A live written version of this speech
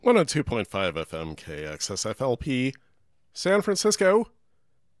102.5 FM KXSFLP, San Francisco.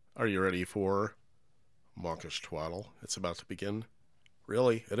 Are you ready for Mawkish Twaddle? It's about to begin.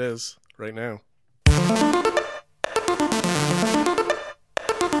 Really, it is, right now.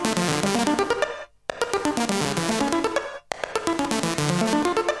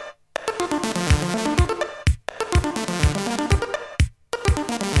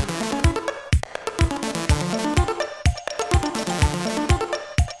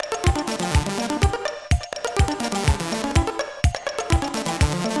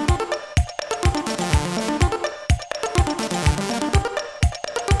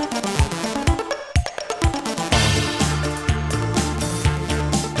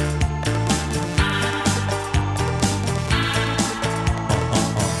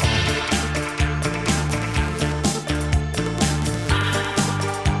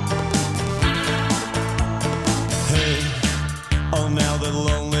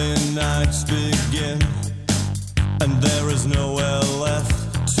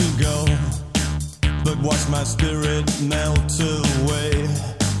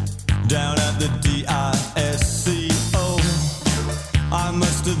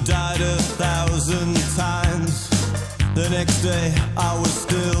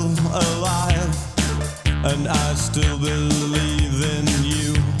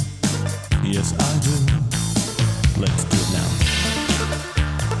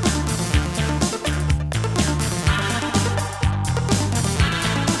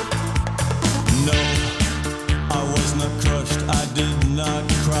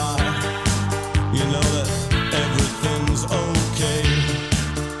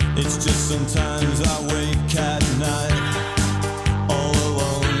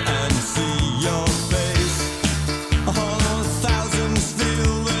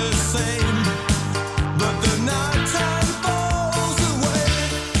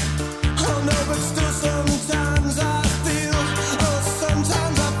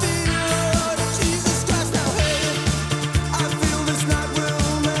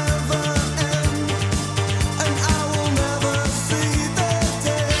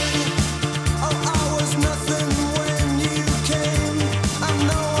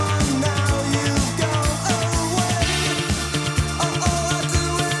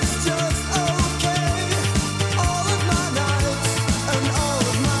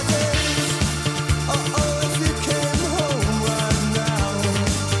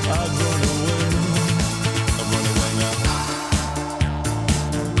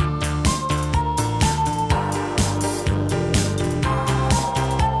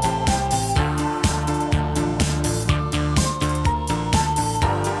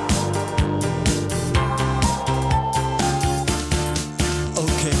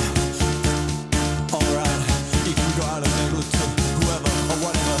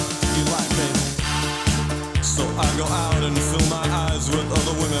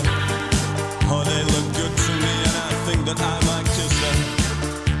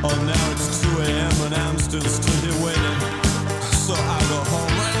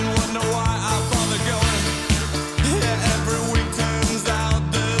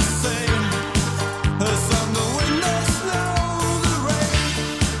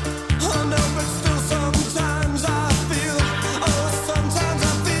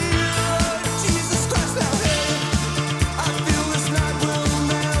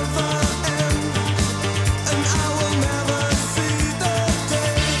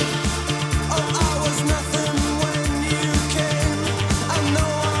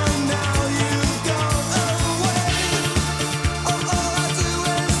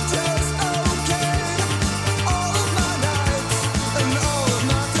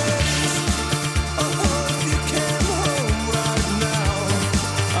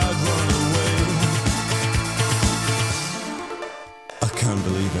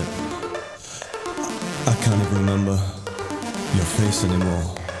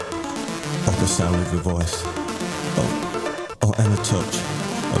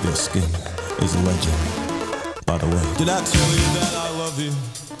 Did I tell you that I love you?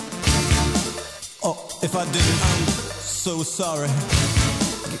 Oh, if I didn't, I'm so sorry.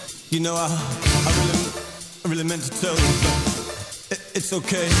 You know, I really meant to tell you, but it's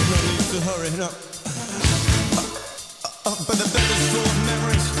okay. No need to hurry. No. But the bed is full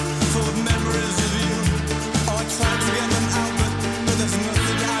of memories of you. Oh, I tried to get them out, but there's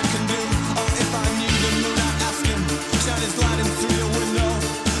nothing I can do. Oh, if I knew the moon, I'd ask him, shine his light in through your window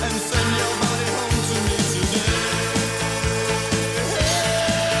and send your body home to me today.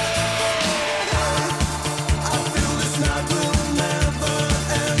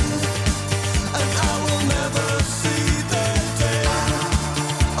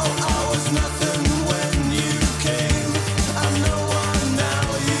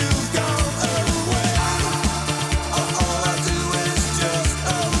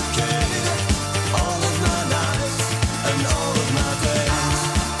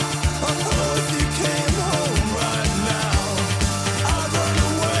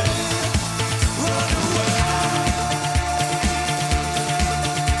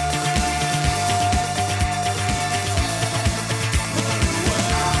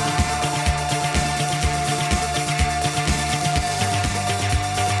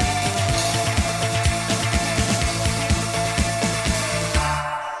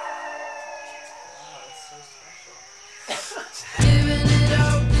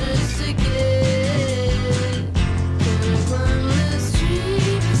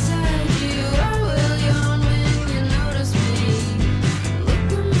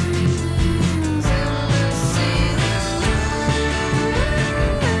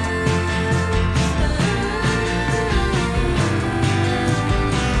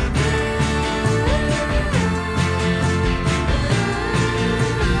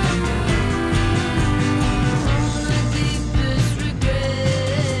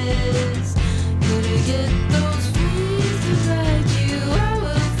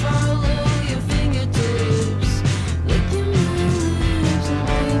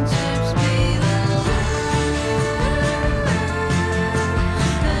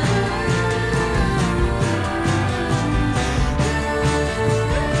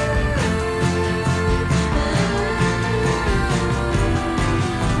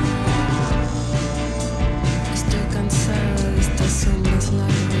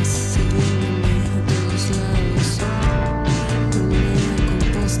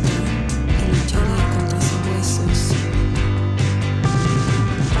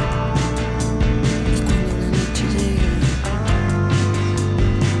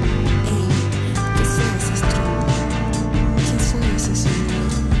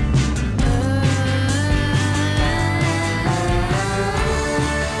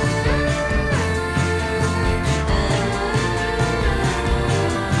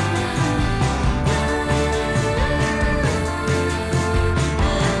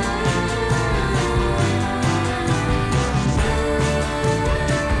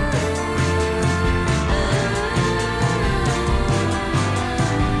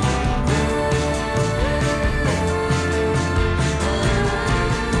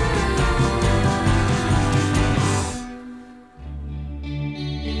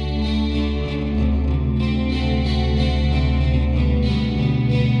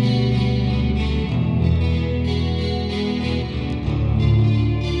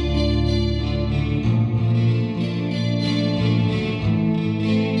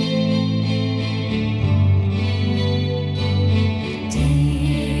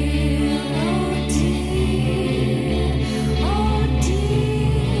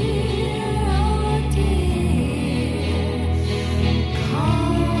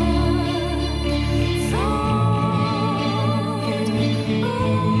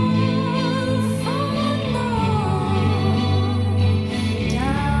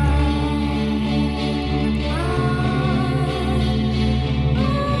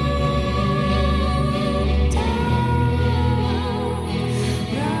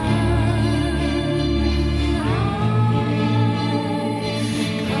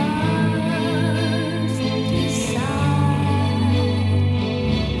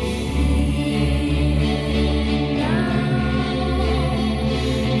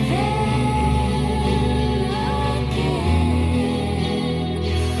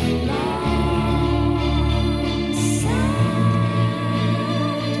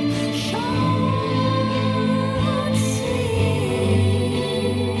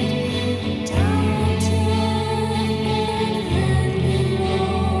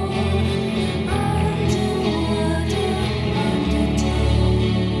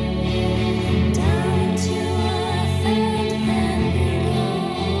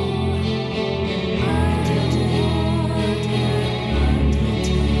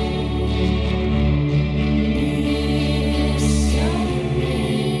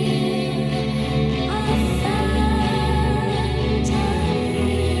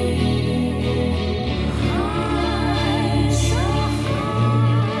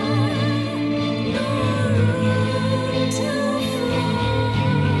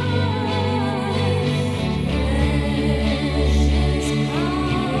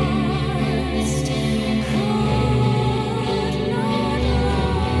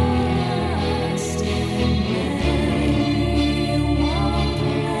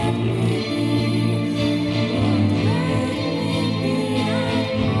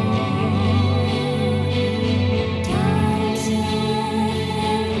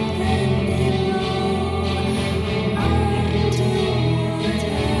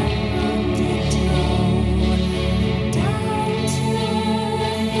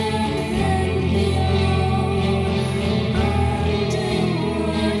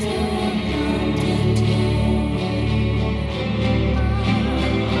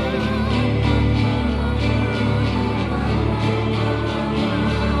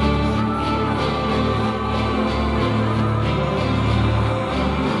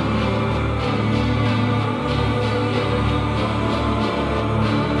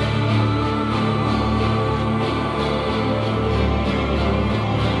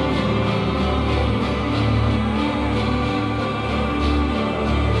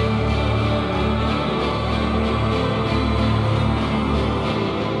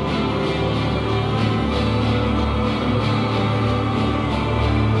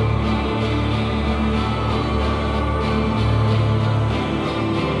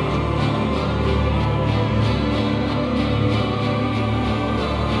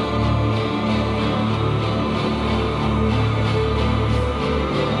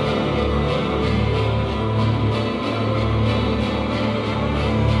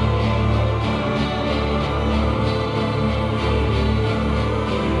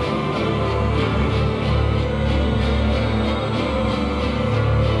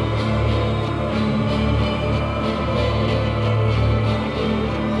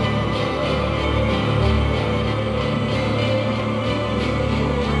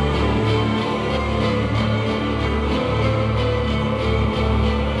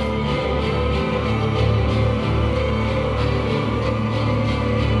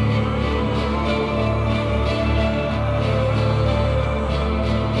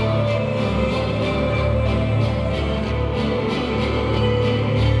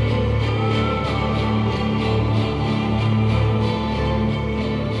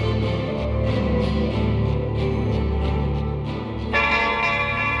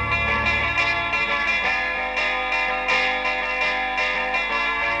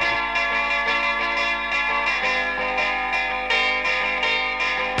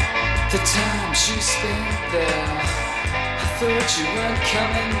 The times you spent there, I thought you weren't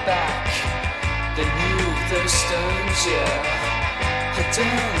coming back. They moved those stones, yeah, I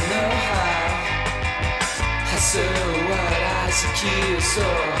don't know how. I saw wide eyes and keys,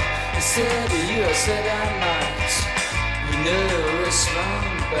 or instead of you I said I might. You know it's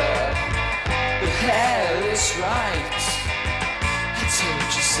wrong, but hell is right. I told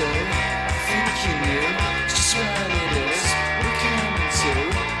you so, I think you knew just what it is we're coming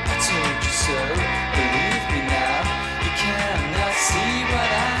to. I told you so, believe me now, you cannot see what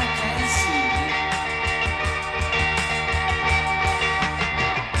I can see.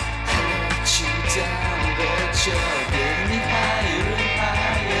 I let you down, but you're getting me higher and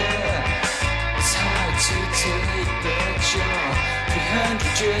higher. It's hard to take, but you're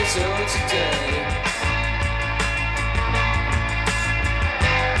 300 years old today.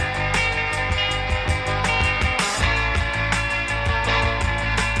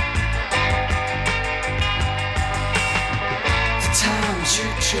 You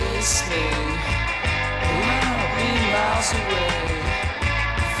trace me, I'll be miles away.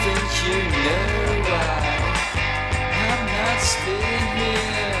 Think you know why I'm not staying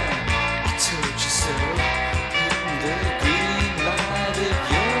here. I told you so, in the green light of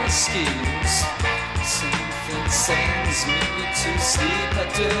your schemes. Something sends me to sleep. I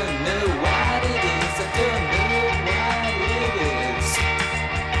don't know what it is, I don't know what it is.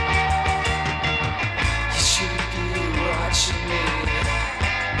 You should be watching me.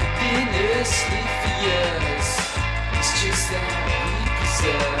 Been asleep for years. It's just that we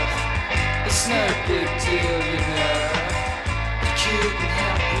preserve. It's no big deal, you know. You couldn't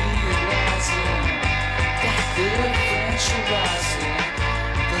help realizing that the French are rising.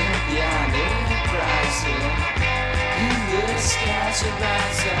 They're beyond any horizon. And the skies are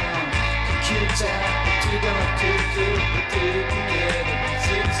rising. You could tell, but you don't do it. You could tell,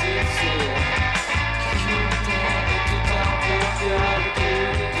 but you don't do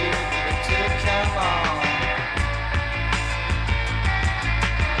it. Come on.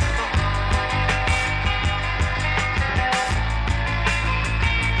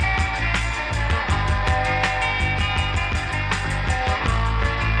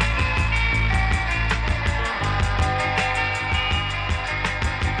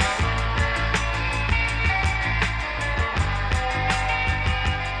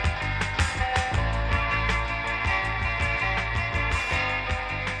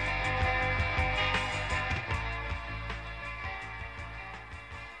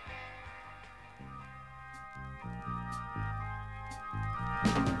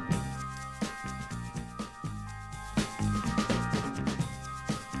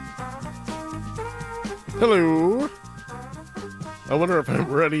 Hello. I wonder if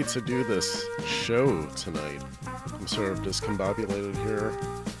I'm ready to do this show tonight. I'm sort of discombobulated here.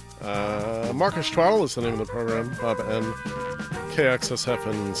 Mawkish Twaddle is the name of the program. Bob N. KXSF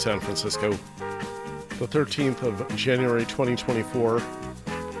in San Francisco. The 13th of January 2024.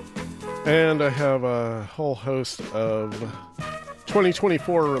 And I have a whole host of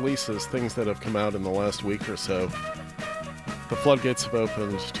 2024 releases, things that have come out in the last week or so. The floodgates have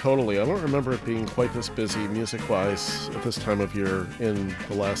opened totally. I don't remember it being quite this busy music-wise at this time of year in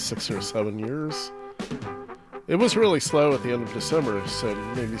the last 6 or 7 years. It was really slow at the end of December, so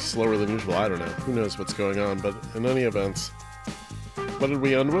maybe slower than usual. I don't know. Who knows what's going on? But in any event, what did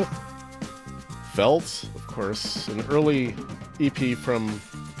we end with? Felt, of course, an early EP from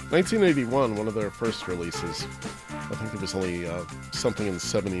 1981, one of their first releases. I think it was only something in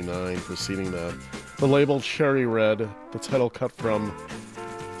 79 preceding that. The label Cherry Red, the title cut from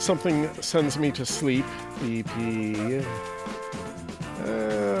Something Sends Me to Sleep, the EP.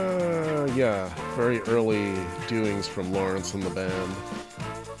 Very early doings from Lawrence and the band.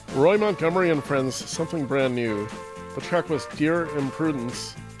 Roy Montgomery and Friends, something brand new. The track was Dear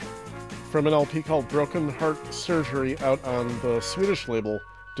Imprudence from an LP called Broken Heart Surgery out on the Swedish label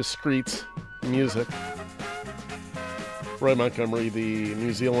Discreet Music. Roy Montgomery, the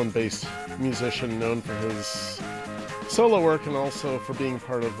New Zealand-based musician known for his solo work and also for being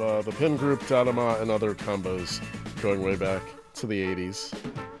part of the Pin group Dadama and other combos going way back to the 80s.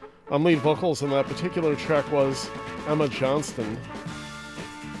 On lead vocals in that particular track was Emma Johnston.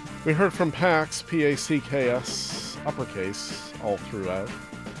 We heard from Pax, P-A-C-K-S, uppercase, all throughout.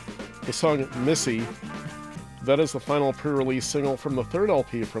 The song Missy, that is the final pre-release single from the third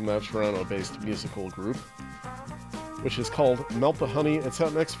LP from that Toronto-based musical group, which is called Melt the Honey. It's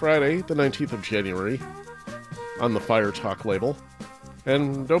out next Friday, the 19th of January, on the Fire Talk label.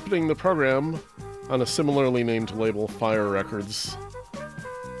 And opening the program on a similarly named label, Fire Records.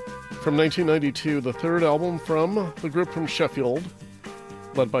 From 1992, the third album from the group from Sheffield,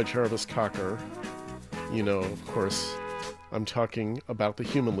 led by Jarvis Cocker. You know, of course, I'm talking about the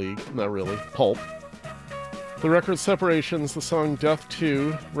Human League, not really, Pulp. The record Separations, the song Death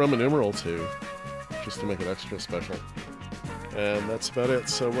 2, Roman numeral 2, just to make it extra special. And that's about it.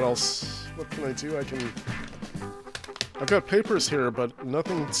 So what else? What can I do? I've got papers here, but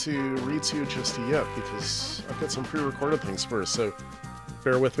nothing to read to you just yet because I've got some pre-recorded things first. So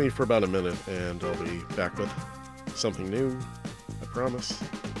bear with me for about a minute and I'll be back with something new. I promise.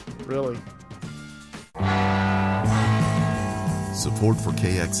 Really. Support for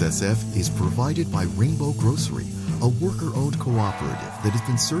KXSF is provided by Rainbow Grocery, a worker-owned cooperative that has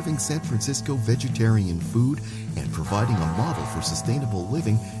been serving San Francisco vegetarian food and providing a model for sustainable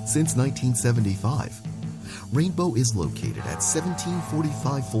living since 1975. Rainbow is located at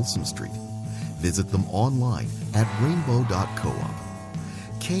 1745 Folsom Street. Visit them online at rainbow.coop.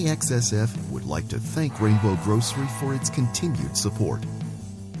 KXSF would like to thank Rainbow Grocery for its continued support.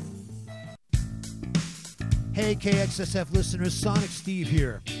 Hey KXSF listeners, Sonic Steve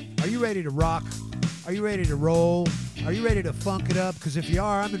here. Are you ready to rock? Are you ready to roll? Are you ready to funk it up? Because if you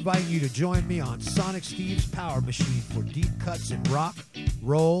are, I'm inviting you to join me on Sonic Steve's Power Machine for deep cuts in rock,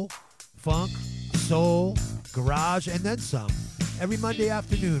 roll, funk, soul, garage, and then some. Every Monday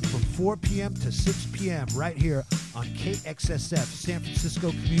afternoon from 4 p.m. to 6 p.m. right here on KXSF, San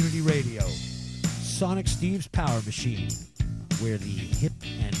Francisco Community Radio. Sonic Steve's Power Machine, where the hip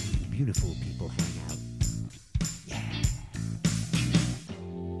and beautiful people hang out.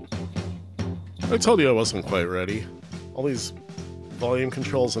 I told you I wasn't quite ready. All these volume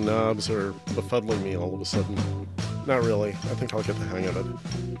controls and knobs are befuddling me all of a sudden. Not really. I think I'll get the hang of it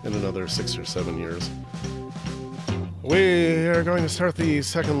in another 6 or 7 years. We are going to start the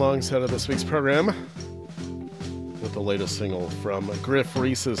second long set of this week's program with the latest single from Gruff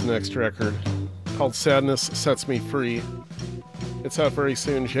Rhys's next record called Sadness Sets Me Free. It's out very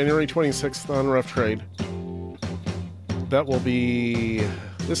soon, January 26th on Rough Trade.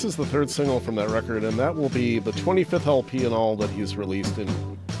 This is the third single from that record, and that will be the 25th LP in all that he's released in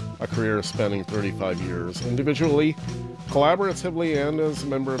a career spanning 35 years, individually, collaboratively, and as a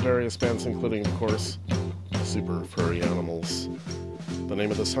member of various bands, including, of course, Super Furry Animals. The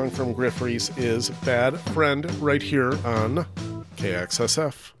name of the song from Gruff Rhys is Bad Friend, right here on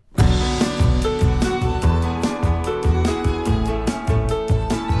KXSF.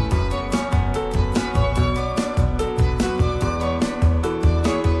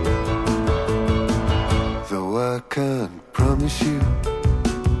 I can't promise you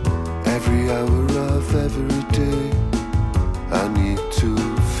every hour of every day. I need to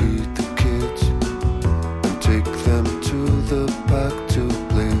feed the kids and take them to the park to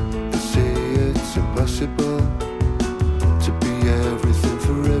play. They say it's impossible to be everything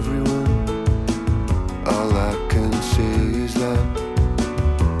for everyone. All I can say is that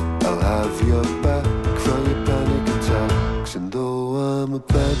I'll have your back for your panic attacks. And though I'm a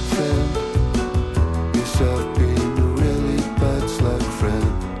bad friend, I've been a really bad slack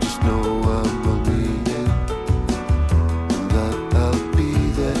friend. Just know I'm well-meaning and that I'll be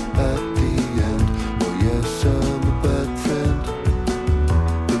there at the end. Oh yes, I'm a bad friend,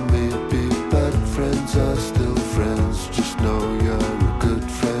 but maybe bad friends are still friends. Just know you're a good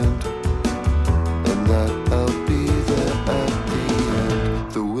friend and that I'll be there at the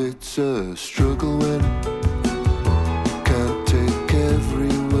end. Though it's a struggle when you can't take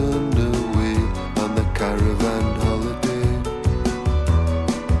everyone caravan holiday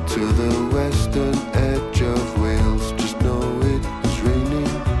to the western edge of Wales. Just know it was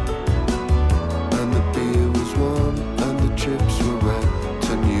raining and the beer was warm and the chips were wet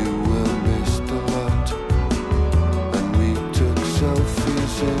and you were missed a lot and we took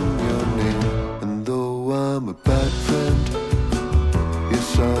selfies in your name. And though I'm a bad friend,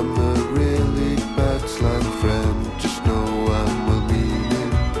 yes I'm a really bad slang friend. Just know I'm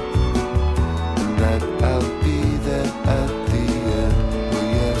well-meaning and that I'll be there at the end. Well,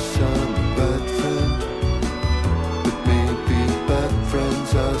 yes, I'm a bad friend, but maybe bad friends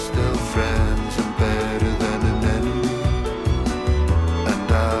are still friends and better than an enemy. And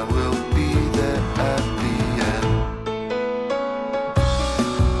I will be there at the end.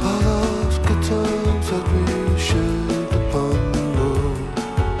 All those good times that we shared upon the road,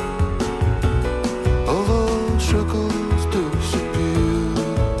 all those struggles disappear.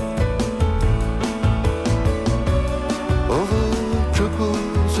 All the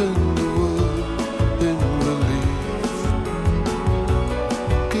troubles in the world in relief,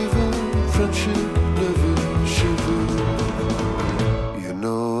 given friendship never shiver. You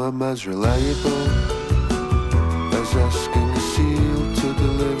know I'm as reliable as asking a seal to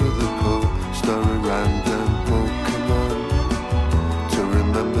deliver the post or a random Pokemon to remind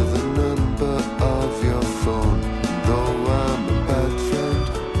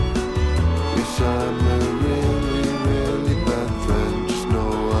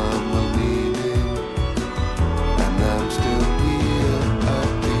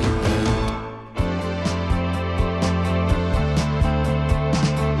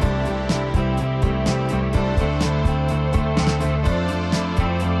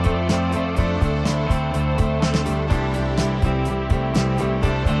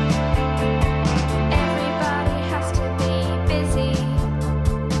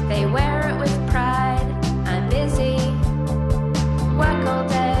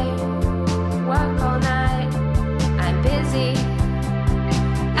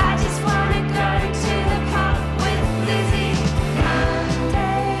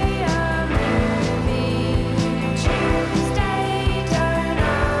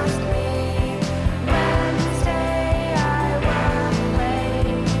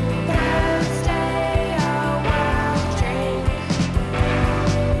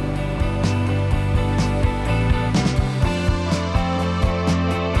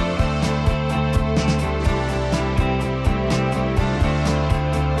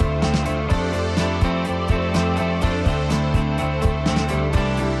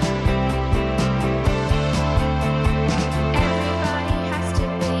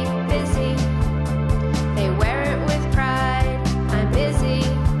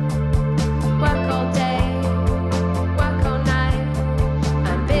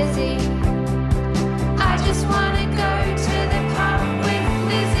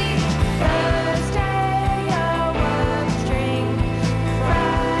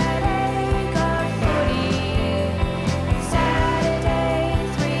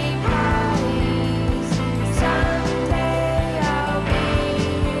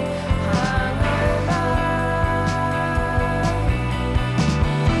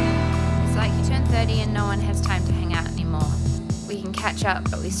catch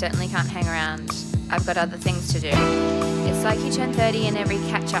up, but we certainly can't hang around. I've got other things to do. It's like you turn 30 and every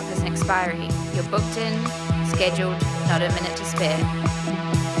catch up has an expiry. You're booked in, scheduled, not a minute to spare.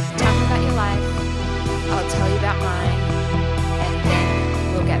 Tell me about your life, I'll tell you about mine, and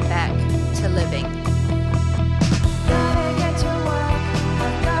then we'll get back to living. Gotta get to work,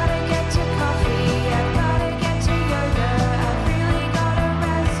 I've gotta get to coffee, I've gotta get to yoga, I've really gotta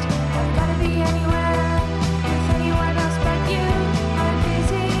rest, I've gotta be anywhere with anyone else but you. I'm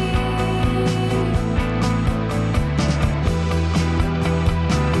busy.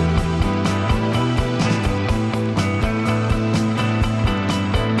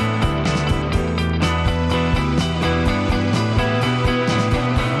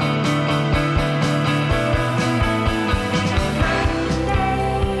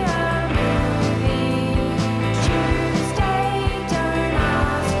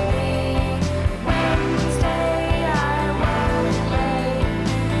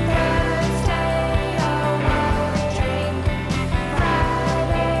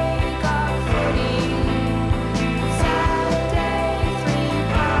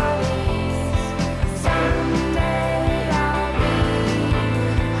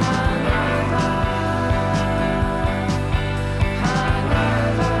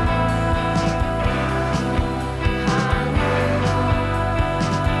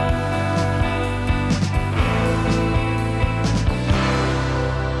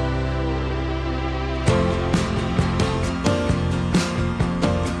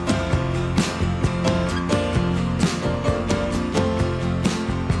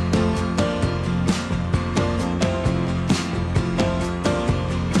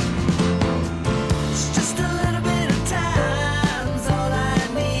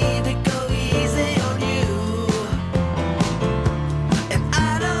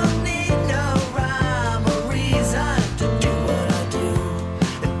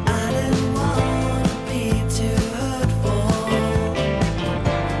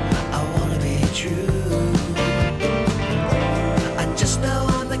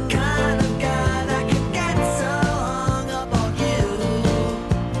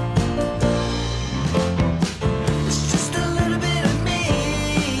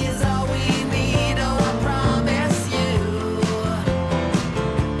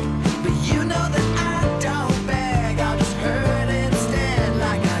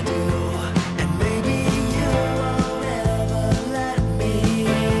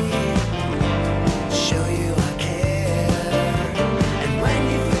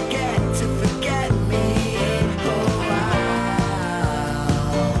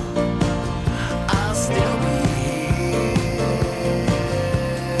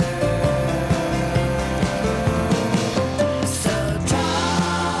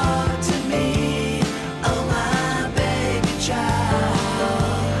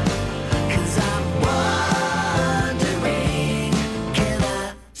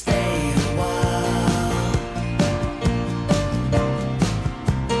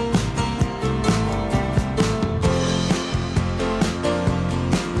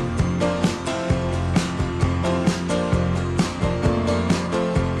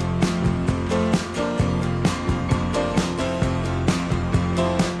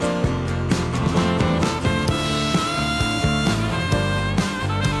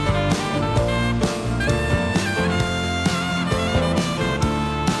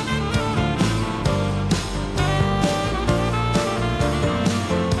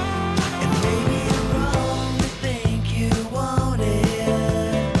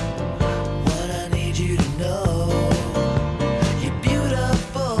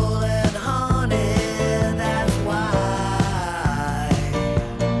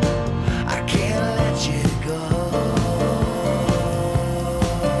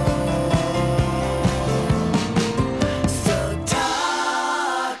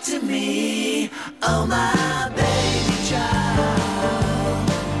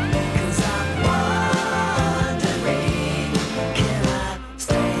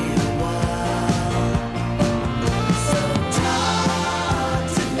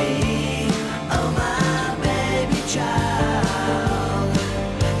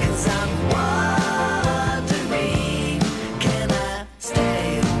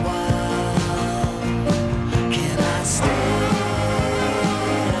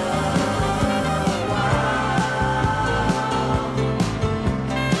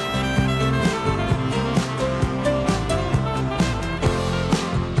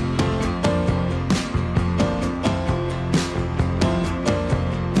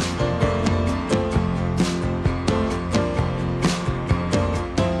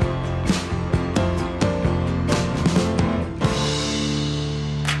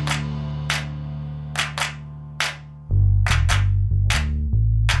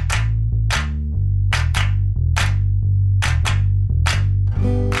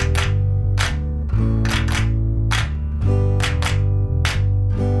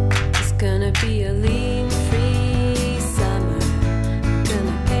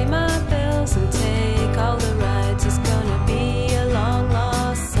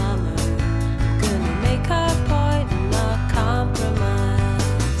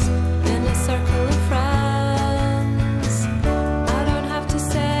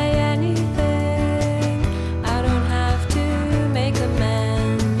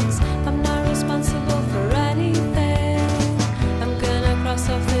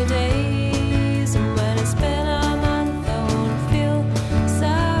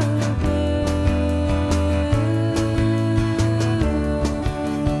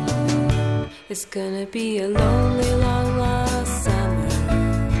 It's gonna be a lonely, long lost summer.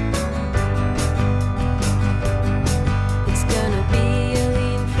 It's gonna be a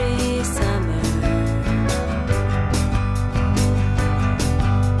lean-free summer.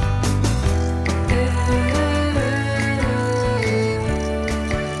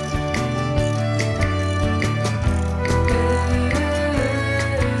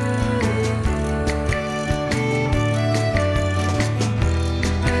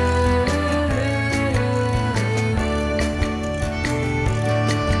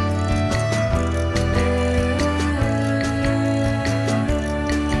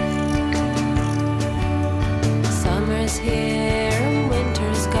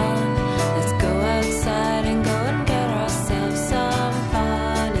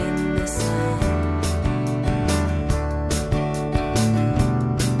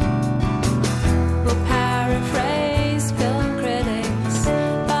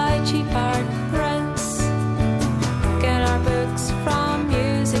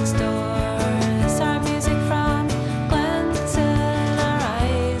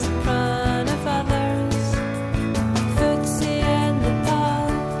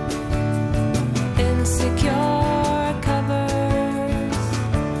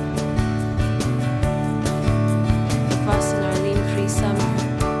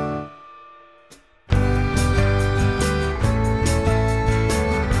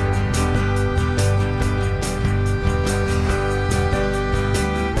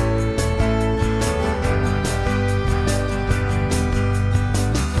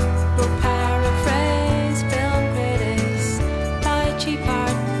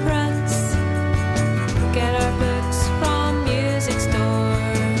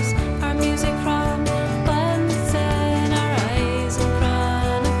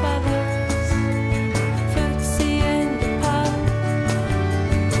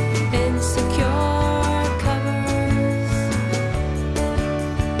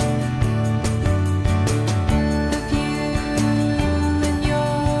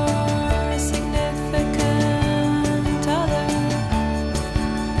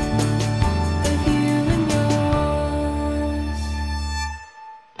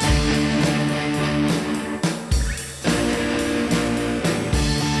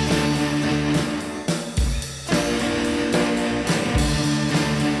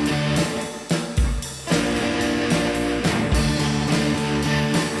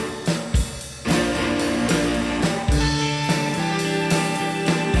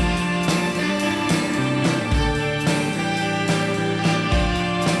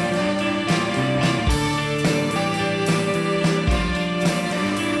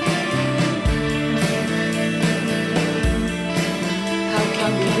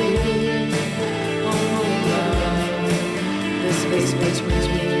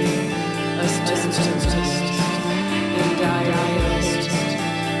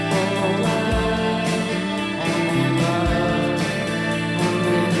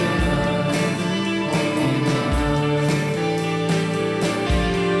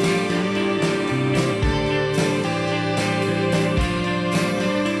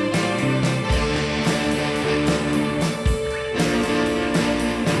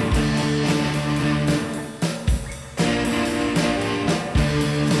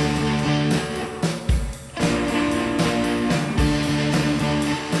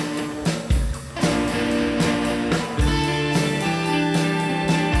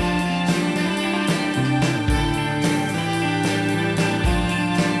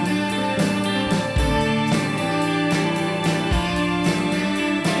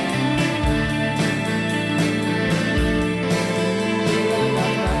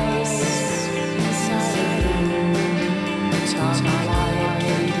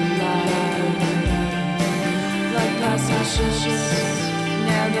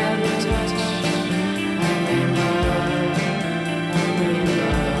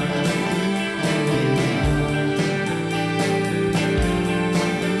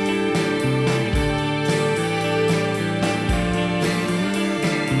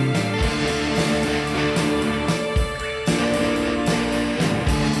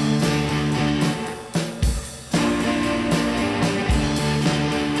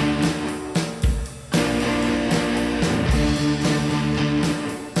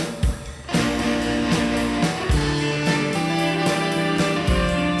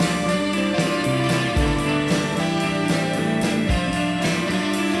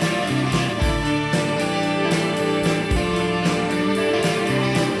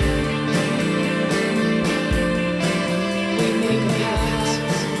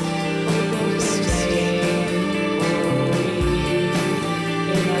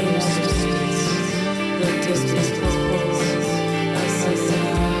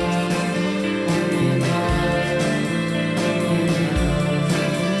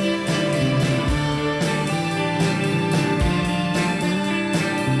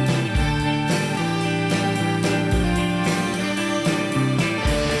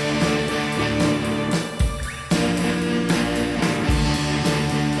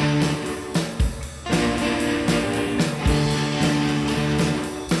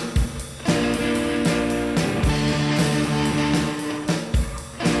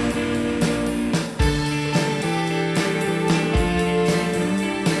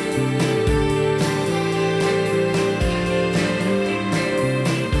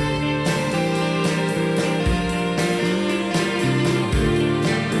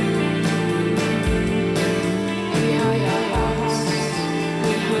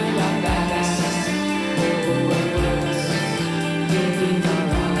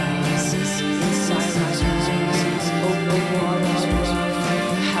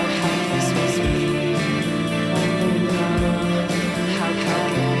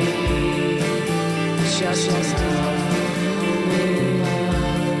 just love, only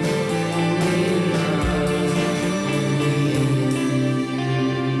love, only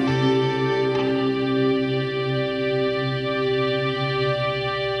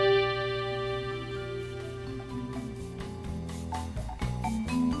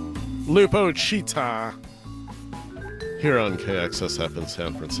Lupo Cittá here on KXSF in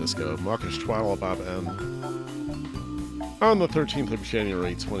San Francisco. Mawkish Twaddle Bob M. On the 13th of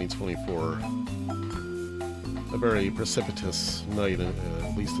January 2024. A very precipitous night,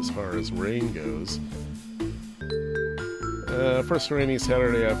 at least as far as rain goes. First rainy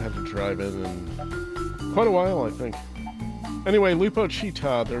Saturday I've had to drive in quite a while, I think. Anyway, Lupo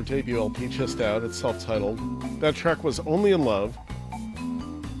Cittá, their debut LP just out. It's self-titled. That track was Only in Love.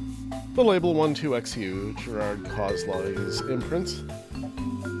 The label 12XU, Gerard Cosley's imprint.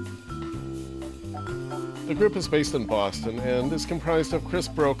 The group is based in Boston and is comprised of Chris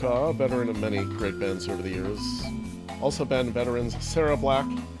Brokaw, a veteran of many great bands over the years. Also band veterans Sarah Black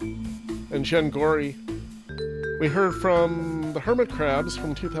and Jen Gorey. We heard from the Hermit Crabs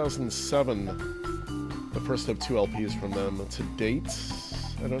from 2007, the first of 2 LPs from them to date.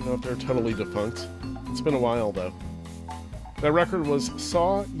 I don't know if they're totally defunct. It's been a while though. That record was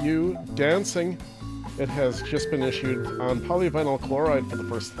Saw You Dancing. It has just been issued on polyvinyl chloride for the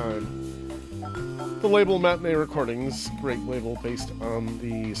first time. The label Matinee Recordings, great label based on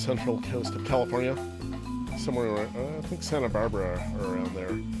the central coast of California. Somewhere, I think Santa Barbara or around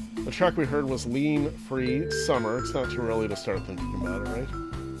there. The track we heard was Lean Free Summer. It's not too early to start thinking about it, right?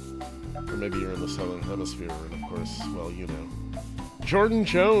 Or maybe you're in the Southern Hemisphere, and of course, well, you know. Jordan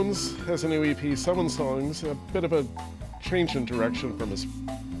Jones has a new EP, 7 songs, a bit of a change in direction from his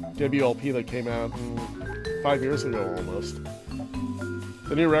debut LP that came out 5 years ago almost.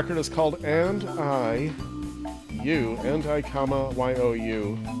 The new record is called And I, comma,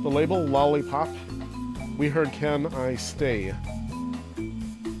 Y-O-U. The label Lollipop. We heard Can I Stay.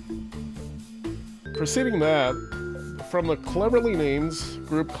 Preceding that, from the cleverly named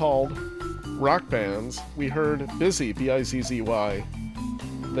group called Rock Bands, we heard Bizzy, B-I-Z-Z-Y.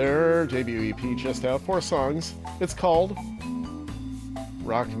 Their debut EP just out, 4 songs. It's called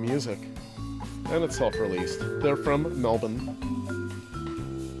Rock Music, and it's self-released. They're from Melbourne.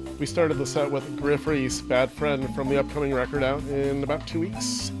 We started the set with Gruff, Rhys, Bad Friend from the upcoming record out in about 2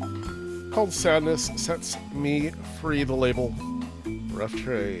 weeks, called Sadness Sets Me Free, the label. Rough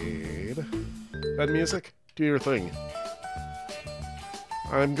trade. Bad music, do your thing.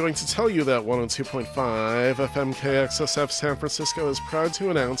 I'm going to tell you that 102.5 FM KXSF San Francisco is proud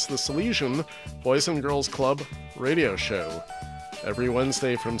to announce the Silesian Boys and Girls Club radio show. Every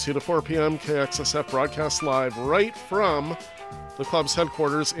Wednesday from 2 to 4 p.m., KXSF broadcasts live right from the club's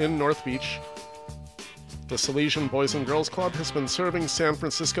headquarters in North Beach. The Silesian Boys and Girls Club has been serving San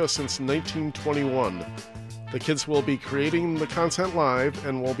Francisco since 1921. The kids will be creating the content live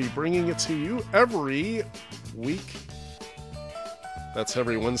and will be bringing it to you every week. That's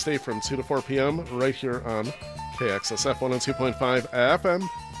every Wednesday from 2 to 4 p.m. right here on KXSF 102.5 FM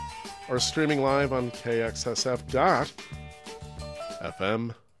or streaming live on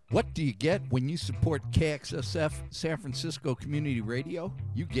KXSF.FM. What do you get when you support KXSF San Francisco Community Radio?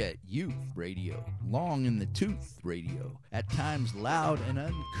 You get youth radio, long in the tooth radio, at times loud and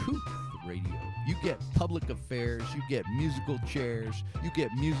uncouth radio. You get public affairs, you get musical chairs, you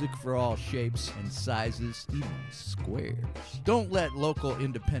get music for all shapes and sizes, even squares. Don't let local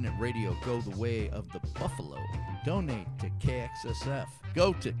independent radio go the way of the buffalo. Donate to KXSF.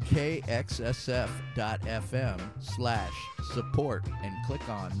 Go to kxsf.fm/support and click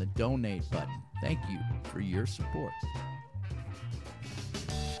on the donate button. Thank you for your support.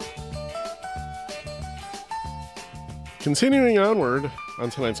 Continuing onward on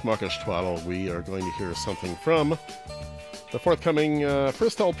tonight's Mawkish Twaddle, we are going to hear something from the forthcoming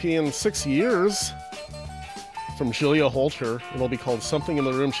first LP in 6 years from Julia Holter. It'll be called Something in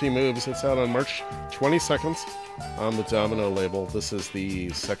the Room She Moves. It's out on March 22nd on the Domino label. This is the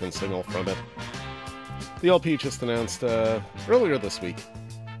second single from it. The LP just announced earlier this week.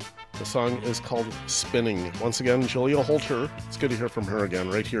 The song is called Spinning. Once again, Julia Holter. It's good to hear from her again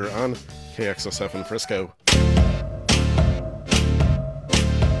right here on KXSF in Frisco.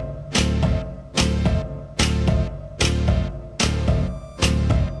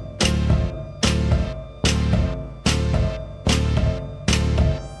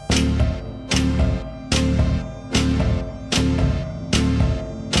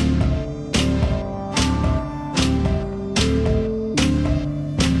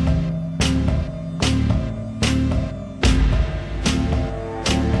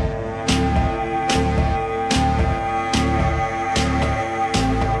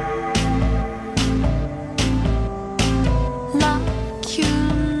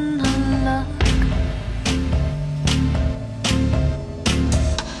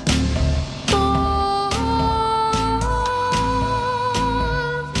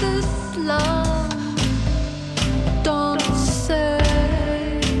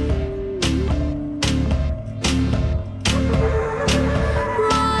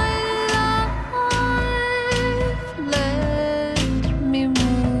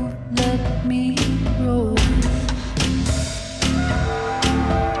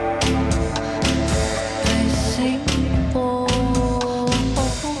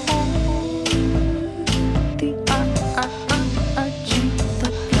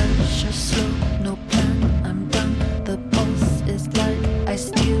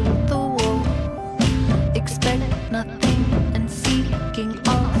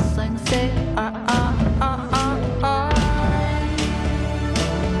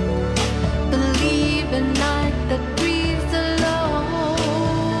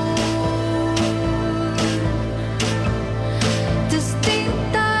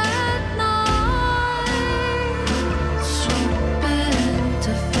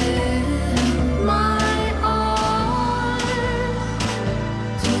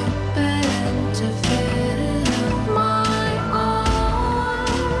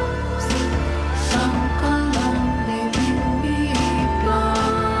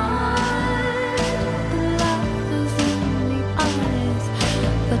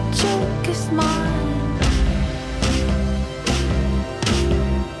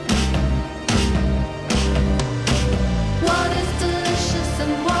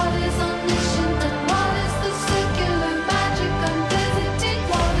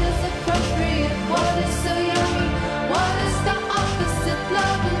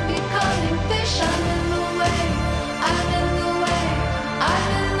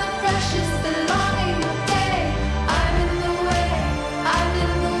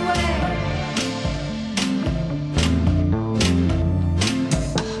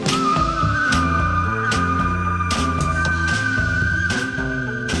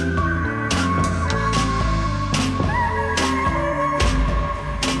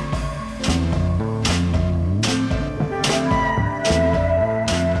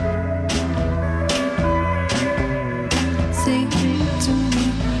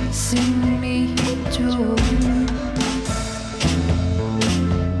 see me through.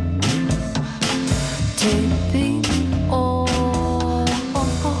 Taping all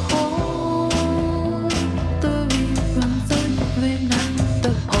the reruns every night.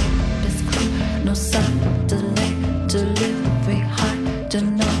 The hope is clear, no satellite delivery. Hide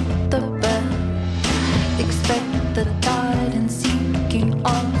another bell. Expect the tide and seeking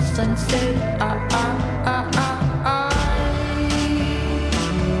us and say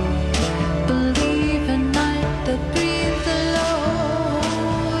believe a night that breathes alone.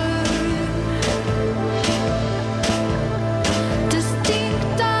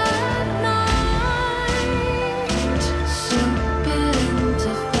 Distinct at night, so bitter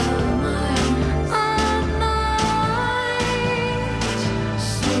to feel my own night,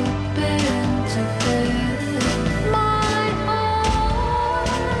 so bitter to feel my own,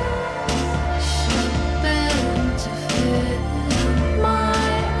 so bitter to feel my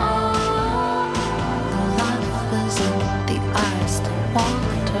own. The life is in the eyes, the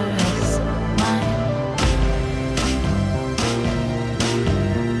water is mine.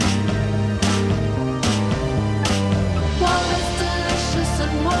 What is delicious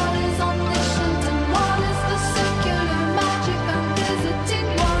and what is omniscient and what is the circular magic I'm visiting?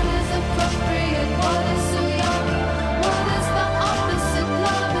 What is appropriate? What is so yummy? What is the opposite?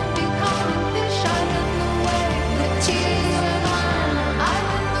 Love and becoming fish. I'm in the way, the tears are mine. I'm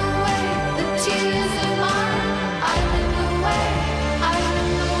in the way, the tears are mine. I'm in the way, I'm in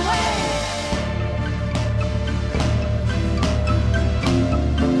the way.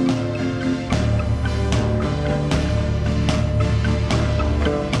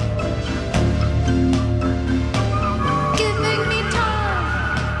 Giving me time,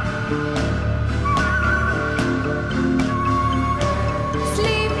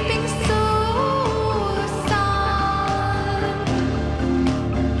 sleeping so sound.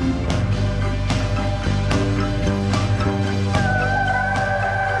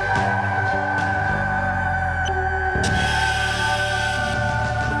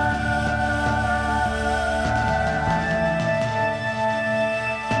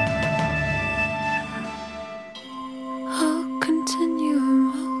 Oh, continuum,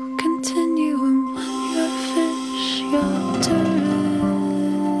 when you're fish, you're terrific.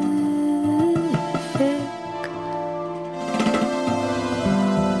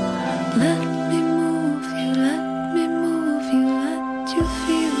 Let me move you, let me move you, let you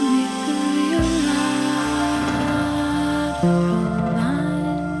feel me through your lateral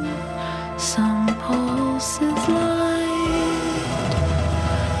line. Some pulses light,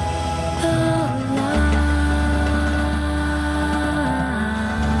 the love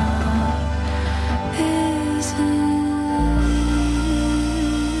is in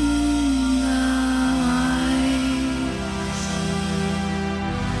the eyes.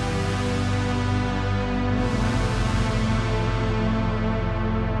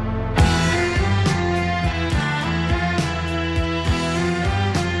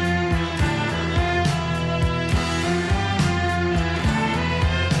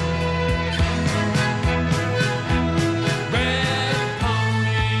 Red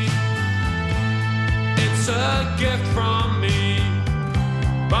pony, it's a gift from me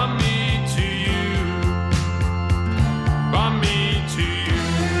to you, from me to you.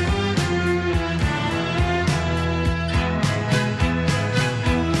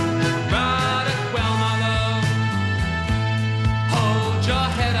 Ride it well, my love. Hold your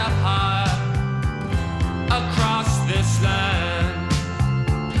head up high across this land,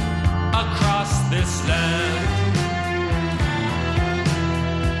 across this land.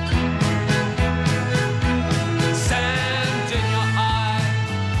 Sand in your eye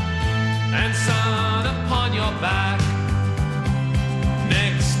and sun upon your back.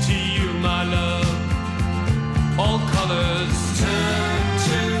 Next to you, my love, all colors turn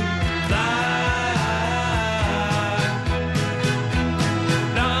to black.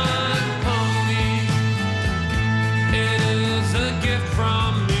 None pony, it is a gift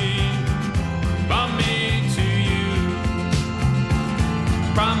from me to you.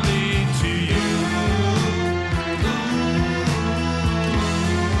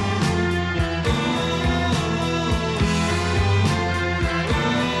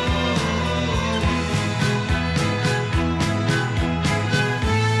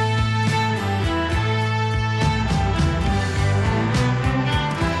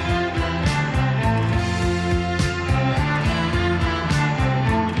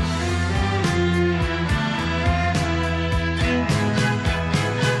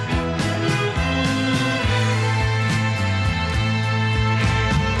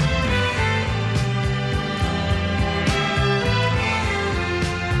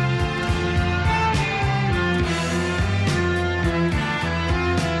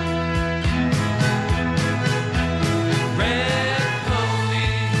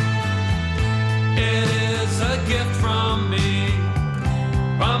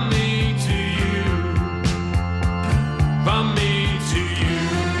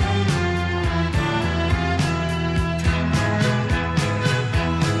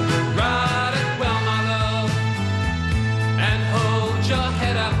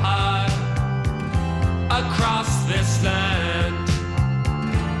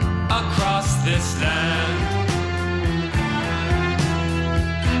 sand.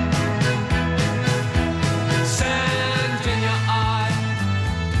 Sand in your eye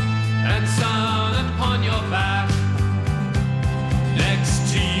and sun upon your back. Next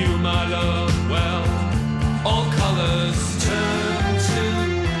to you, my love, well, all colors turn to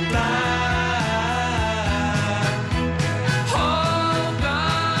black. Hold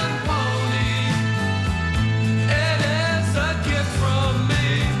on, pony, it is a gift from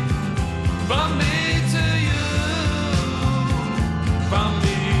me to you, from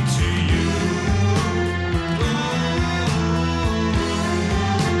me to you.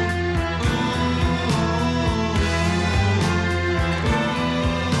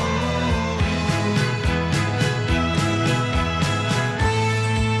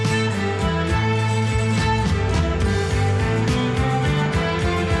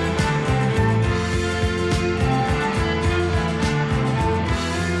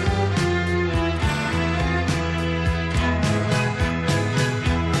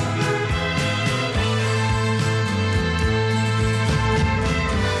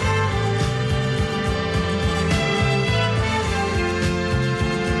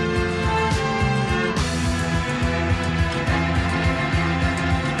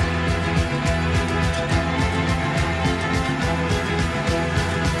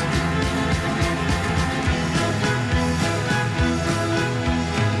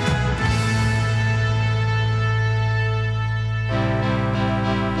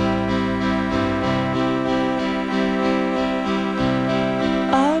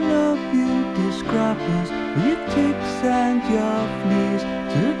 I love you, describers, with your ticks and your fleas,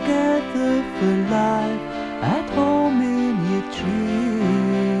 together for life, at home in your tree.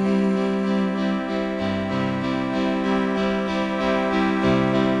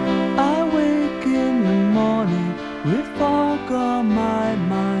 I wake in the morning with fog on my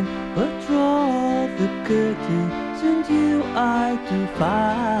mind, but draw the curtains and you I do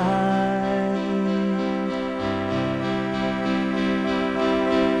find.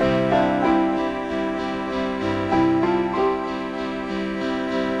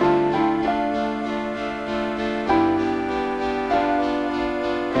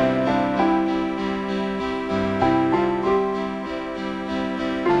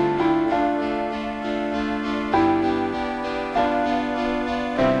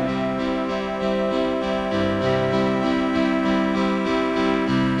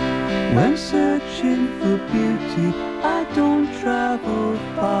 When searching for beauty, I don't travel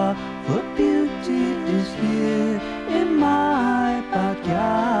far, for beauty is here in my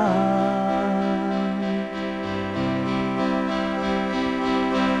backyard.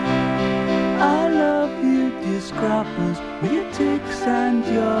 I love you, dear scrappers, with your ticks and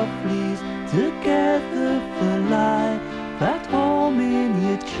your fleas, together for life, at home in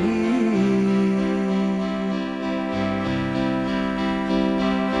your tree.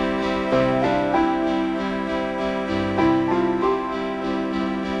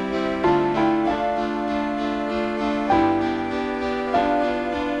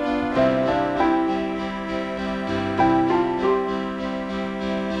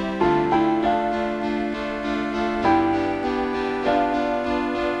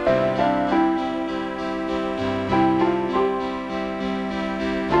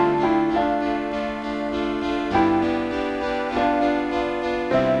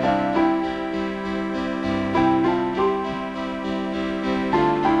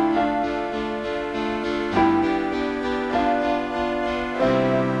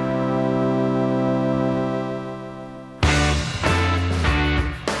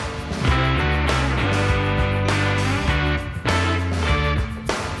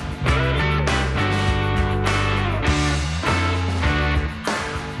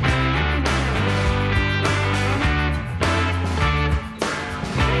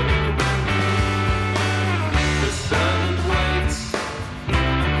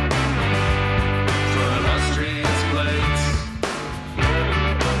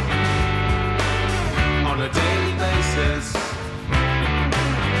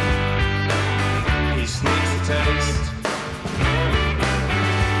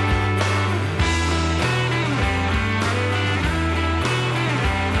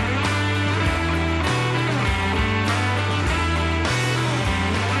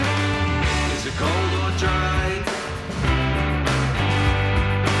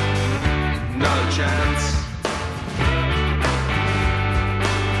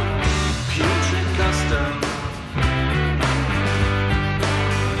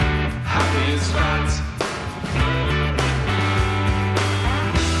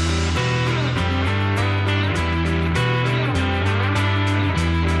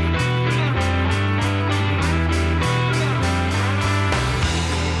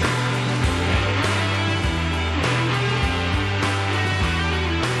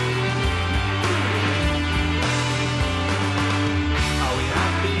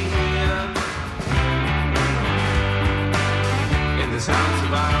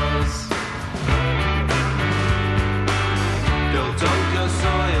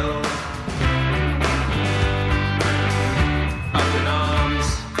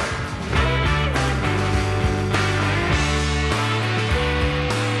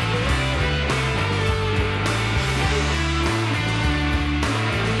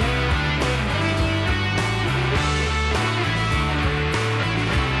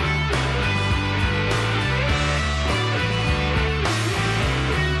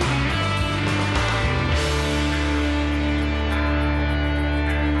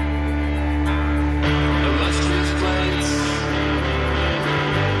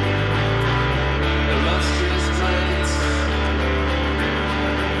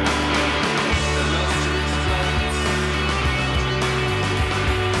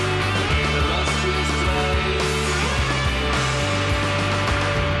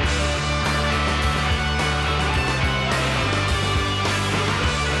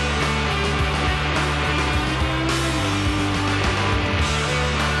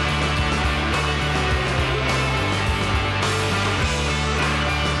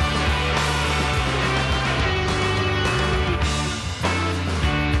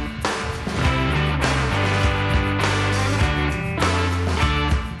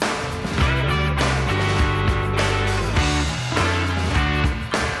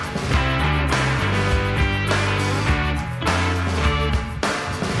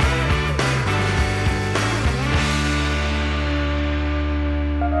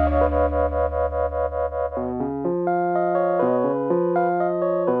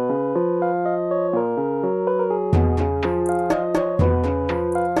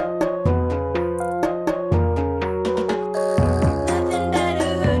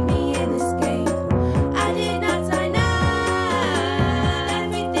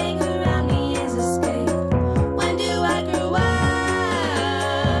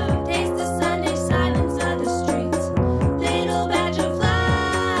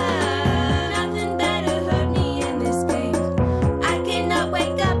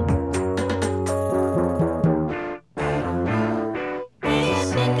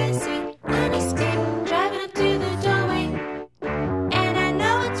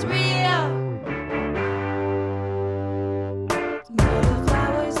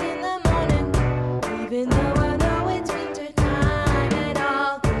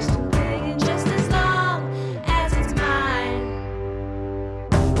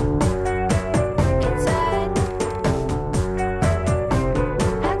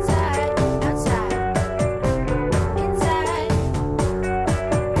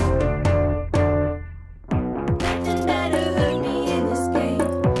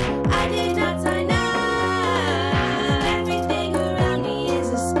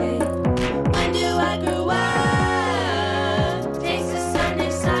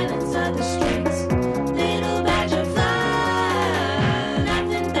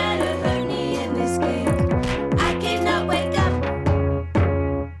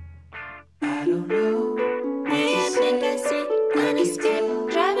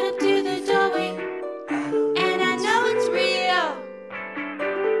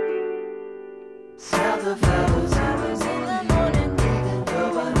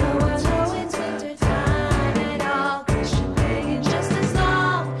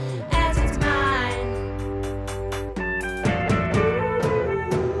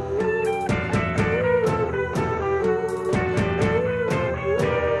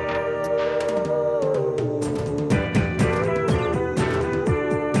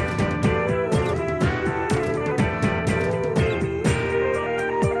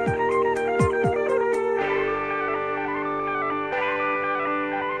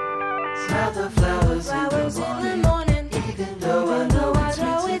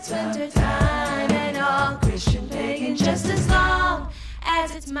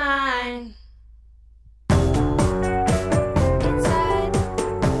 mine.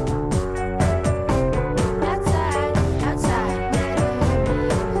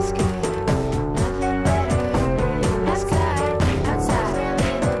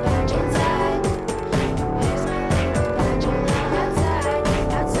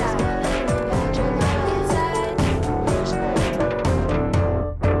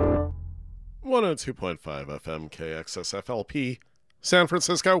 On 2.5 FM KXSFLP, San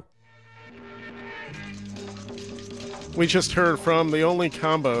Francisco. We just heard from the only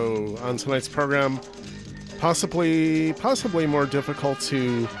combo on tonight's program, possibly more difficult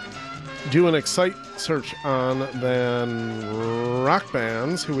to do an Excite search on than rock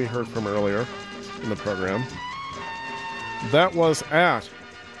bands, who we heard from earlier in the program. That was at,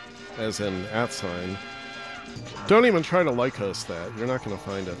 as in at sign. Don't even try to Lycos that. You're not going to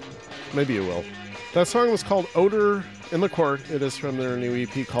find it. Maybe you will. That song was called Odor in the Court. It is from their new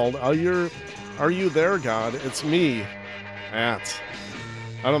EP called Are You There, God? It's Me. Out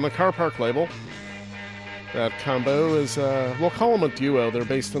on the Car Park label. That combo is, we'll call them a duo. They're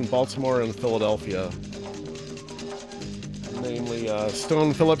based in Baltimore and Philadelphia. Namely,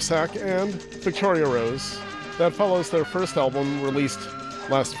 Stone Phillipsack and Victoria Rose. That follows their first album released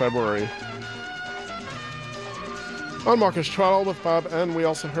last February. On Mawkish Twaddle with Bob, and we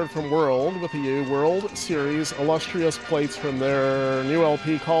also heard from Wurld with a U. Wurld series, illustrious plates from their new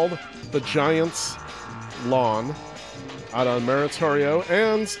LP called The Giant's Lawn, out on Meritorio,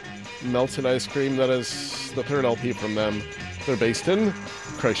 and Melted Ice Cream, that is the third LP from them. They're based in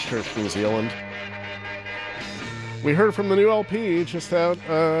Christchurch, New Zealand. We heard from the new LP just out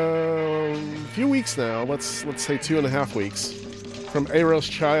a few weeks now, let's say 2.5 weeks, from Eros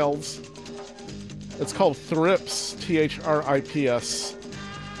Childs. It's called Thrips, Thrips,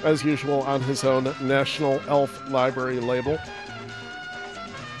 as usual on his own National Elf Library label.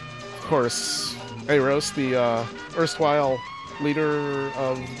 Of course, Eros, the erstwhile leader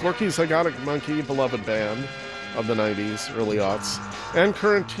of Gorky Zygotic Monkey, beloved band of the 90s, early aughts, and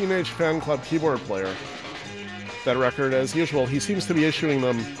current Teenage Fan Club keyboard player. That record, as usual, he seems to be issuing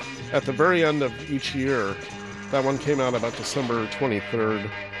them at the very end of each year. That one came out about December 23rd.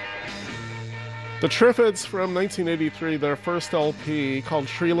 The Triffids from 1983, their first LP called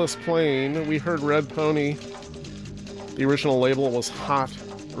Treeless Plain. We heard Red Pony, The original label was Hot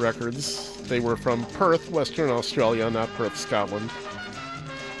Records. They were from Perth, Western Australia, not Perth, Scotland.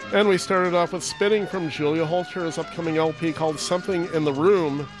 And we started off with Spinning from Julia Holter's upcoming LP called Something in the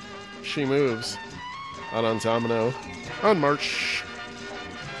Room, She Moves, out on Domino on March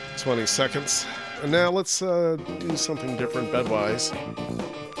 22nd. And now let's do something different bed-wise.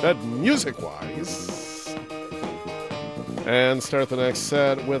 Bed music-wise. And start the next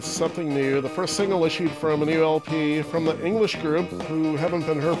set with something new. The first single issued from a new LP from the English group, who haven't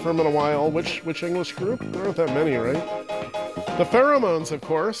been heard from in a while. Which English group? There aren't that many, right? The Pheromoans, of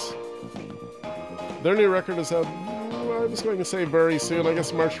course. Their new record is out, I was going to say very soon. I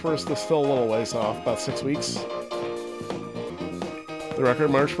guess March 1st is still a little ways off, about 6 weeks. The record,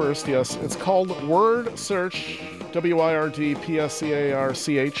 March 1st, yes. It's called Word Search,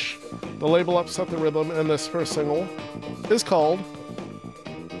 WYRDPSCARCH. The label Upset the Rhythm, and this first single is called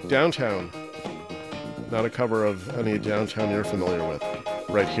Downtown. Not a cover of any Downtown you're familiar with.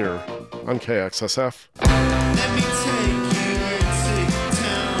 Right here on KXSF. Let me take you into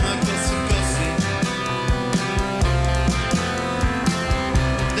town. I got some gossip.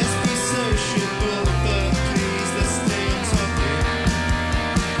 Let's be sociable, but please let's stay on topic.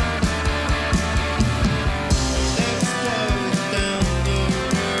 Let's go down the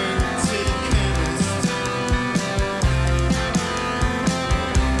road to the chemist.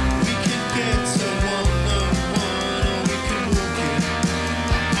 We can get to 101 or we can walk it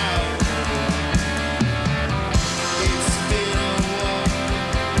out. It's been a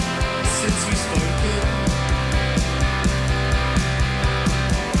while since we've spoken,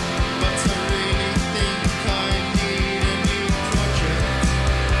 but I really think I need a new project.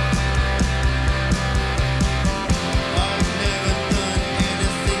 I've never done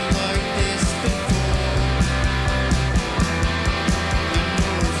anything like this before, and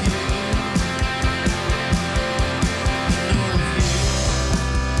nor of you, nor of you.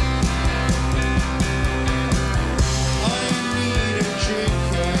 I need a drink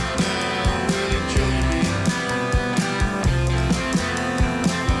right now, will you join me?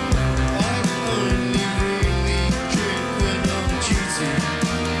 I only really drink when I'm duty.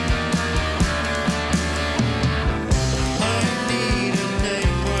 I need a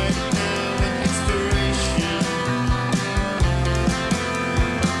name right now, an inspiration.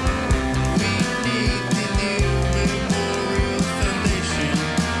 We need the new memorial foundation.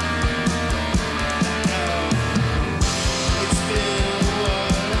 It's been a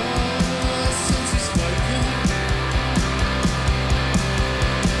while since we've spoken,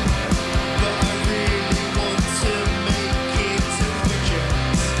 but I really want to make it a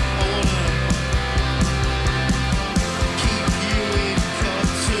project. I wanna keep you in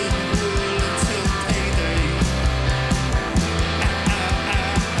cotton wool until payday.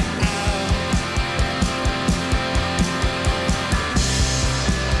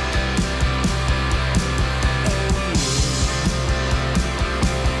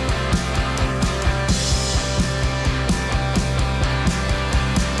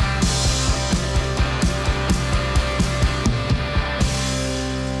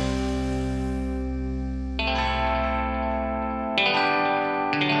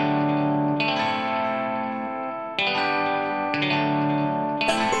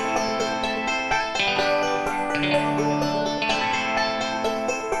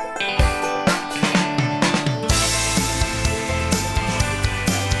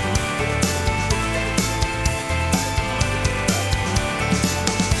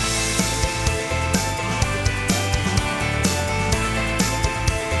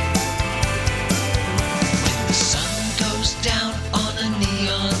 The sun goes down on a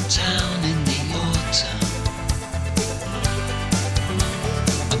neon town in the autumn.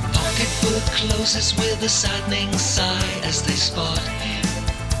 A pocketbook closes with a saddening sigh as they spot him.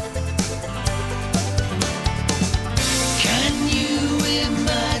 Can you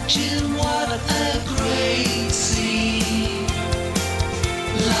imagine what a great scene?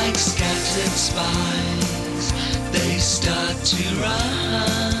 Like scattered spies, they start to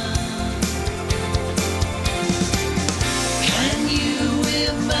run. Can you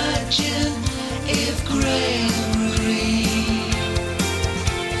imagine if grey and green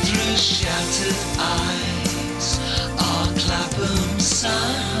through shattered eyes are Clapham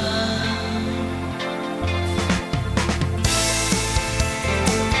sun?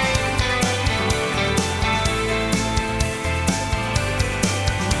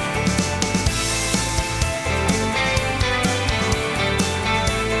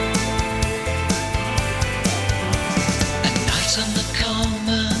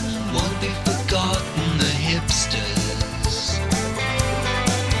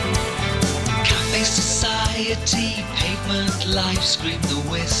 life screamed the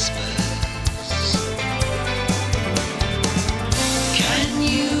whispers. Can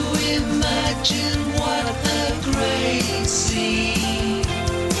you imagine what the grey see?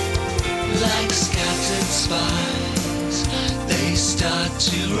 Like scattered spies, they start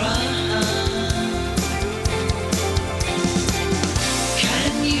to run.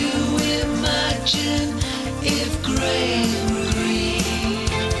 Can you imagine if grey were green?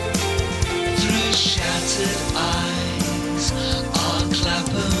 Through shattered eyes, on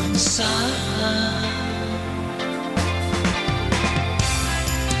Clapham's sun.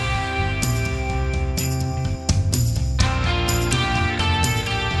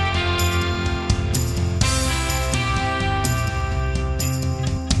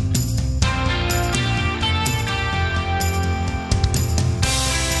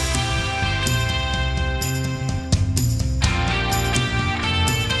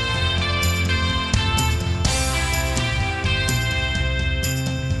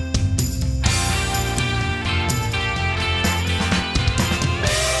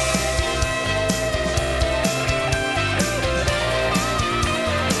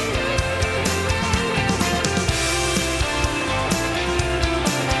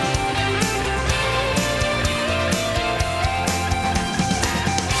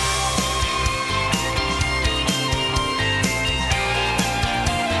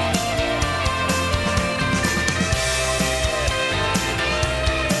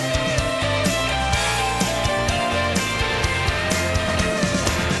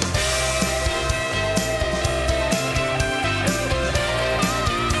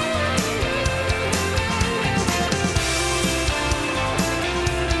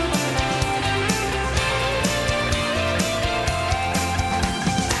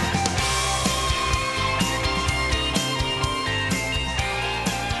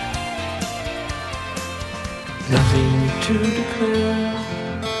 To declare,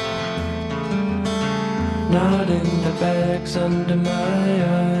 not in the bags under my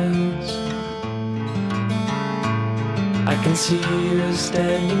eyes. I can see you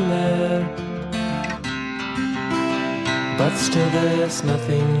standing there, but still there's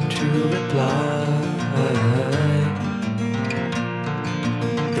nothing to reply.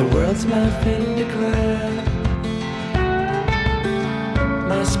 The world's my Vindicare,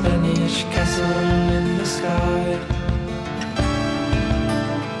 my Spanish castle in the sky.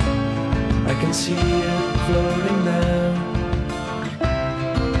 I can see it floating there,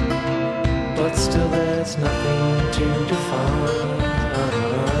 but still there's nothing to define.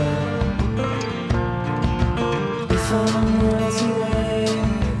 If I'm worlds away,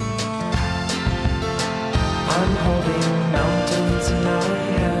 I'm holding mountains in my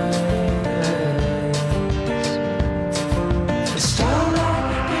hands. The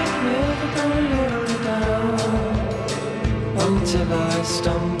starlight ain't never gonna let me down until I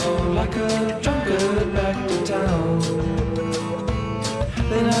stumble like a drunkard back to town.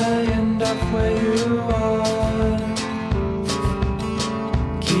 Then I end up where you are,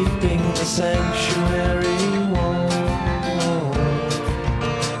 keeping the sanctuary warm.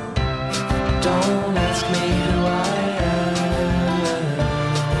 Don't ask me who I am,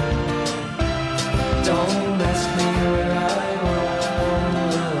 don't ask me where I was.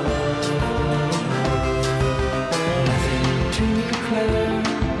 Nothing to declare,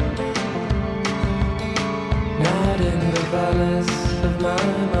 not in the valleys of my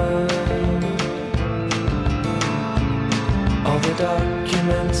mind. All the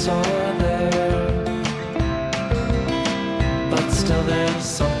documents are there, but still there's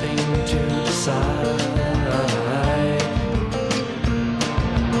something to decide.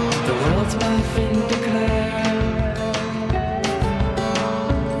 The world's my Vindicare,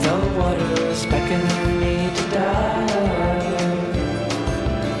 the water's beckoning me to die.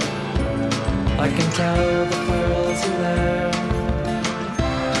 I can tell the pearls are there,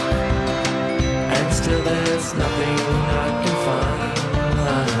 and still there's nothing I can find.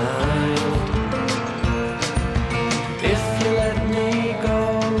 If you let me go,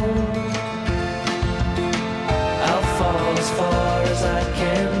 I'll fall as far as I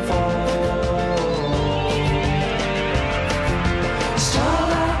can fall.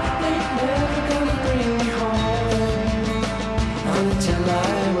 Starlight ain't never gonna bring me home until I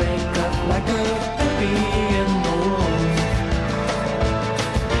wake up like a baby in the womb.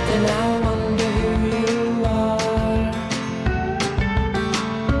 Then I wonder who you are.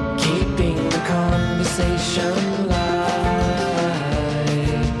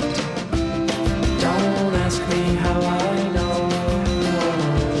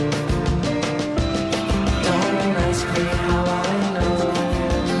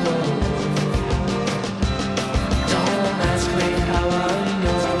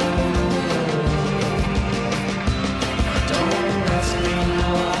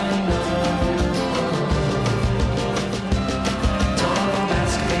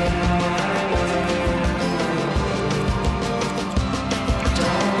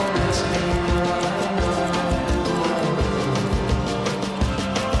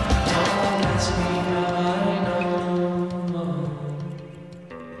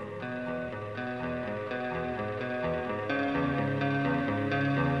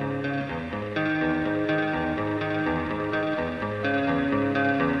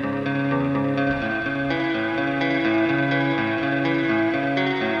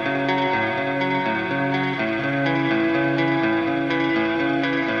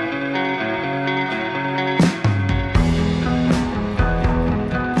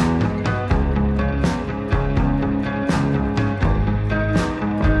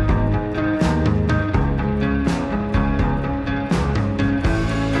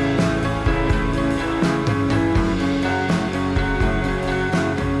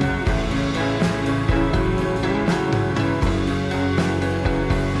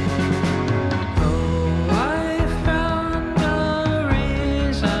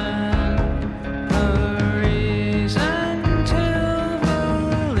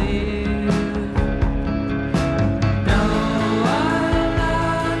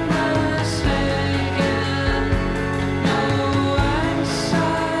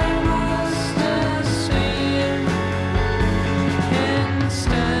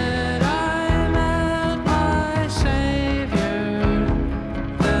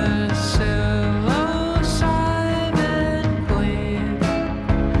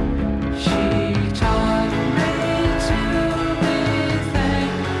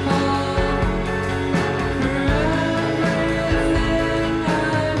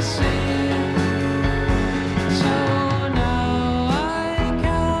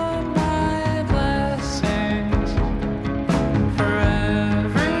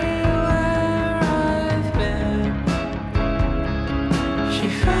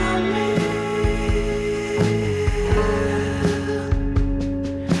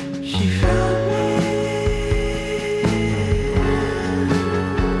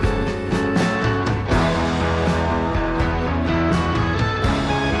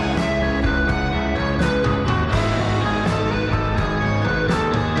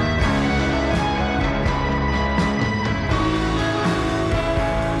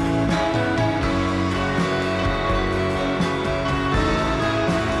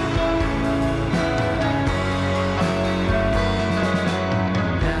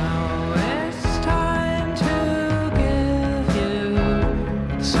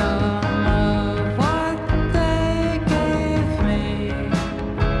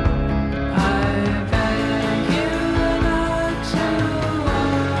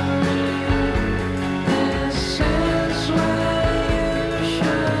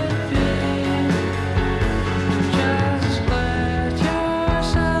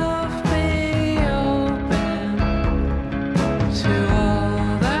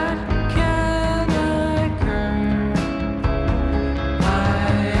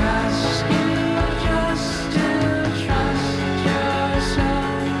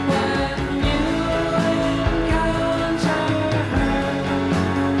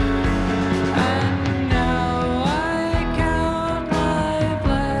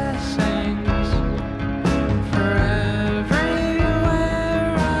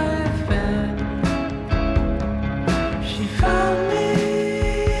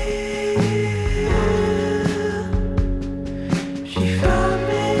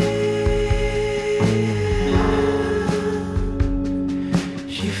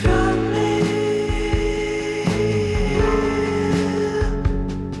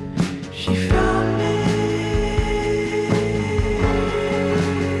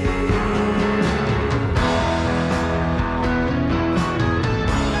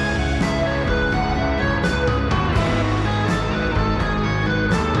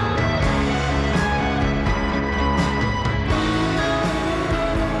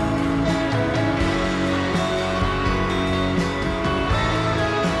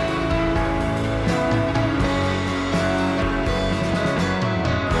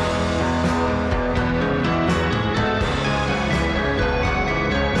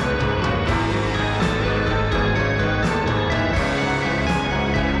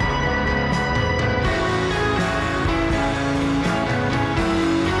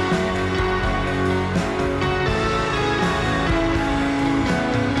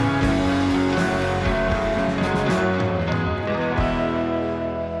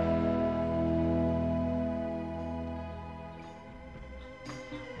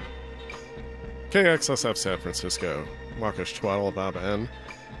 KXSF San Francisco, Mawkish Twaddle, Bob N.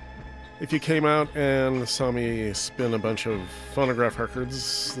 If you came out and saw me spin a bunch of phonograph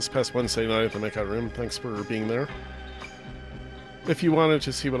records this past Wednesday night at the Makeout Room, thanks for being there. If you wanted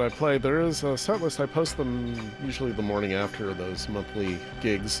to see what I played, there is a set list. I post them usually the morning after those monthly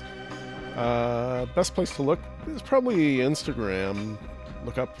gigs. Best place to look is probably Instagram.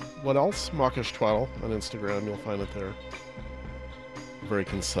 Look up what else? Mawkish Twaddle on Instagram. You'll find it there. Very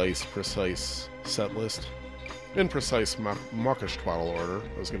concise, precise set list. In precise Mawkish Twaddle order.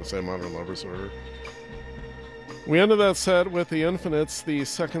 I was going to say Modern Lovers order. We ended that set with the Infinites, the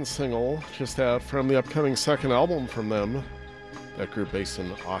second single, just out from the upcoming second album from them. That group based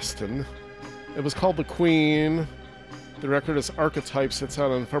in Austin. It was called The Queen. The record is Archetypes. It's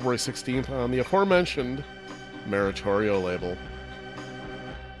out on February 16th on the aforementioned Meritorio label.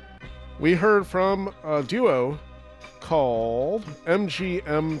 We heard from a duo called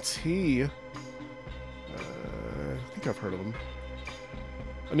MGMT. I think I've heard of them.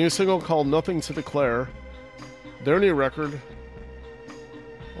 A new single called Nothing to Declare. Their new record,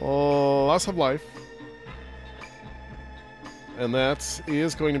 Loss of Life. And that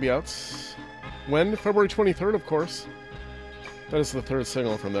is going to be out when? February 23rd, of course. That is the third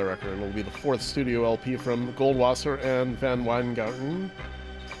single from their record. It will be the fourth studio LP from Goldwasser and Van Wijngaarden.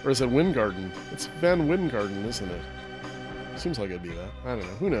 Or is it Wingarden? It's Van Wijngaarden, isn't it? Seems like it'd be that. I don't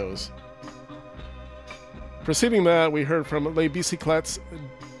know. Who knows? Preceding that, we heard from Les Bicyclettes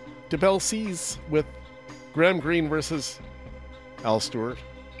de Belsize with Graham Greene versus Al Stewart.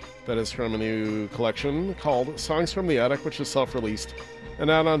 That is from a new collection called Songs from the Attic, which is self-released and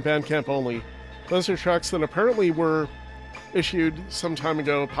out on Bandcamp only. Those are tracks that apparently were issued some time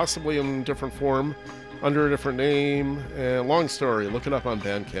ago, possibly in different form, under a different name. And long story, look it up on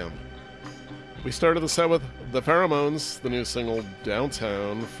Bandcamp. We started the set with the Pheromoans, the new single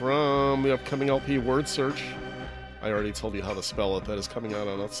Downtown from the upcoming LP Word Search. I already told you how to spell it. That is coming out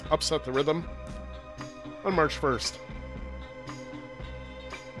on Upset the Rhythm on March 1st.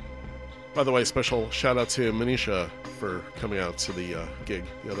 By the way, special shout out to Manisha for coming out to the gig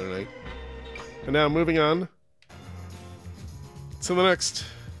the other night. And now moving on to the next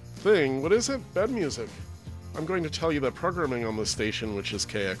thing. What is it? Bed music. I'm going to tell you that programming on the station, which is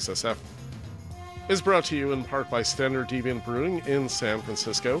KXSF, is brought to you in part by Standard Deviant Brewing in San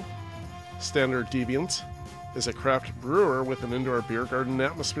Francisco. Standard Deviant is a craft brewer with an indoor beer garden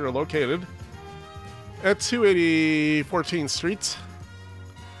atmosphere located at 280 14th Street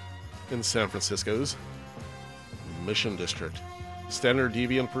in San Francisco's Mission District. Standard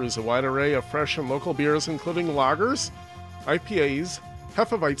Deviant brews a wide array of fresh and local beers, including lagers, IPAs,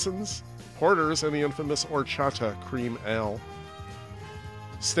 Hefeweizens, porters, and the infamous horchata cream ale.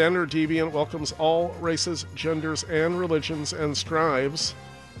 Standard Deviant welcomes all races, genders, and religions and strives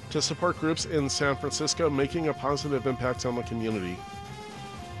to support groups in San Francisco making a positive impact on the community.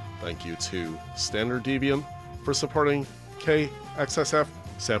 Thank you to Standard Deviant for supporting KXSF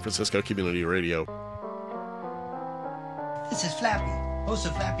San Francisco Community Radio. This is Flappy, host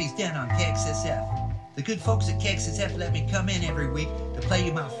of Flappy's Den on KXSF. The good folks at KXSF let me come in every week to play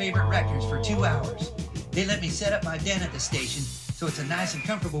you my favorite records for 2 hours. They let me set up my den at the station, so it's a nice and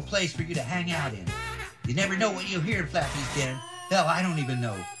comfortable place for you to hang out in. You never know what you'll hear in Flappy's Den. Hell, I don't even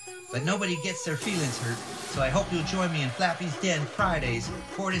know. But nobody gets their feelings hurt, so I hope you'll join me in Flappy's Den Fridays,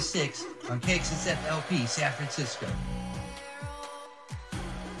 4 to 6 on KXSF LP San Francisco.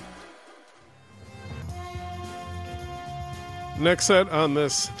 Next set on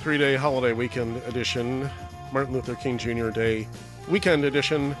this 3-day holiday weekend edition, Martin Luther King Jr. Day weekend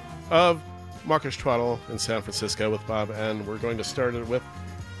edition of Mawkish Twaddle in San Francisco with Bob, and we're going to start it with,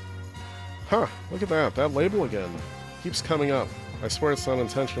 look at that label again. Keeps coming up. I swear it's not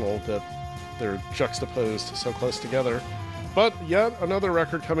intentional that they're juxtaposed so close together. But yet another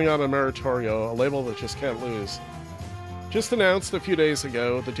record coming out on Meritorio, a label that just can't lose. Just announced a few days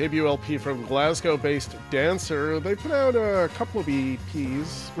ago the debut LP from Glasgow-based Dancer. They put out a couple of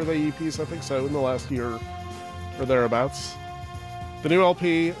EPs. Were they EPs? I think so, in the last year or thereabouts. The new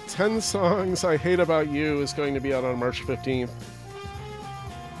LP, 10 Songs I Hate About You, is going to be out on March 15th.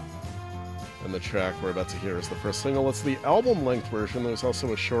 And the track we're about to hear is the first single. It's the album-length version. There's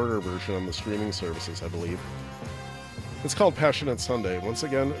also a shorter version on the streaming services, I believe. It's called Passionate Sunday. Once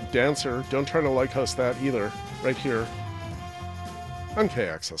again, Dancer. Don't try to like-host that either. Right here on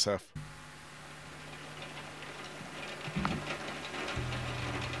KXSF.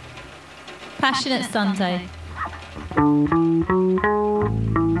 Passionate Sunday.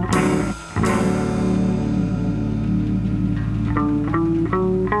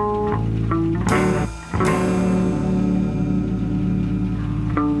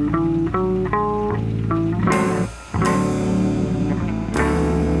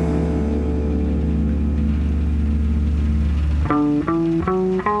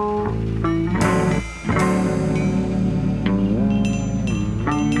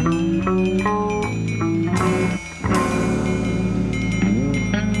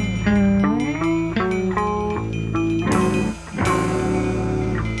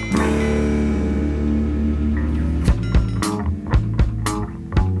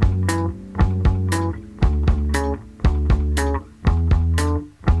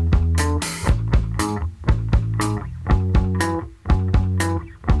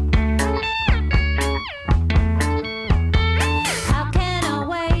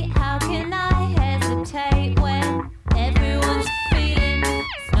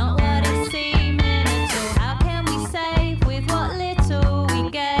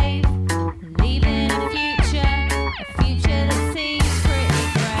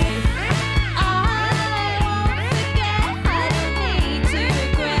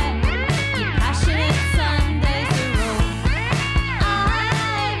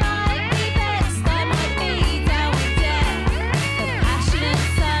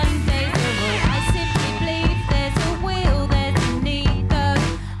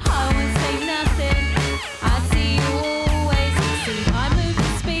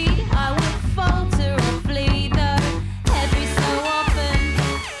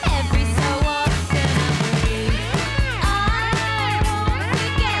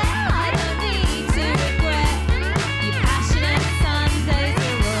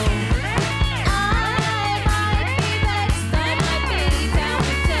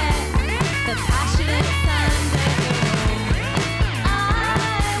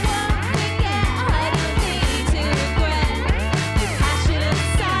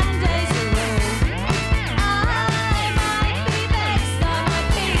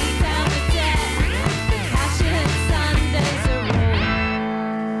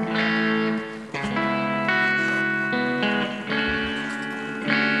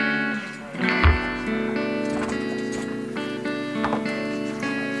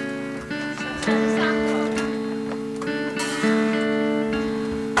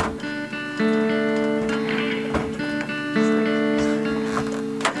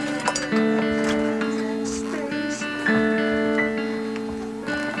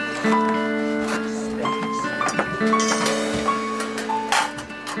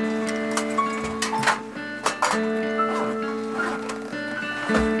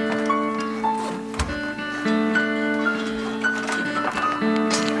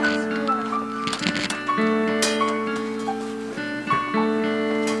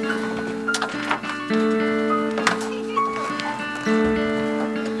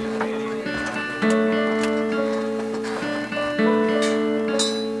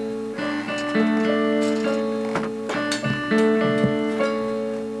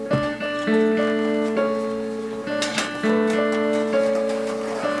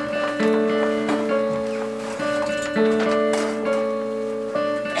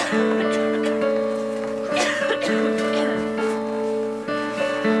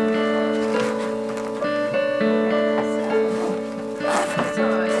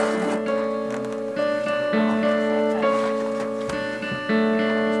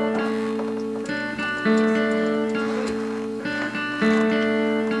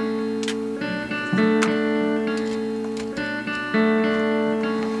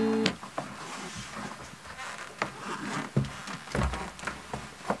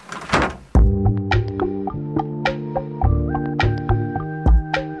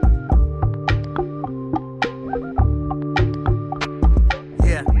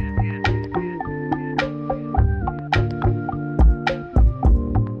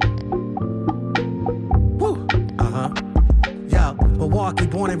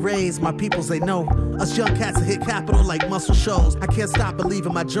 My peoples, they know us young cats that hit capital like muscle shows. I can't stop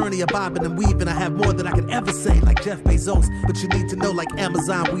believing my journey of bobbing and weaving. I have more than I could ever say, like Jeff Bezos. But you need to know, like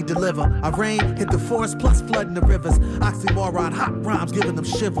Amazon, we deliver. Our rain hit the forest, plus flooding the rivers. Oxymoron, hot rhymes, giving them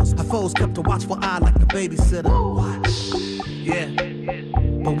shivers. Our foes kept a watchful eye like the babysitter. Watch, yeah.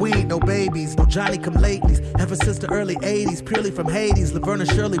 But we ain't no babies, no Johnny-come-latelys. Ever since the early 80s, purely from Hades. Laverne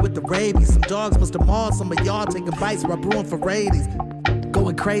and Shirley with the rabies. Some dogs must have mauled some of y'all, taking bites while brewing for Radies.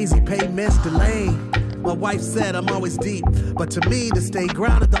 Going crazy, pay Mr. Lane. My wife said I'm always deep, but to me, to stay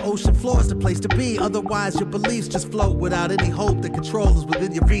grounded, the ocean floor is the place to be. Otherwise, your beliefs just float without any hope that control is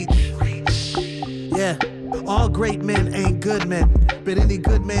within your reach. Yeah, all great men ain't good men, but any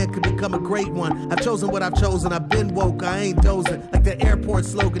good man could become a great one. I've chosen what I've chosen, I've been woke, I ain't dozing. Like the airport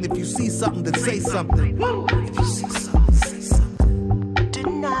slogan, if you see something, then say something. If you see something, say something.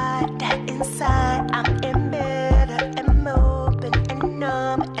 Tonight, that inside, I'm embittered and moving and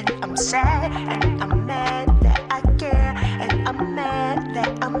numb, and I'm sad, and I'm mad that I care, and I'm mad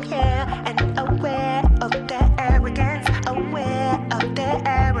that I'm here, and aware of their arrogance, aware of their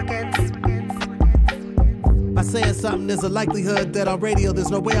arrogance. saying something, there's a likelihood that on radio there's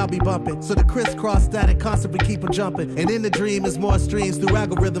no way I'll be bumping. So the crisscross static constantly keep on jumping. And in the dream is more streams through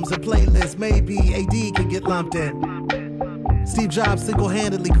algorithms and playlists. Maybe AD can get lumped in. Steve Jobs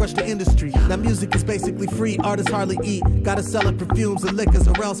single-handedly crushed the industry. Now music is basically free, artists hardly eat. Gotta sell it perfumes and liquors,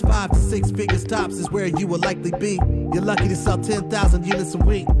 or else 5 to 6 figures tops is where you will likely be. You're lucky to sell 10,000 units a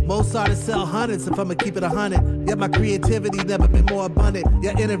week. Most artists sell hundreds if I'ma keep it 100. Yet my creativity never been more abundant.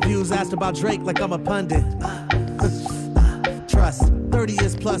 Your interviews asked about Drake like I'm a pundit. Trust, 30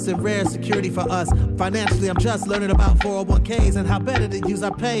 years plus in rare security for us. Financially, I'm just learning about 401ks and how better to use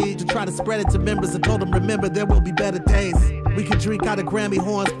our pay to try to spread it to members and told them, remember, there will be better days. We can drink out of Grammy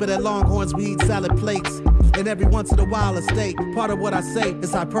horns, but at Longhorns we eat salad plates. And every once in a while a steak. Part of what I say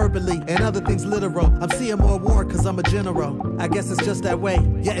is hyperbole and other things literal. I'm seeing more war cause I'm a general. I guess it's just that way.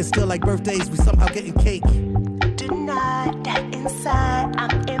 Yeah, it's still like birthdays, we somehow getting cake. Tonight, that inside,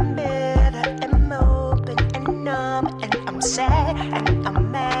 I'm embittered and open and numb. And I'm sad and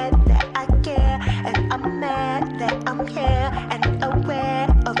I'm mad that I care. And I'm mad that I'm here and aware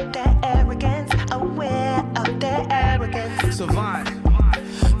of their arrogance. Aware of their arrogance. Savant.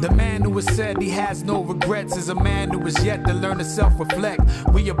 The man who has said he has no regrets is a man who has yet to learn to self-reflect.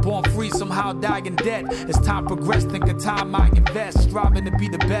 We are born free, somehow die in debt. As time progressed, think of time I invest, striving to be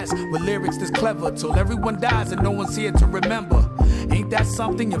the best with lyrics that's clever, till everyone dies and no one's here to remember. Ain't that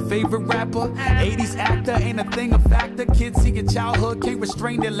something, your favorite rapper? 80s actor, ain't a thing a factor. Kids see your childhood, can't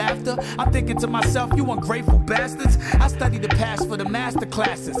restrain their laughter. I'm thinking to myself, you ungrateful bastards. I study the past for the master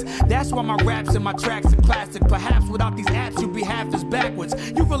classes. That's why my raps and my tracks are classic. Perhaps without these apps you'd be half as backwards.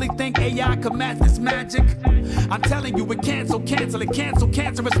 You really think AI can match this magic? I'm telling you, it cancel it, cancel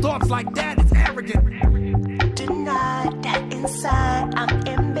cancerous thoughts like that, it's arrogant. Tonight, that inside, I'm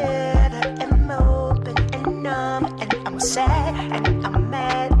embittered and open and numb. And I'm sad and I'm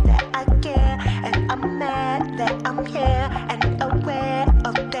mad that I care. And I'm mad that I'm here and aware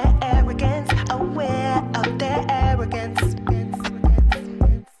of their arrogance. Aware of their arrogance.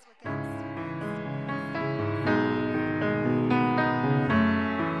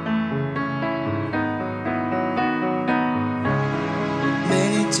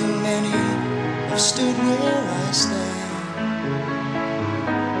 Too many have stood where I stand.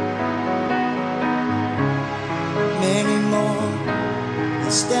 Many more will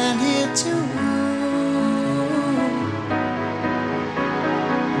stand here too.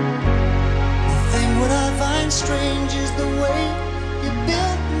 The thing what I find strange is the way you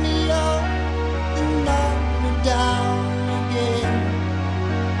built me up and knocked me down again.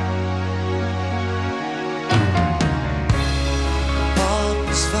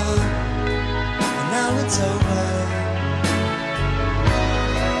 Fun, and now it's over.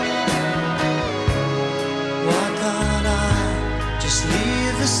 Why can't I just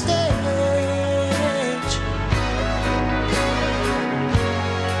leave the stage?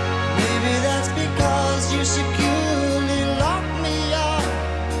 Maybe that's because you securely locked me up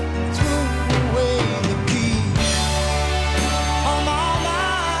and threw away the key. Oh mama,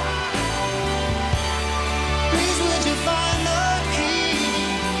 please would you find the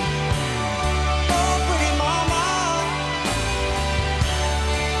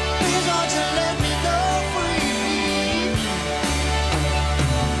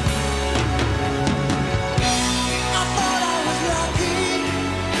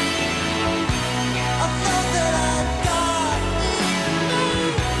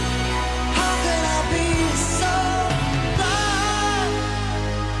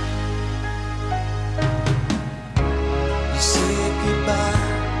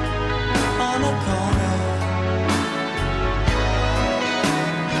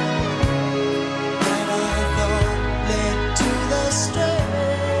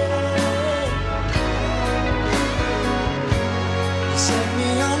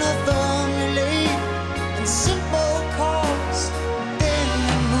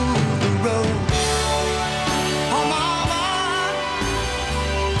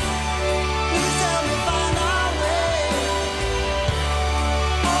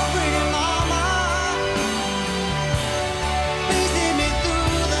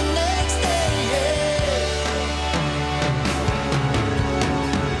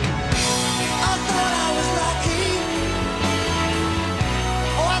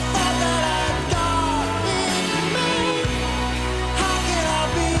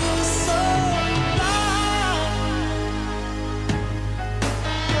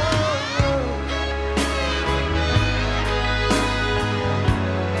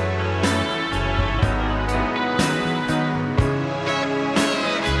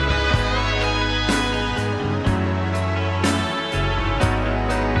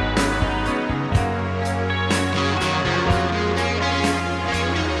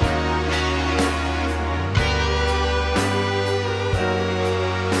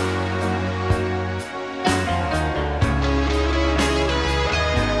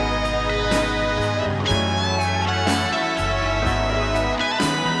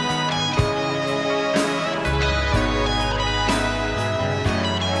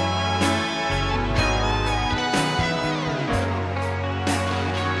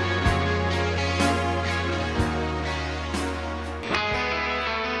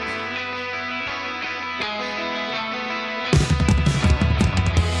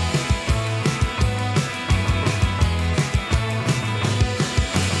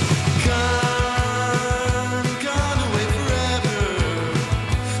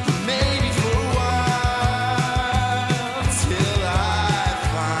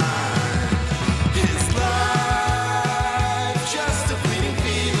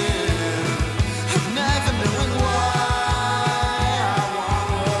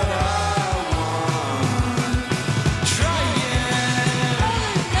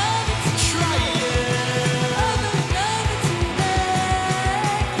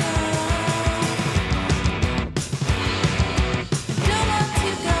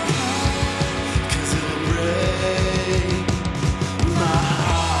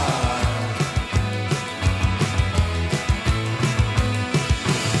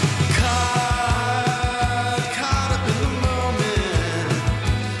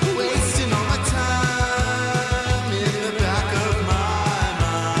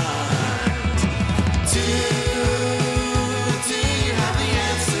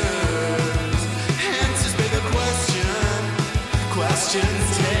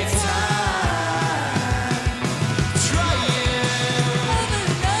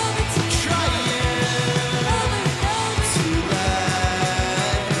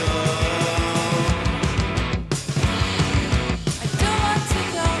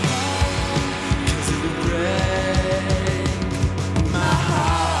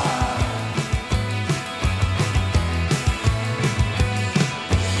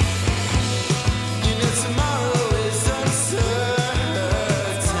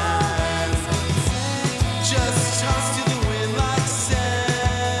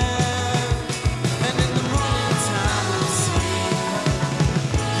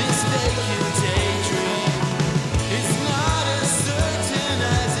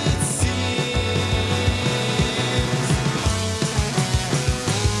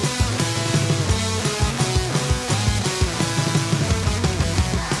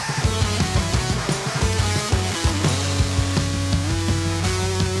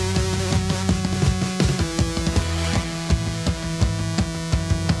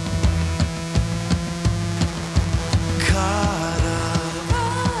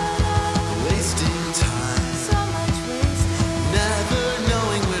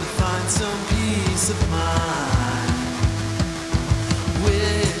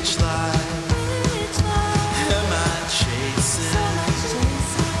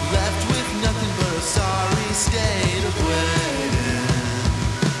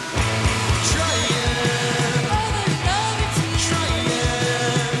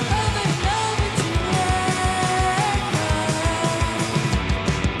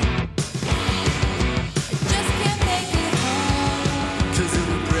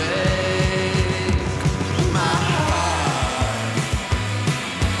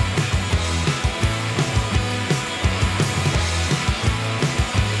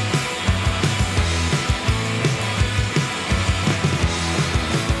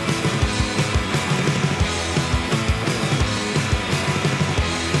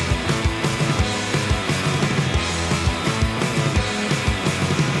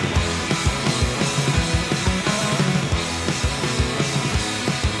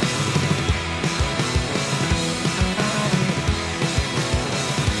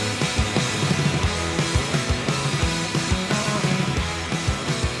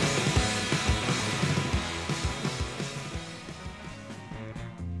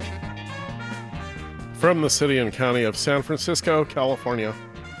From the city and county of San Francisco, California.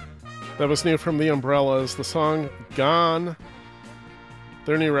 That was new from the Umbrellas. The song Gone.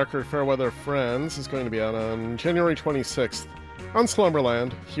 Their new record, Fairweather Friends, is going to be out on January 26th on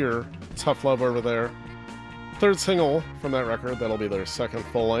Slumberland. Here, Tough Love over there. Third single from that record. That'll be their second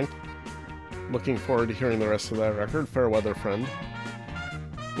full length. Looking forward to hearing the rest of that record, Fairweather Friend.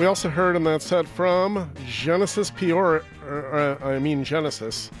 We also heard in that set from Genesis Genesis,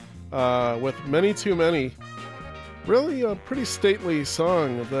 with Many Too Many. Really a pretty stately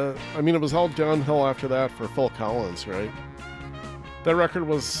song. It was all downhill after that for Phil Collins, right? That record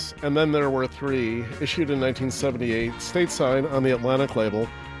was And Then There Were Three, issued in 1978, stateside on the Atlantic label,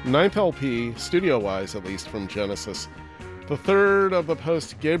 9th LP, studio-wise at least, from Genesis. The third of the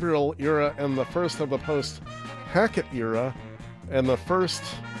post-Gabriel era and the first of the post-Hackett era, and the first,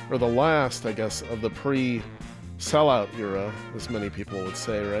 or the last, I guess, of the pre-sellout era, as many people would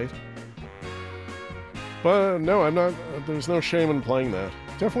say, right? But no, I'm not, there's no shame in playing that.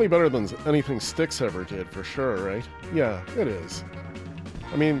 Definitely better than anything Styx ever did, for sure, right? Yeah, it is.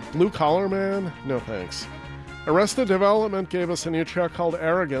 I mean, Blue Collar Man? No thanks. Arrested Development gave us a new track called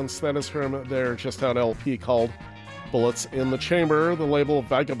Arrogance. That is from their just-out LP called Bullets in the Chamber, the label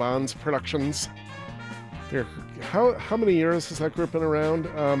Vagabonds Productions. How many years has that group been around?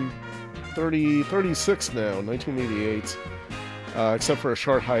 36 now, 1988. Except for a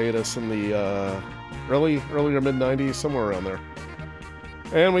short hiatus in the earlier mid-90s, somewhere around there.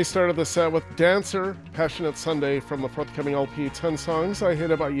 And we started the set with Dancer, Passionate Sunday, from the forthcoming LP 10 Songs I Hate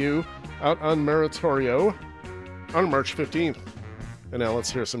About You, out on Meritorio on March 15th. And now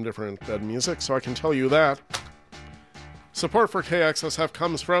let's hear some different bed music so I can tell you that. Support for KXSF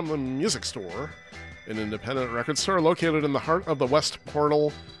comes from the Music Store, an independent record store located in the heart of the West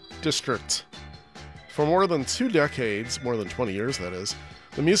Portal District. For more than 2 decades, more than 20 years that is,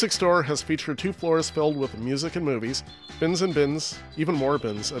 the Music Store has featured 2 floors filled with music and movies, bins and bins, even more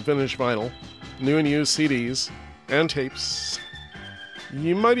bins of vintage vinyl, new and used CDs, and tapes.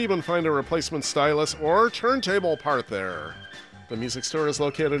 You might even find a replacement stylus or turntable part there. The Music Store is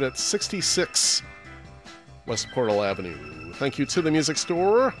located at 66 West Portal Avenue. Thank you to the Music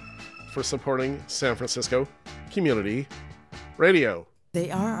Store for supporting San Francisco Community Radio. They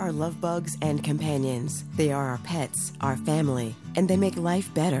are our love bugs and companions. They are our pets, our family, and they make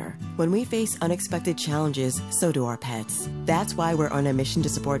life better. When we face unexpected challenges, so do our pets. That's why we're on a mission to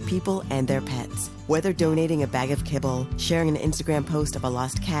support people and their pets. Whether donating a bag of kibble, sharing an Instagram post of a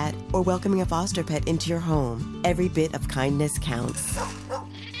lost cat, or welcoming a foster pet into your home, every bit of kindness counts.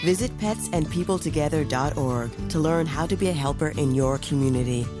 Visit petsandpeopletogether.org to learn how to be a helper in your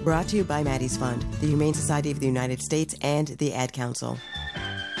community. Brought to you by Maddie's Fund, the Humane Society of the United States, and the Ad Council.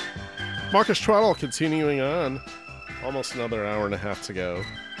 Mawkish Twaddle continuing on. Almost another hour and a half to go.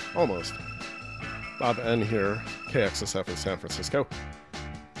 Almost. Bob N. here, KXSF in San Francisco.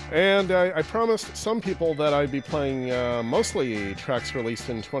 And I promised some people that I'd be playing mostly tracks released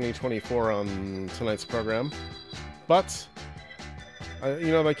in 2024 on tonight's program. But,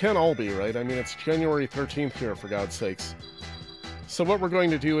 they can't all be, right? I mean, it's January 13th here, for God's sakes. So what we're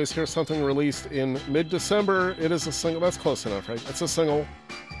going to do is hear something released in mid-December. It is a single. That's close enough, right? It's a single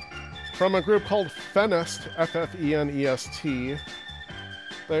from a group called Ffenest, F-F-E-N-E-S-T.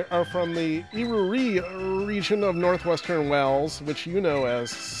 They are from the Eryri region of northwestern Wales, which you know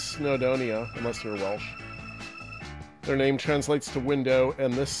as Snowdonia, unless you're Welsh. Their name translates to window,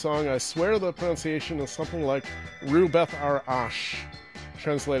 and this song, I swear the pronunciation is something like Rubeth Ar Ash,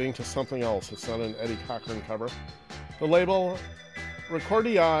 translating to something else. It's not an Eddie Cochran cover. The label,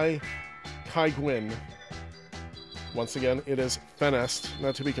 Recordii Kai Gwyn. Once again, it is Ffenest,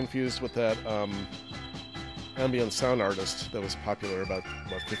 not to be confused with that ambient sound artist that was popular about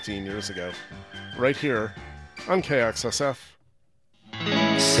 15 years ago. Right here on KXSF.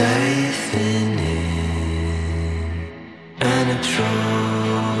 Safe in and Troy,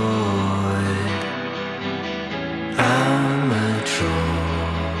 I'm a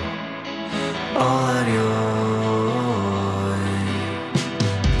Troy, all at your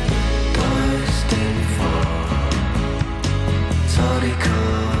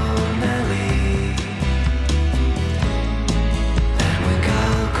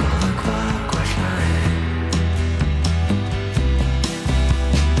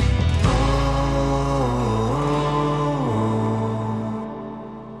Oh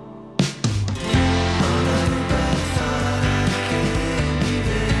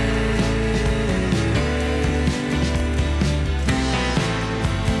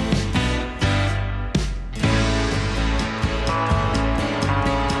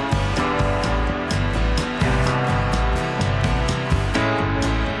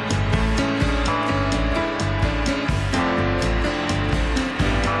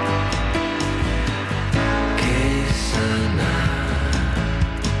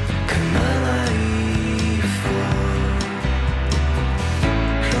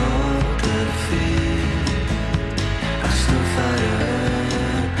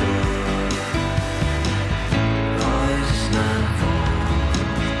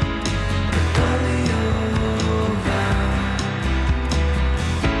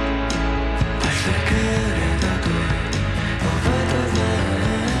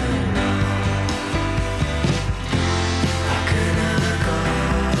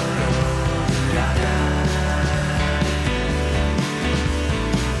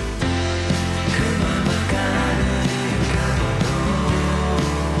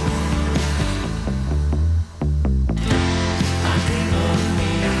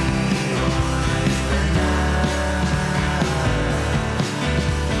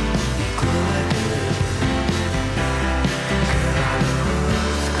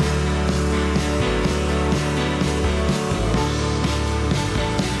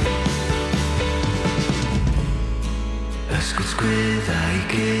Ysgwyddau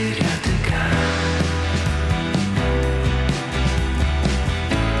geiriad y can.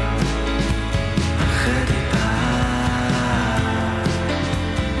 A chydig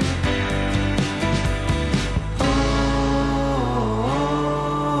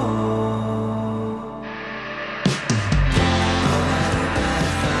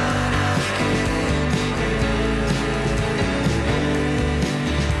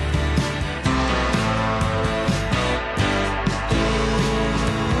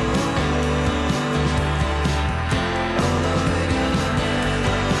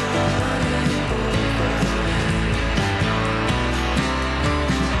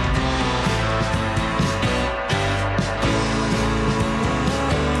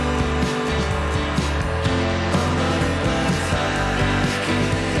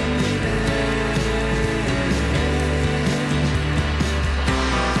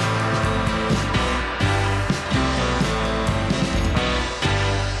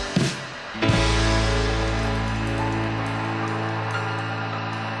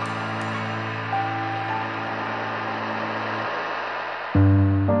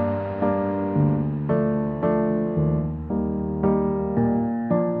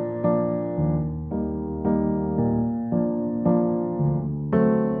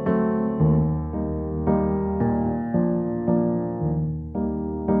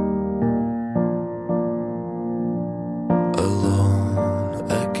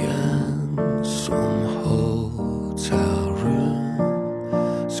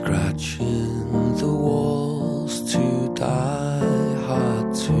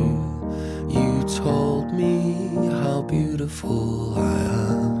beautiful I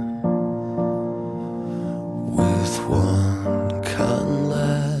am. With one can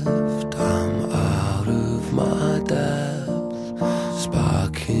left, I'm out of my depth.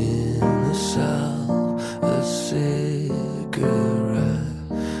 Sparking herself a cigarette.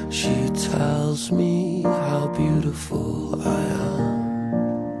 She tells me how beautiful I am.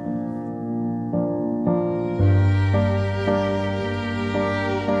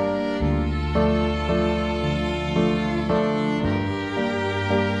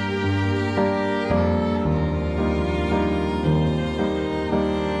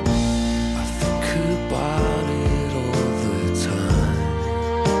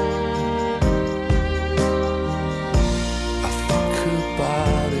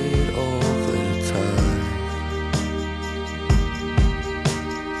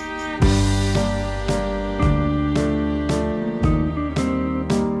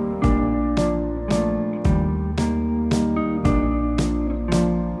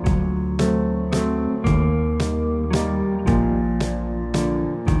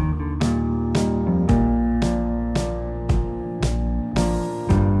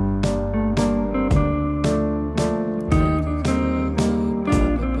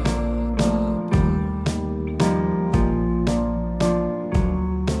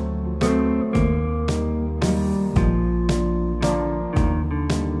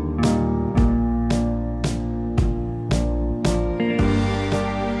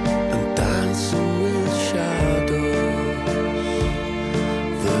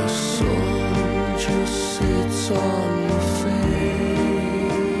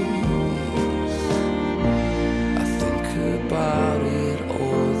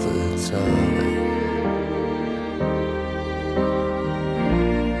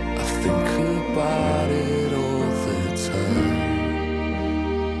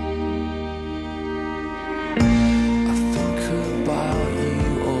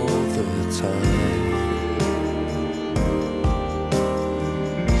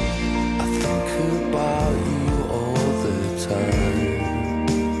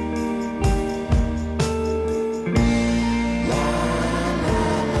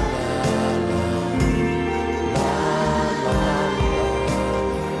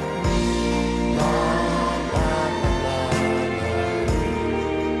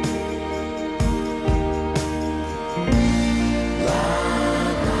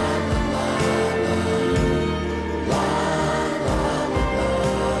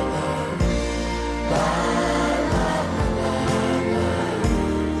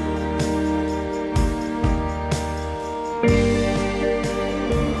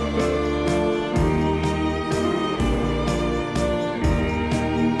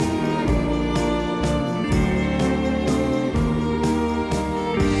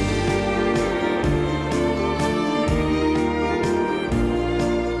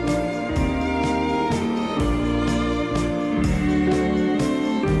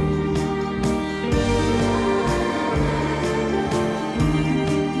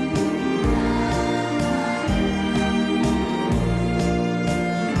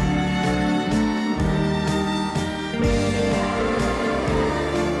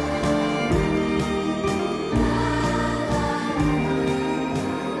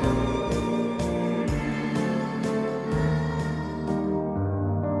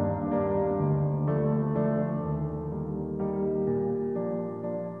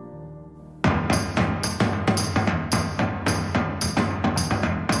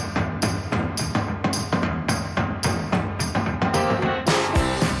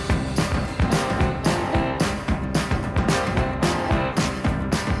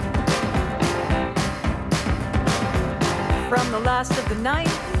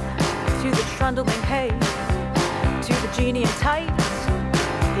 to the trundling pace, to the genie in tights,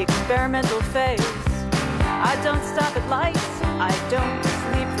 the experimental phase. I don't stop at lights, I don't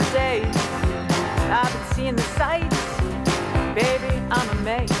sleep for days. I've been seeing the sights, baby, I'm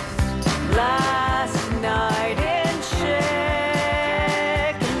amazed. Last night in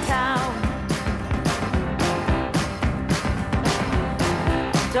Chicken Town,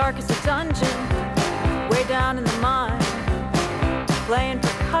 dark as a dungeon, way down in the mine, playing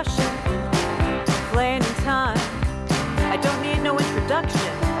percussion, playing in time. I don't need no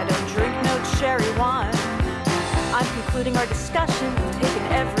introduction, I don't drink no cherry wine. I'm concluding our discussion, taking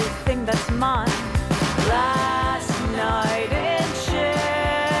everything that's mine. Last night in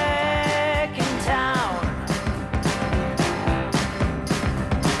Chicken Town.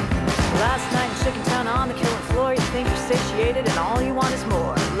 Last night in Chicken Town on the killing floor, you think you're satiated and all you want is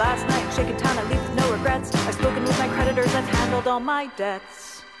more. Last night in Chicken Town, I leave with no regrets. I've spoken with my creditors, I've handled all my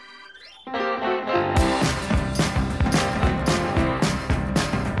debts.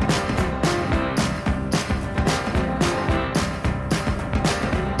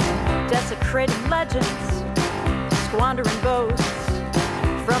 Desecrating legends, squandering boasts,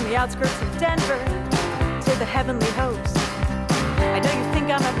 from the outskirts of Denver to the heavenly host. I know you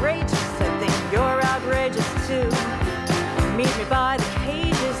think I'm outrageous, I think you're outrageous too. Meet me by the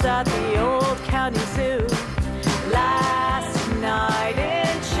cages at the old county zoo. Last night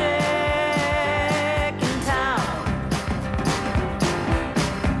in Chicken Town.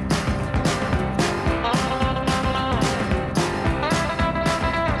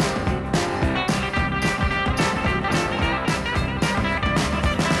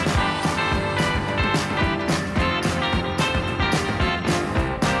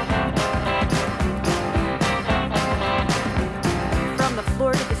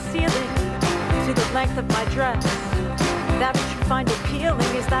 Floor to the ceiling, to the length of my dress. That which you find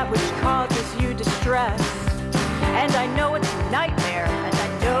appealing is that which causes you distress. And I know it's a nightmare, and I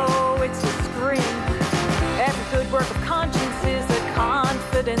know it's a scream. Every good work of conscience is a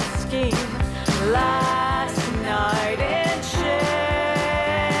confident scheme. Last night in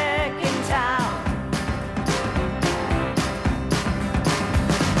Chicken Town.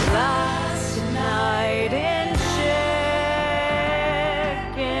 Last night in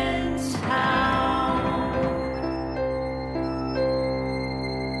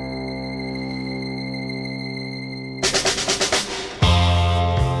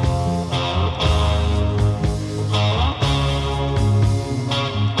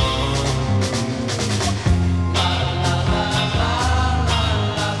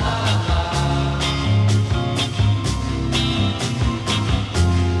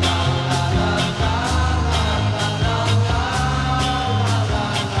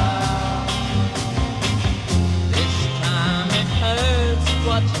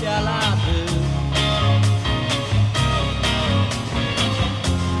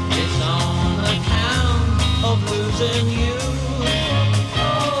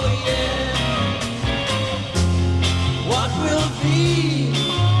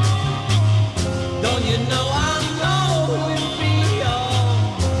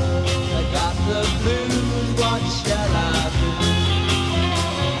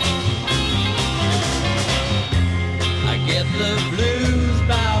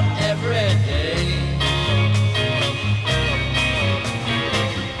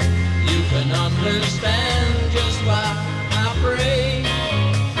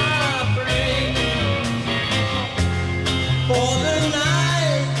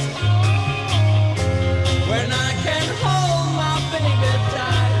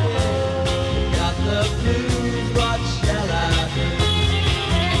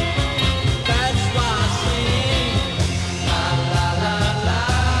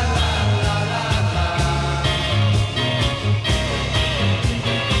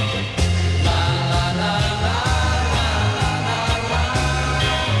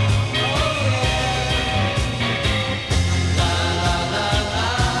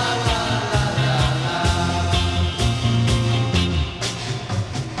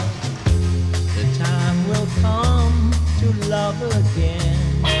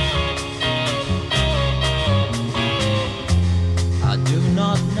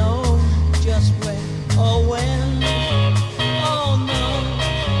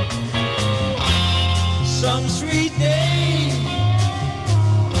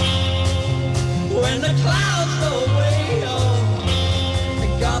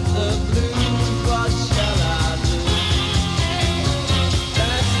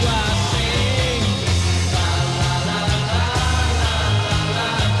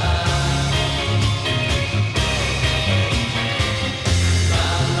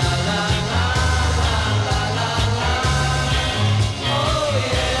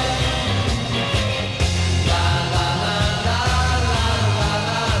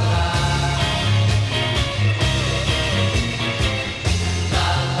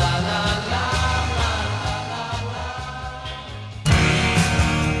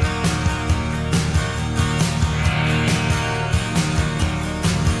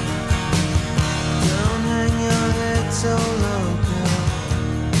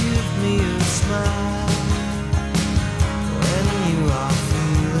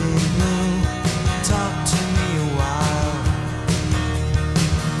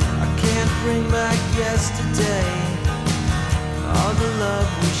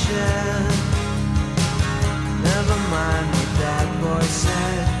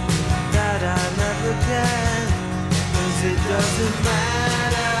it doesn't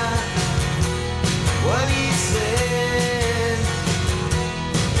matter what he said.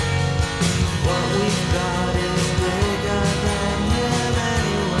 What we've got is bigger than him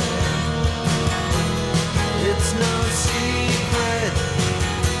anyway. It's no secret,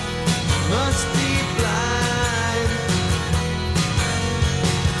 must be blind.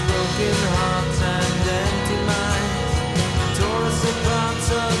 Broken hearts and empty minds tore us apart,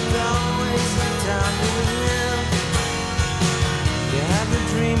 so don't waste your time with him. You have a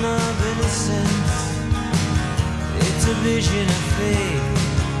dream of innocence, it's a vision of faith.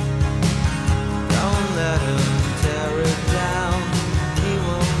 Don't let him tear it down, he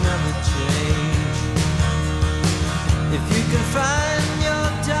will never change. If you can find your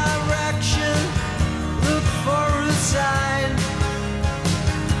direction, look for a sign.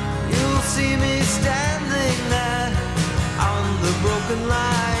 You'll see me standing there on the broken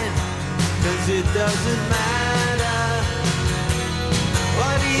line. 'Cause it doesn't matter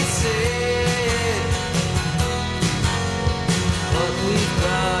what he said. What we've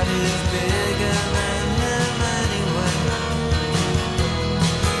got is bigger than him anyway.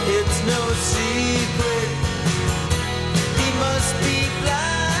 It's no secret, he must be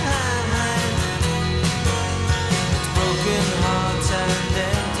blind. It's broken hearts and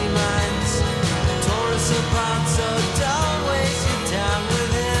empty minds tore us apart, so don't waste your time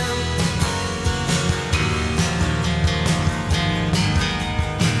with him.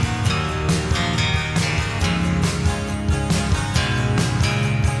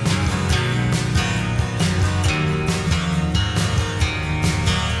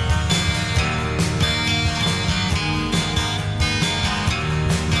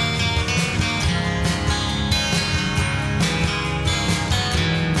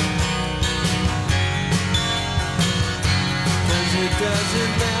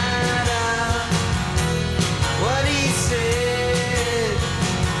 Doesn't matter what he said.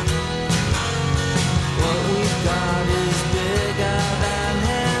 What we've got is bigger than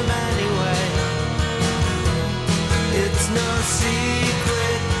him anyway. It's no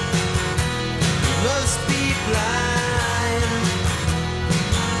secret, you must be blind.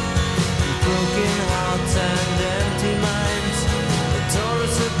 Broken hearts and empty minds tore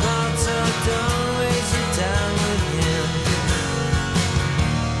us apart, so don't waste your time with him.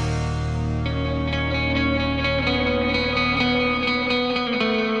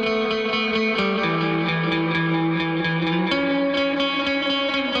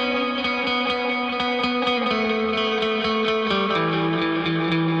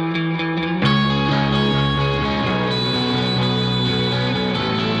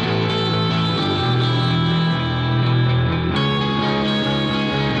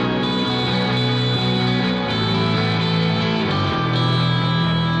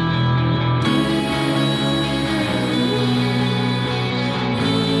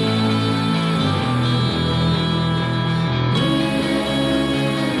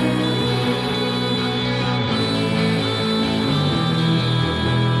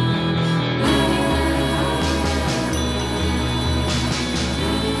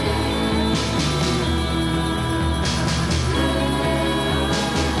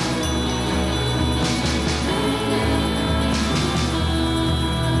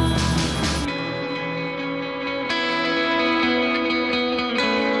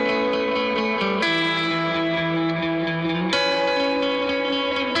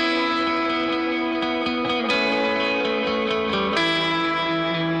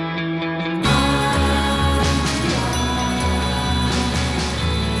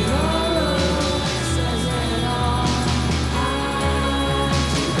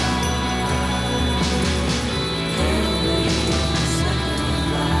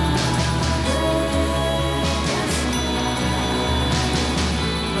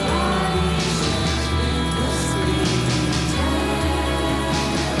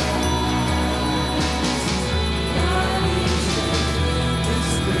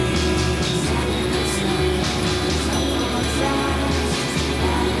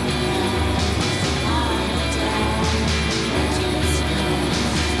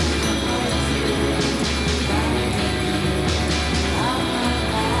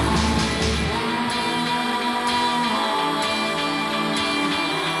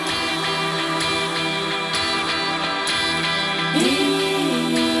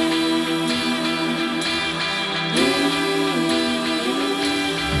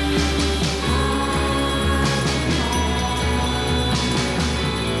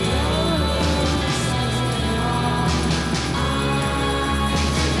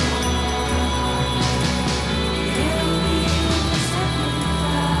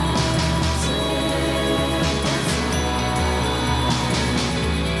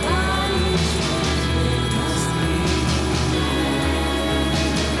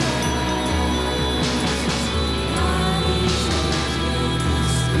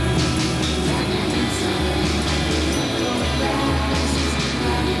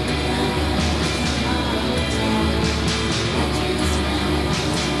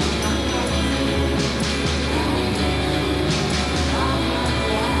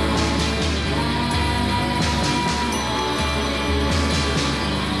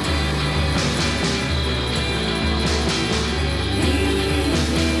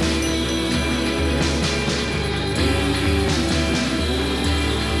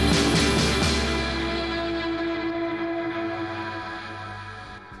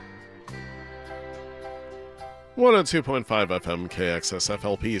 102.5 FM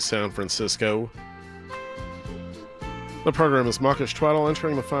KXSFLP San Francisco. The program is Mawkish Twaddle,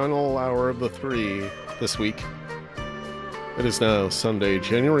 entering the final hour of the 3 this week. It is now Sunday,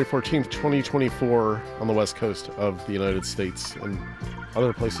 January 14th, 2024, on the west coast of the United States and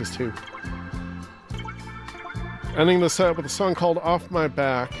other places too. Ending the set with a song called Off My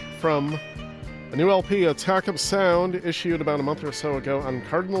Back from a new LP, Attack of Sound, issued about a month or so ago on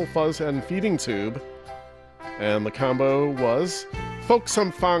Cardinal Fuzz and Feeding Tube. And the combo was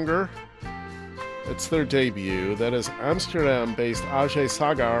Volksempfänger. It's their debut. That is Amsterdam-based Ajay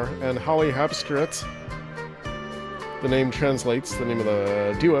Sagar and Holly Habstrit. The name translates the name of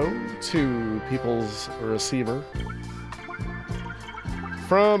the duo to People's Receiver.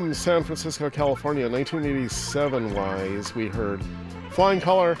 From San Francisco, California, 1987-wise, we heard Flying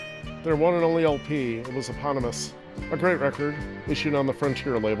Color, their one and only LP. It was eponymous. A great record, issued on the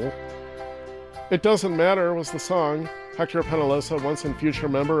Frontier label. It Doesn't Matter was the song. Hector Penalosa, once and future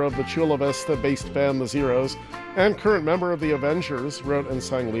member of the Chula Vista-based band The Zeros, and current member of the Avengers, wrote and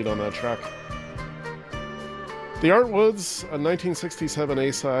sang lead on that track. The Artwoods, a 1967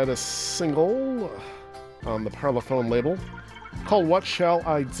 A-side, a single on the Parlophone label, called What Shall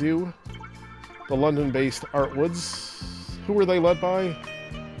I Do? The London-based Artwoods. Who were they led by?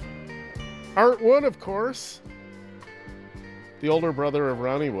 Art Wood, of course. The older brother of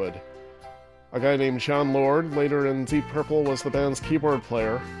Ronnie Wood. A guy named John Lord, later in Deep Purple, was the band's keyboard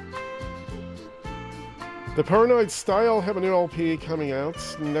player. The Paranoid Style have a new LP coming out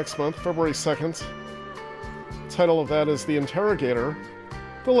next month, February 2nd. The title of that is The Interrogator,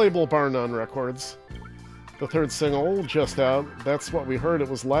 the label Bar None Records. The third single, just out, that's what we heard. It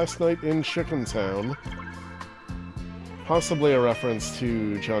was Last Night in Chickentown. Possibly a reference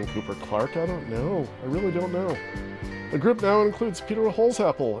to John Cooper Clarke, I don't know. I really don't know. The group now includes Peter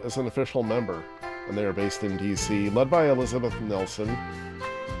Holsapple as an official member, and they are based in D.C., led by Elizabeth Nelson,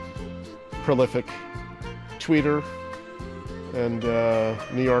 prolific tweeter and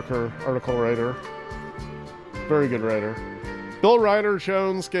New Yorker article writer. Very good writer. Bill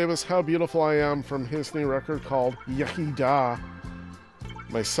Ryder-Jones gave us How Beautiful I Am from his new record called Yehida.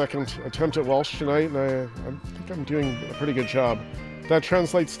 My second attempt at Welsh tonight, and I think I'm doing a pretty good job. That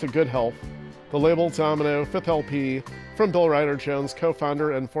translates to Good Health. The label Domino, 5th LP, from Bill Ryder-Jones,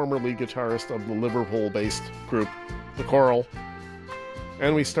 co-founder and former lead guitarist of the Liverpool-based group, The Coral.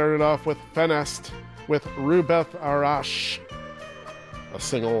 And we started off with Ffenest, with Rhywbeth Arall, a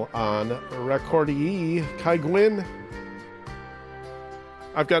single on Recordi Kai Gwyn.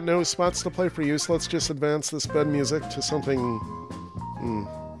 I've got no spots to play for you, so let's just advance this bed music to something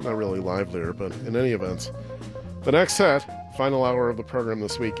not really livelier, but in any event. The next set, final hour of the program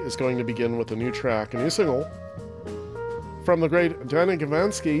this week, is going to begin with a new track, a new single from the great Dana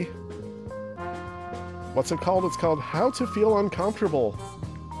Gavanski. What's it called? It's called How to Feel Uncomfortable.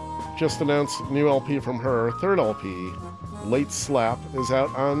 Just announced new LP from her, third LP, Late Slap, is out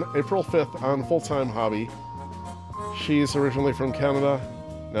on April 5th on Full-Time Hobby. She's originally from Canada,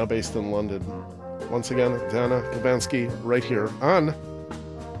 now based in London. Once again, Dana Gavanski right here on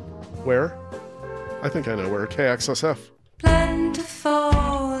where? I think I know where. KXSF. Plentiful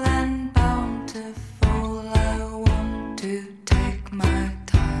and bountiful, I want to take my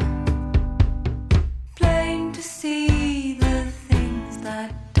time. Plain to see the things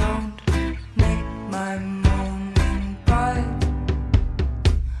that don't make my morning bright.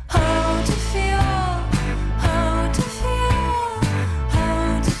 How to feel, how to feel,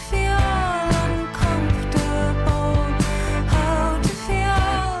 how to feel uncomfortable. How to feel,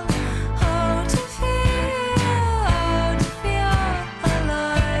 how to feel, how to feel.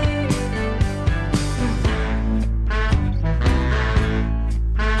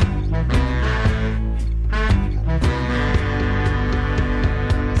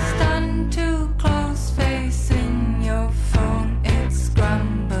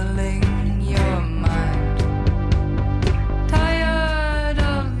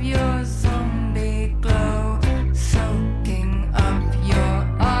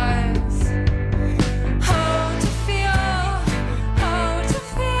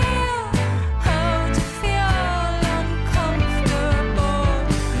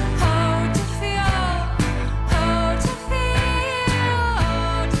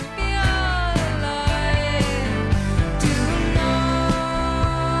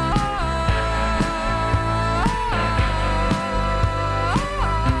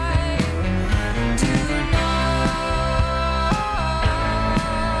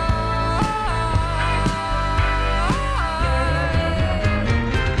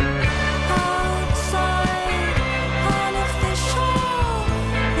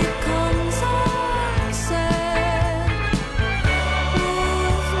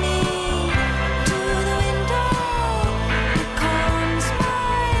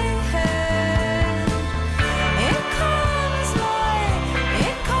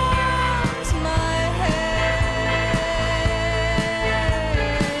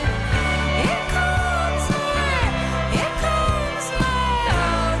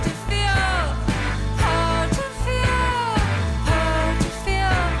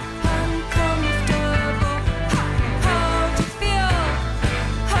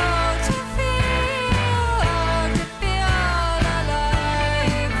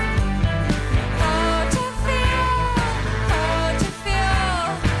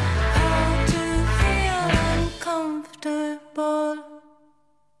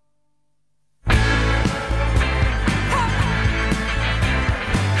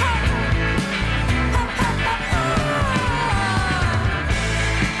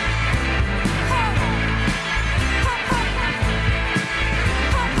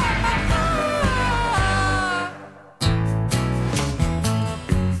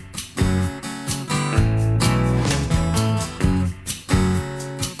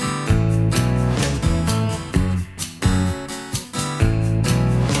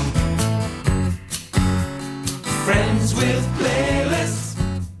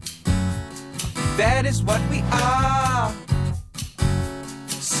 that is what we are.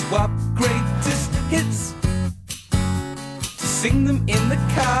 Swap greatest hits to sing them in the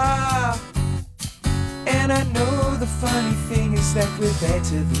car. And I know the funny thing is that we're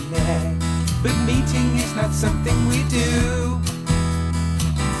better than that, but meeting is not something we do.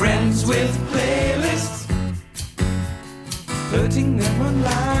 Friends with playlists, flirting them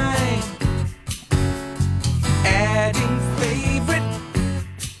online, adding favorite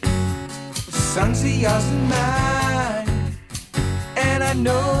songs of yours and mine. And I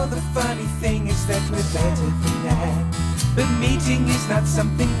know the funny thing is that we're better than that, but meeting is not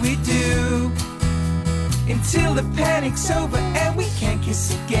something we do. Until the panic's over and we can't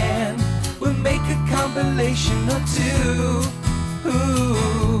kiss again, we'll make a compilation or two.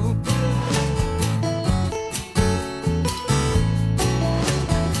 Ooh.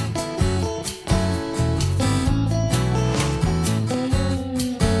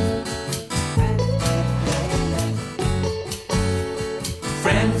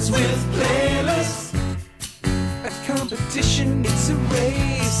 Friends with playlists, a competition, it's a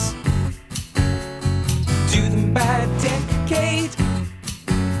race. Do them by decade,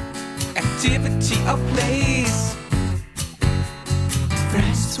 activity or place.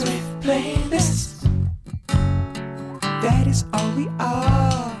 Friends with playlists, that is all we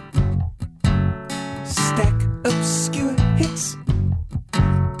are. Stack obscure hits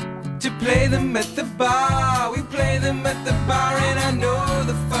to play them at the bar. We play them at the bar, and I know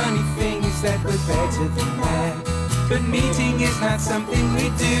the funny thing is that we're better than that, but meeting is not something we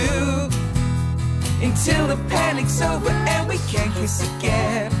do. Until the panic's over and we can't kiss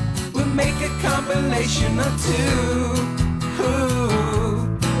again, we'll make a compilation or two.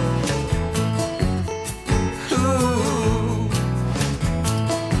 Ooh. Ooh.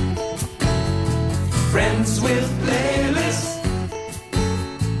 Friends with playlists,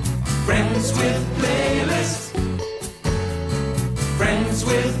 friends with playlists, friends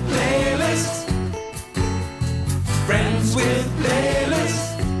with playlists, friends with playlists.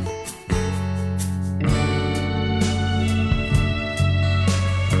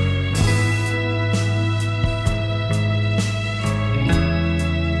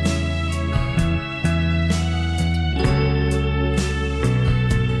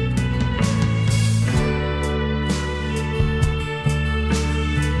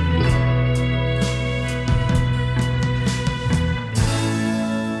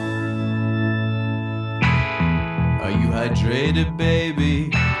 Hydrated, baby.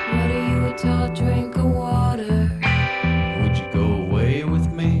 What are you, a tall drink of water? Would you go away with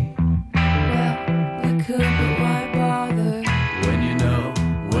me? Well, we could, but why bother? When you know,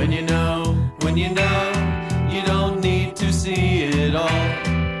 when you know, when you know, you don't need to see it all.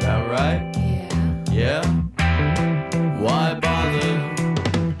 That right? Yeah. Yeah? Why bother?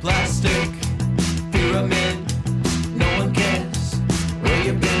 Plastic, pyramid, no one cares where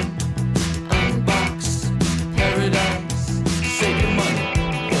you've been. Unbox, paradise. Save your money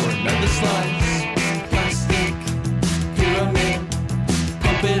for another slice. Plastic, pyramid,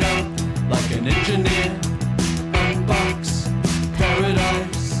 pump it up like an engineer. Unbox,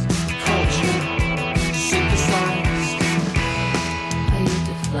 paradise, culture, synthesized. Are you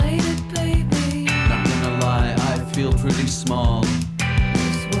deflated, baby?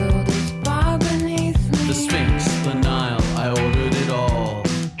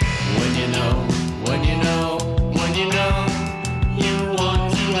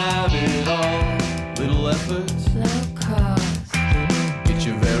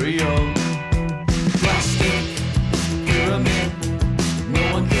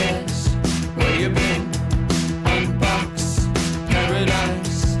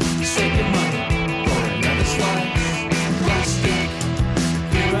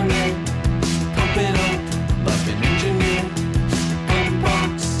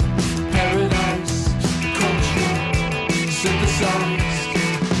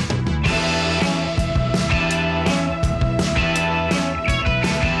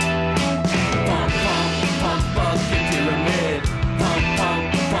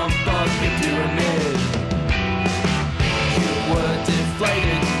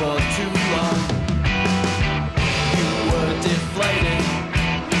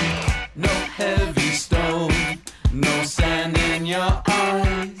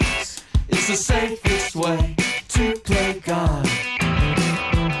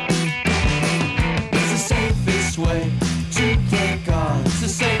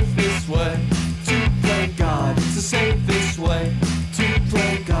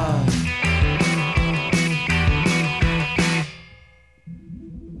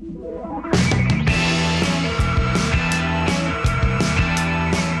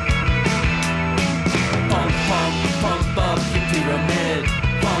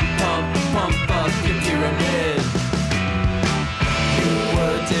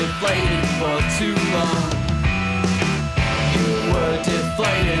 too long. You were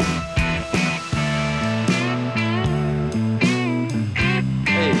deflated.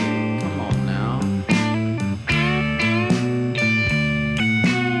 Hey, come on now.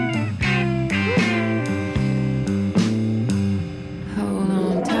 Hold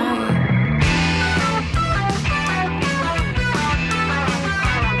on tight.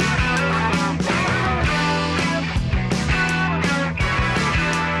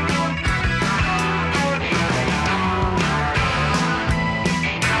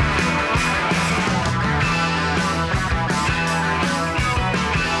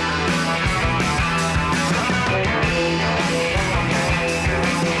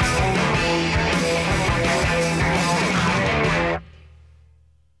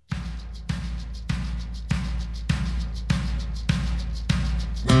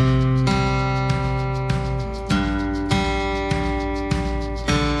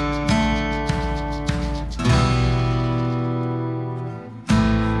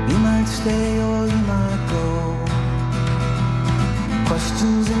 You might stay or you might go.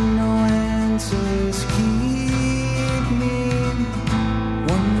 Questions and no answers keep me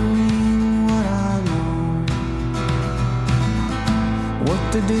wondering what I know, what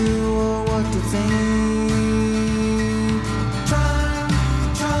to do or what to think. Try,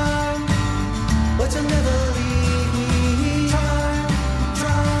 but you'll never leave me. Try,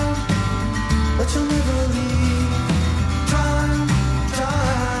 but you'll never leave. Try,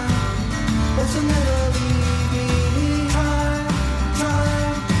 but you'll never leave me. Try,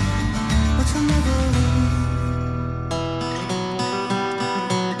 but you'll never leave.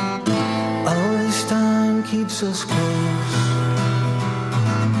 All this time keeps us close.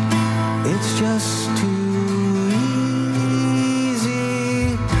 It's just too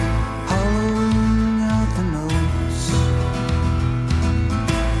easy, hollowing out the notes,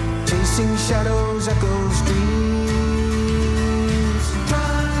 chasing shadows, echoes, dreams.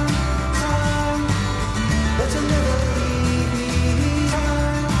 Try, but you'll never leave me.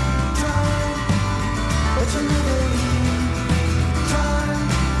 Try, but you'll never leave. Try,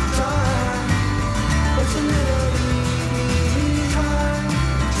 but you'll never leave me. Try,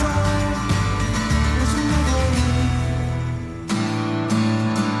 but you'll never leave.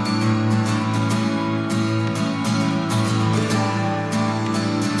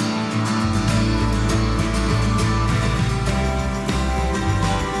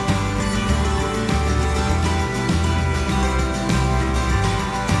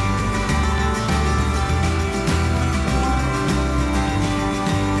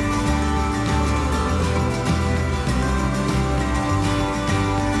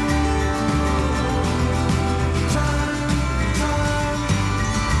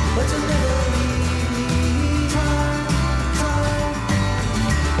 But you'll never leave me. Try,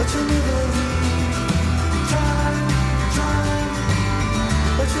 but you'll never leave. Try,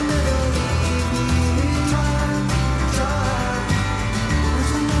 but you'll never leave me. Try, but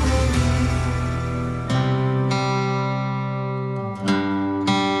you'll never leave.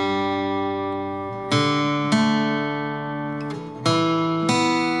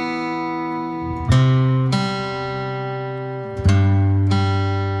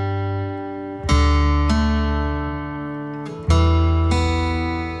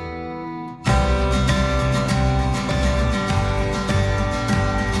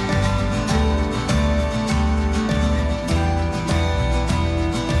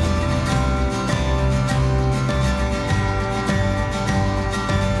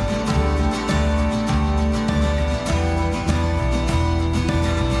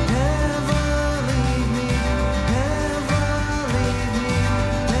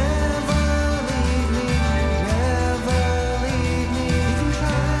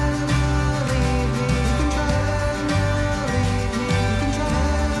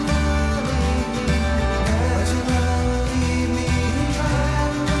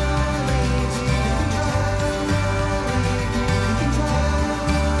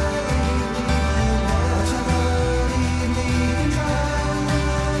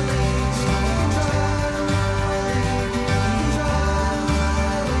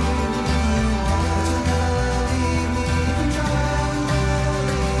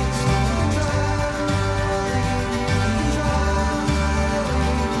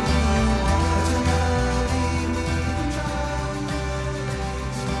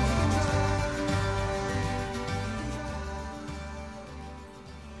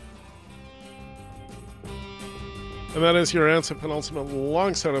 And that is your answer, penultimate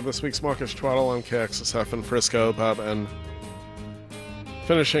long set of this week's Mawkish Twaddle on KXSF in Frisco, Pub, and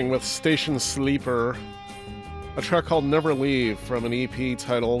finishing with Station Sleeper a track called Never Leave from an EP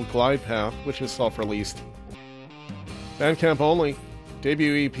titled Glide Path, which is self-released. Bandcamp only,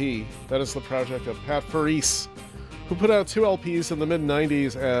 debut EP, that is the project of Pat Rhys, who put out 2 LPs in the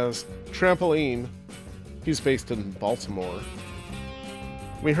mid-90s as Trampoline. He's based in Baltimore.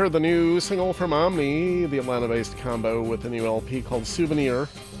 We heard the new single from Omni, the Atlanta-based combo, with a new LP called Souvenir,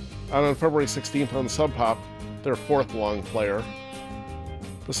 out on February 16th on Sub Pop, their 4th long player.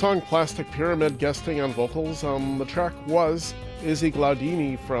 The song Plastic Pyramid guesting on vocals on the track was Izzy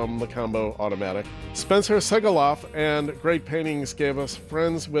Glaudini from the combo Automatic. Spencer Segelov and Great Paintings gave us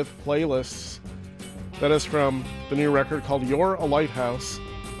Friends with Playlists. That is from the new record called You're a Lighthouse,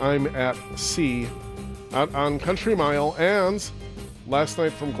 I'm at Sea, out on Country Mile. And last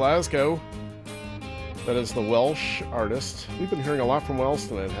night from Glasgow, that is the Welsh artist. We've been hearing a lot from Wales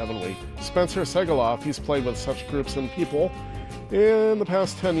tonight, haven't we? Spencer Segelov. He's played with such groups and people in the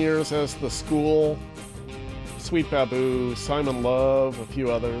past 10 years as The School, Sweet Babu, Simon Love, a few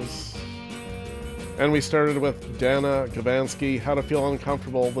others. And we started with Dana Gavanski, How to Feel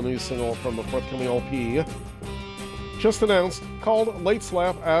Uncomfortable, the new single from the forthcoming LP. Just announced, called Late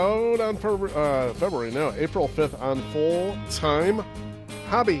Slap, out on April 5th on Full Time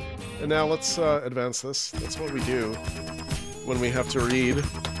Hobby. And now let's advance this. That's what we do when we have to read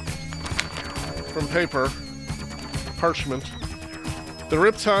from paper, parchment. The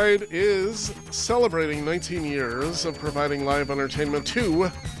Riptide is celebrating 19 years of providing live entertainment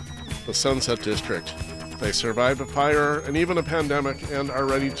to the Sunset District. They survived a fire and even a pandemic and are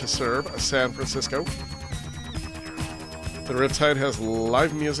ready to serve San Francisco. The Riptide has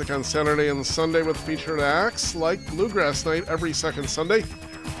live music on Saturday and Sunday with featured acts like Bluegrass Night every second Sunday,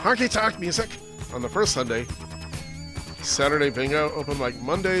 honky-tonk music on the first Sunday, Saturday bingo, open mic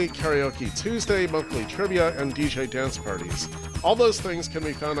Monday, karaoke Tuesday, monthly trivia, and DJ dance parties. All those things can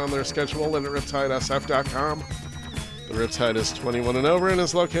be found on their schedule at riptidesf.com. The Riptide is 21 and over and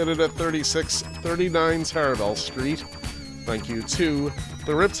is located at 3639 Tarbell Street. Thank you to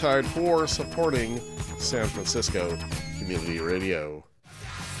the Riptide for supporting San Francisco Community Radio.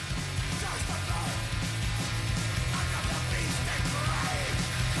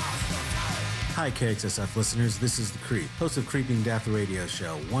 Hi KXSF listeners, this is The Creep, host of Creeping Death Radio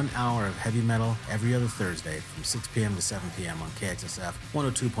Show, 1 hour of heavy metal every other Thursday from 6 p.m. to 7 p.m. on KXSF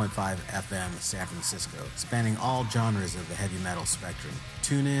 102.5 FM San Francisco, spanning all genres of the heavy metal spectrum.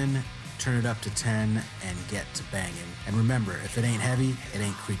 Tune in, turn it up to 10, and get to banging. And remember, if it ain't heavy, it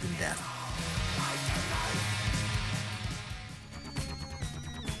ain't Creeping Death.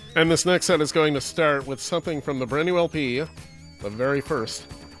 And this next set is going to start with something from the brand new LP, the very first,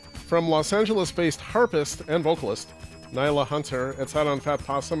 from Los Angeles-based harpist and vocalist Nailah Hunter. It's out on Fat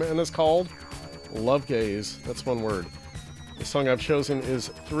Possum and is called Love Gaze. That's one word. The song I've chosen is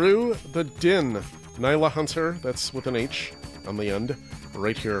Through the Din. Nailah Hunter, that's with an H on the end,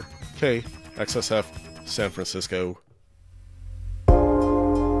 right here. KXSF San Francisco.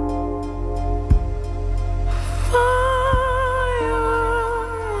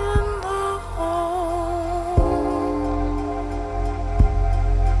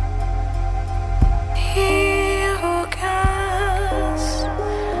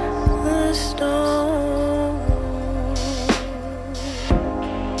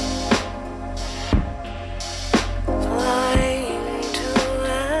 Flying to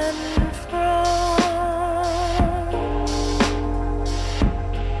and fro.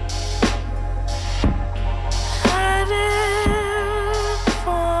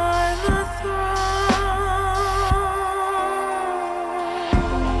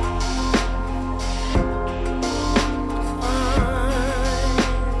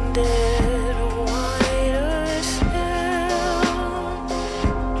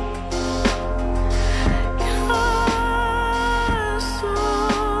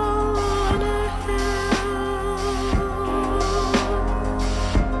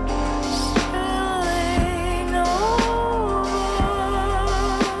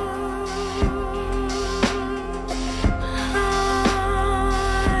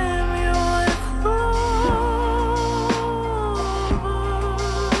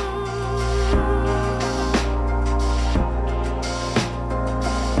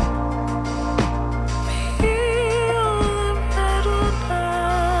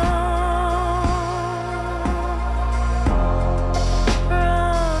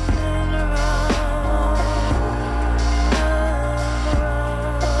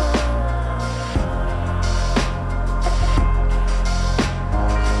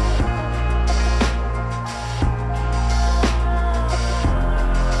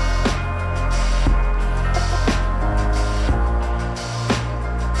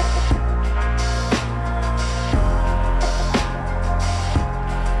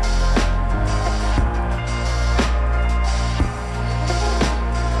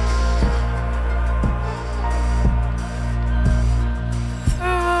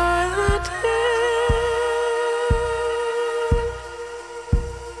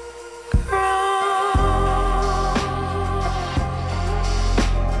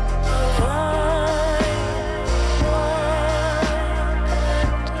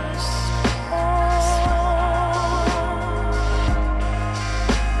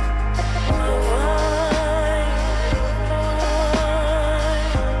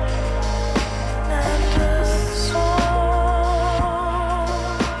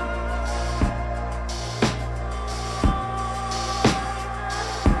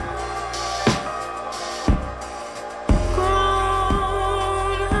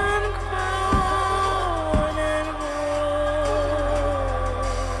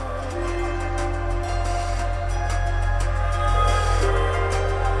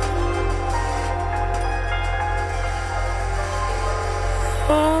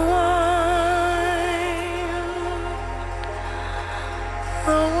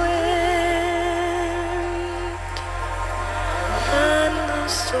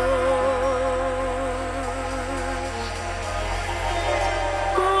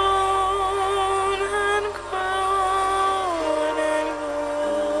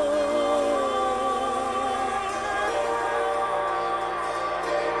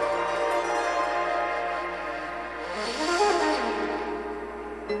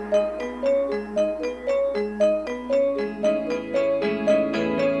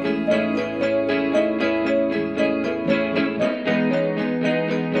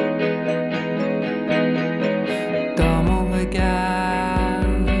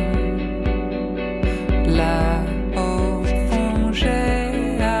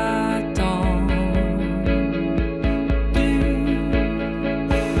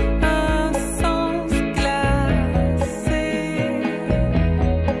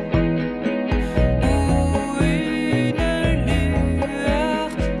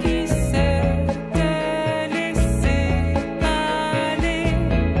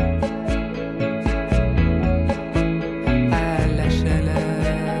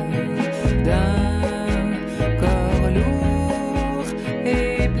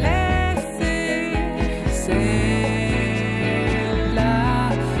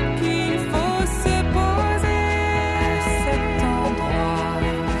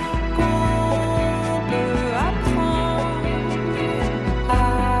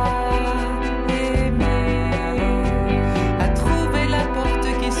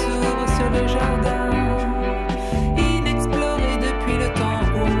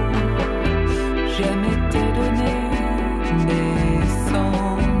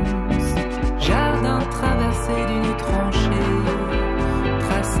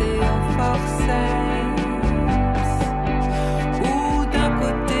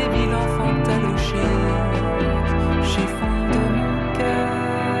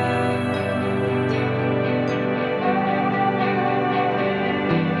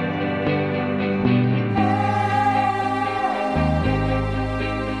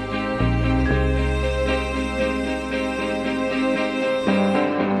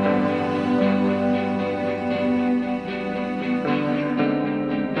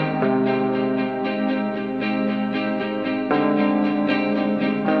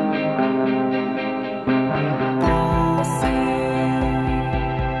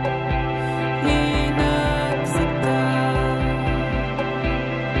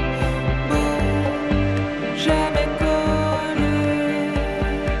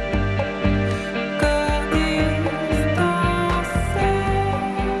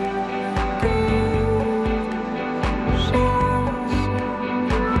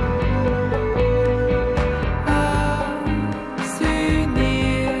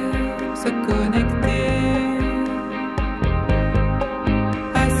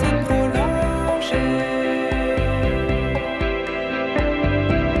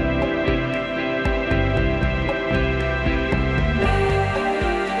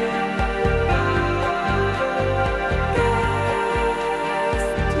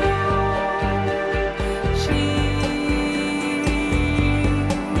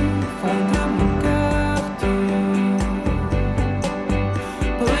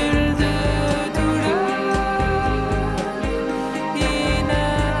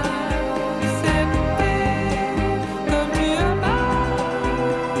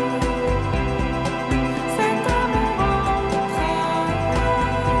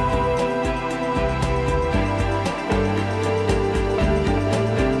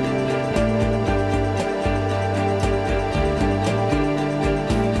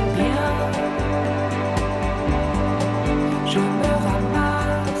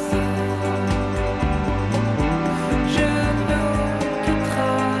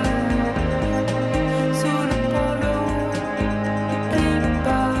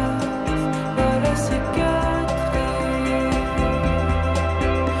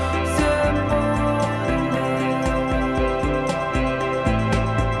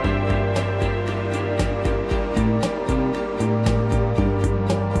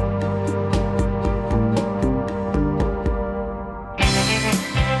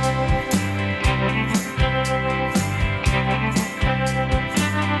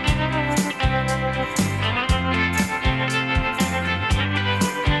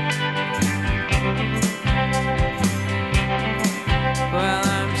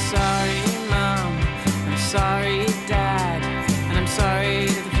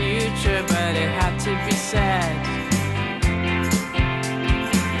 said.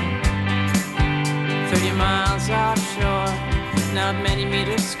 30 miles offshore, not many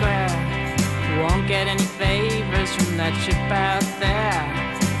meters square. Won't get any favors from that ship out there.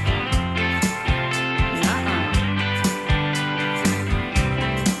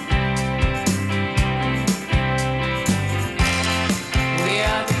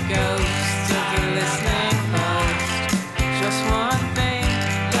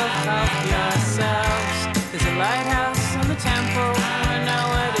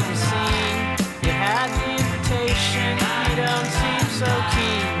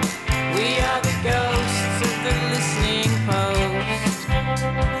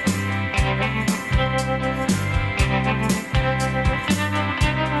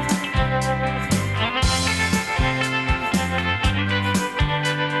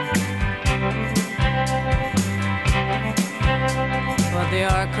 The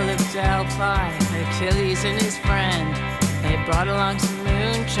Oracle of Delphi, Achilles and his friend, they brought along some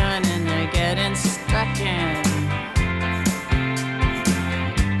moonshine and they're getting stuck in.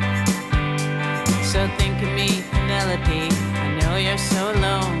 So think of me, Penelope, I know you're so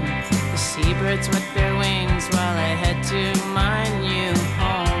alone. The seabirds with their wings while I head to my new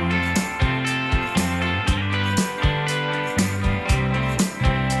home.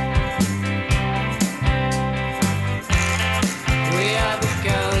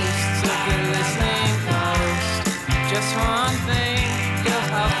 Just one thing, go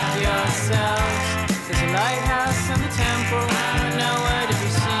help yourselves. There's a lighthouse and a temple, nowhere to be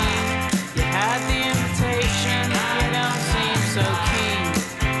seen. You had the invitation, you don't seem so keen.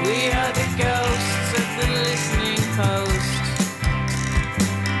 We are the ghosts of the listening post.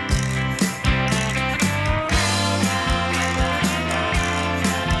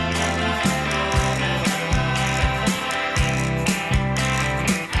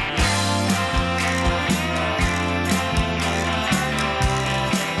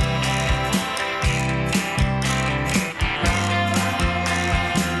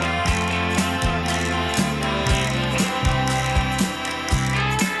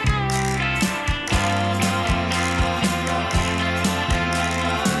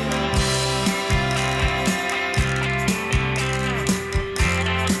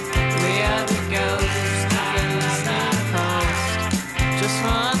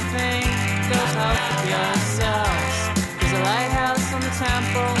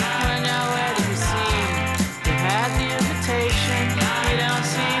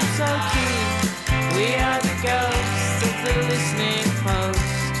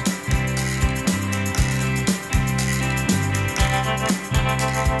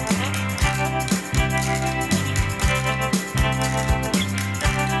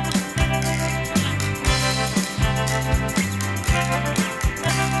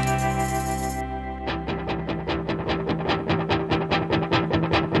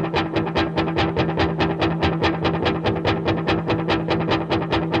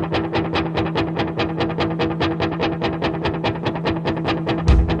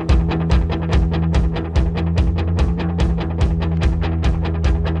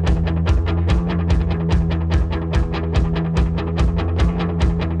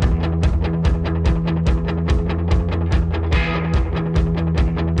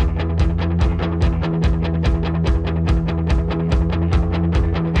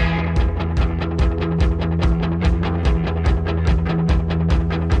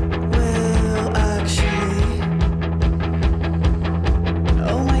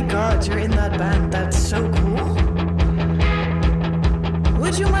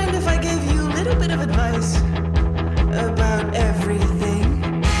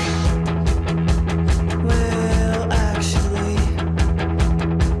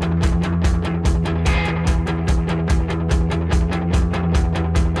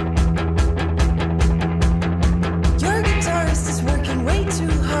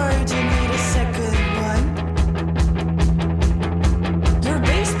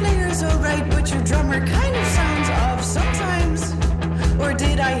 Or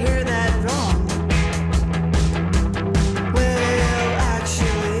did I hear that wrong? Well,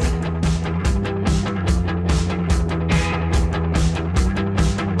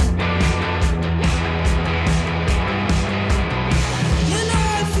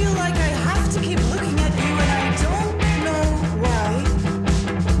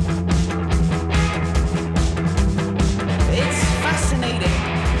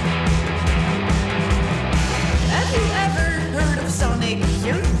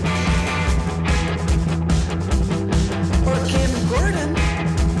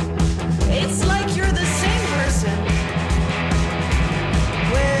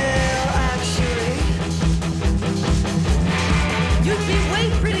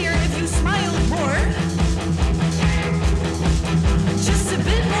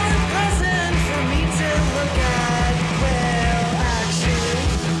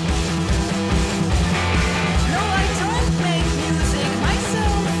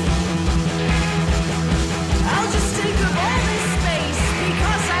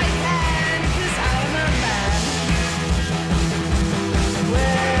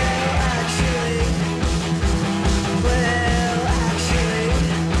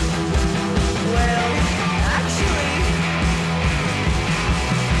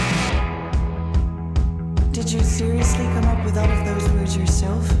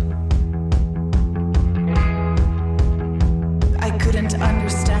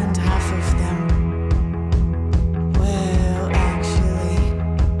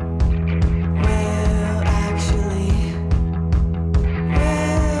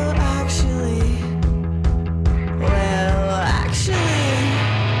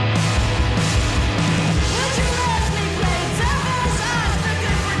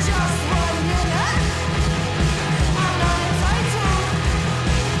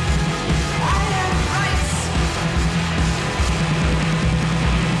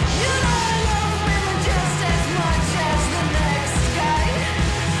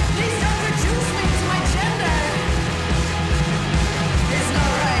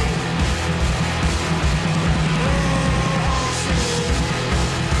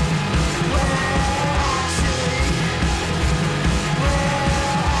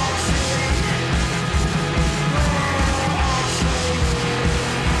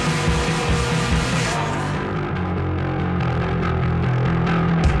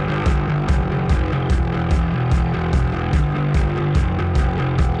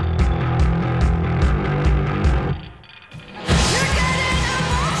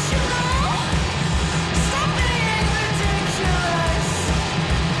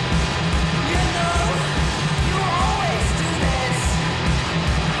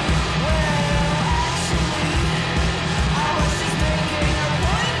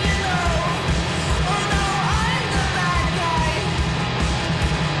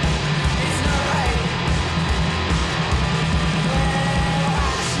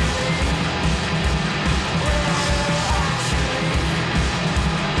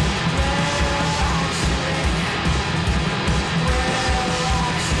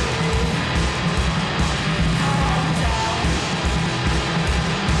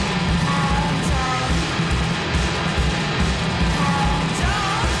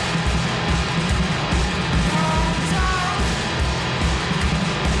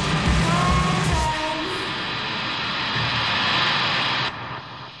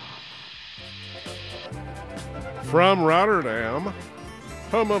 From Rotterdam,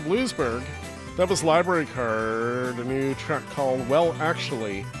 home of Lewisburg, that was Library Card, a new track called Well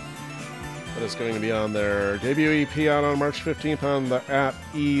Actually, that is going to be on their debut EP out on March 15th on the At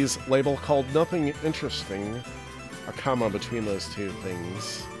Ease label called Nothing Interesting, a comma between those two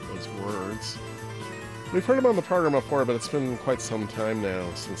things, those words. We've heard them on the program before, but it's been quite some time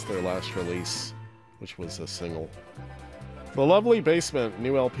now since their last release, which was a single. The Lovely Basement,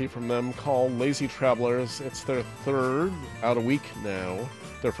 new LP from them called Lazy Travelers. It's their third out a week now.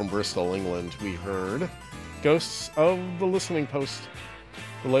 They're from Bristol, England, we heard. Ghosts of the Listening Post,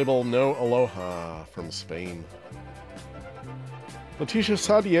 the label No Aloha from Spain. Lætitia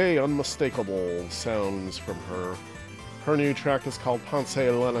Sadier, Unmistakable sounds from her. Her new track is called Pense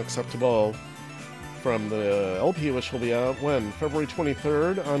l'Unacceptable, from the LP, which will be out when? February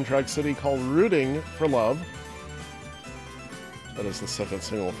 23rd on Drag City, called Rooting for Love. That is the second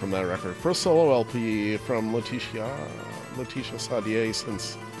single from that record. First solo LP from Lætitia Sadier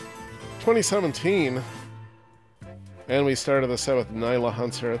since 2017. And we started the set with Nailah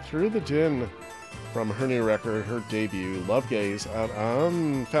Hunter, Through the Din, from her new record, her debut, Love Gaze, out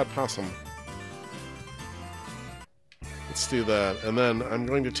on Fat Possum. Let's do that. And then I'm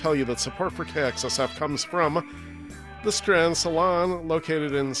going to tell you that support for KXSF comes from The Strand Salon,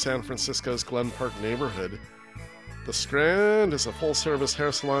 located in San Francisco's Glen Park neighborhood. The Strand is a full-service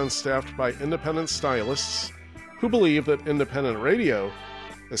hair salon staffed by independent stylists who believe that independent radio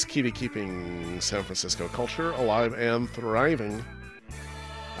is key to keeping San Francisco culture alive and thriving.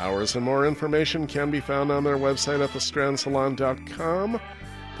 Hours and more information can be found on their website at thestrandsalon.com.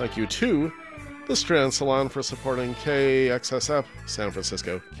 Thank you to The Strand Salon for supporting KXSF, San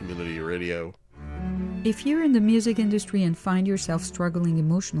Francisco Community Radio. If you're in the music industry and find yourself struggling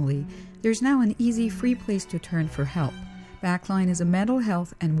emotionally, there's now an easy, free place to turn for help. Backline is a mental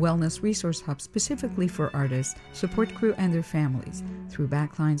health and wellness resource hub specifically for artists, support crew, and their families. Through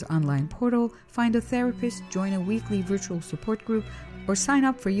Backline's online portal, find a therapist, join a weekly virtual support group, or sign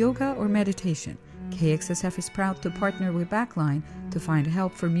up for yoga or meditation. KXSF is proud to partner with Backline to find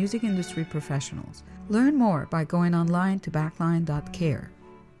help for music industry professionals. Learn more by going online to backline.care.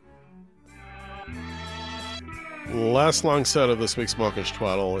 Last long set of this week's Mawkish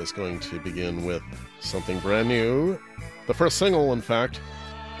Twaddle is going to begin with something brand new. The first single, in fact,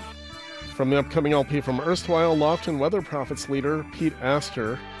 from the upcoming LP from erstwhile Loft and Weather Prophets leader Pete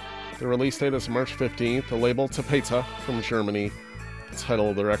Astor. The release date is March 15th. The label Tapeta from Germany. The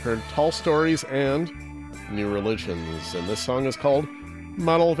title of the record, Tall Stories and New Religions. And this song is called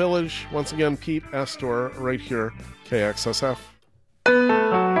Model Village. Once again, Pete Astor, right here, KXSF.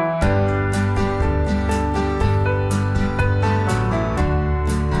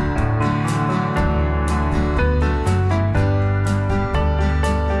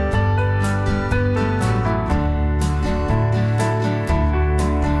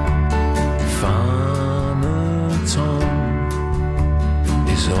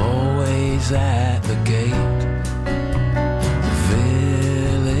 At the gate, the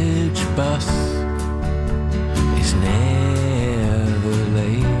village bus is never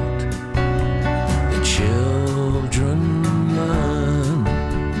late. The children learn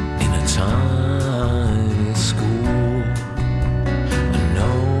in a tiny school, and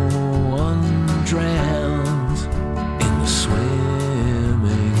no one drowns in the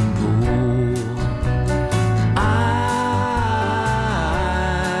swimming pool.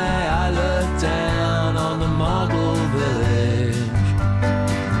 Down on the model village,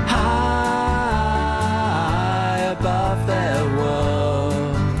 high above their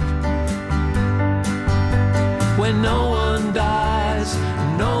world, where no one dies,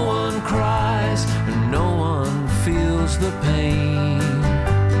 no one cries, and no one feels the pain,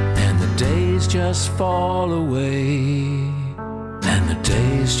 and the days just fall away, and the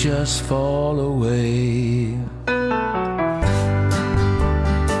days just fall away.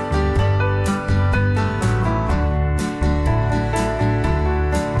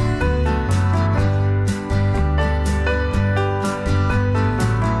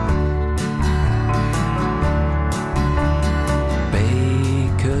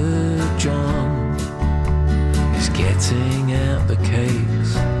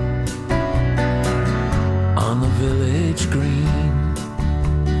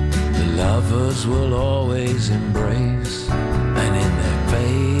 Will always embrace, and in their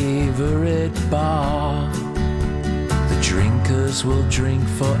favorite bar, the drinkers will drink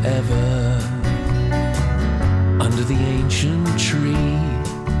forever. Under the ancient tree,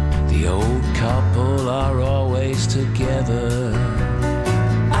 the old couple are always together.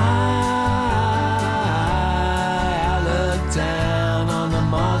 I look down on the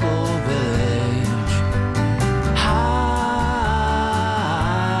model village,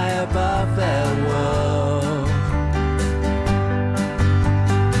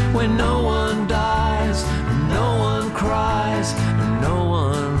 when no one dies, and no one cries, and no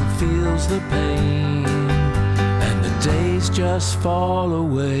one feels the pain, and the days just fall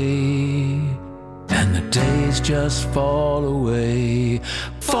away, and the days just fall away,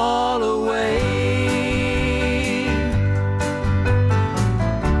 fall away.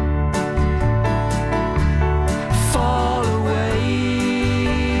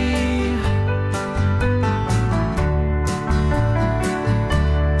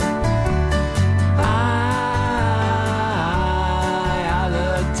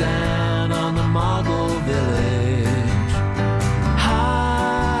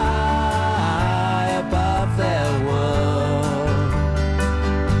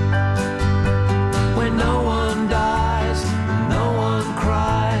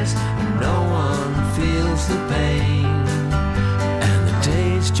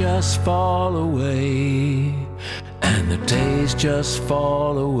 Just fall away, and the days just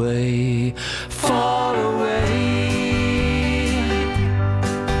fall away, fall away.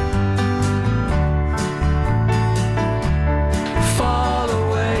 Fall away. Fall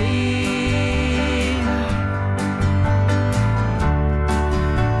away.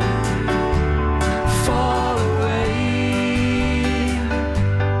 Fall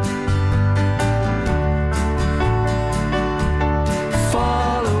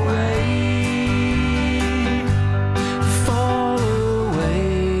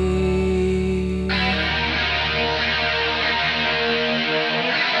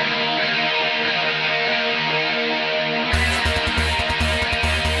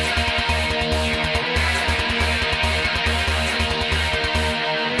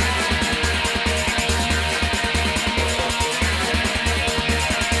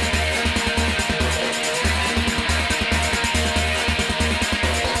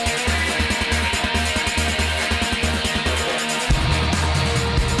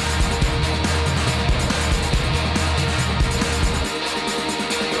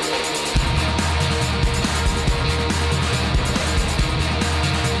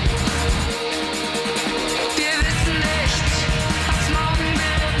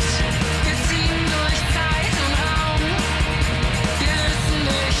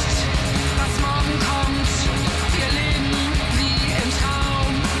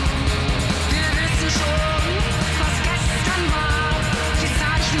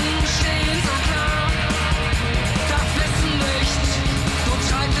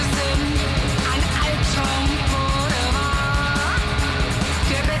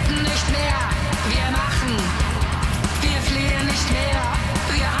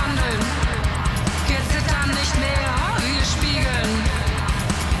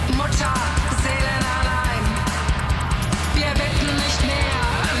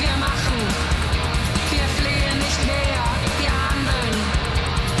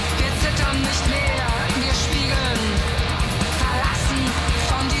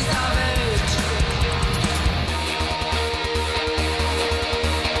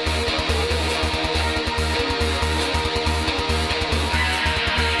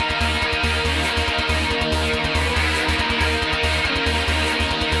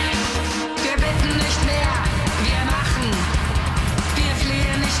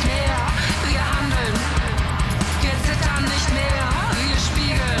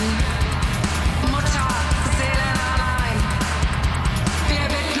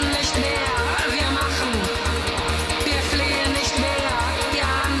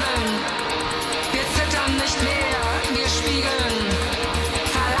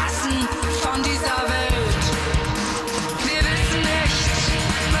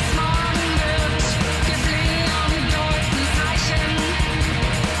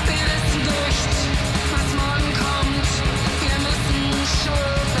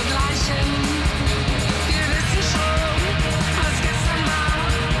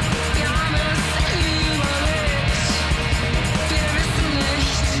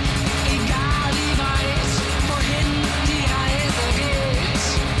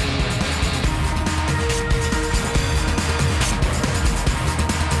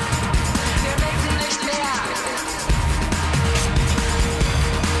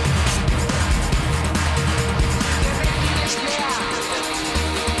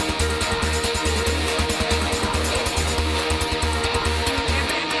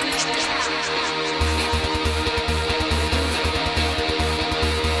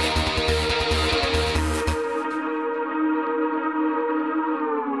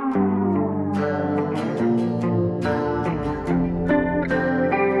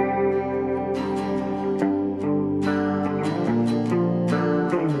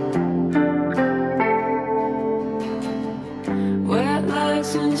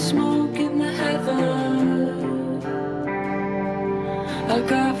gas and smoke in the heather. I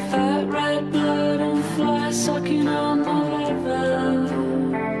got fat red blood and flies sucking on my leather.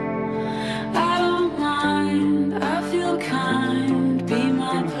 I don't mind, I feel kind, be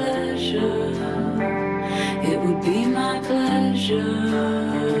my pleasure. It would be my pleasure.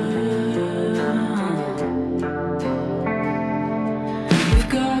 We've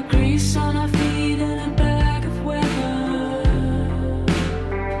got grease on our feet and a bag of weather.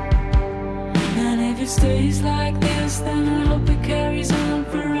 And if it stays like this, then I hope it carries on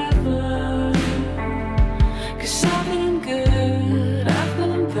forever. 'Cause I've been good, I've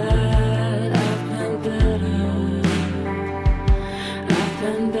been bad, I've been better. I've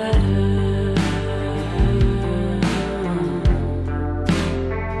been better.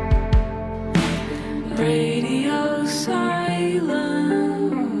 Radio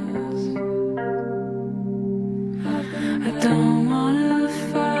silence. I don't wanna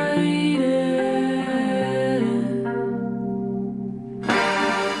fight it.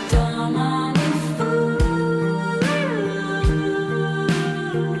 Dumb on the fool.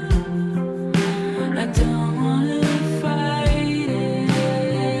 I don't wanna fight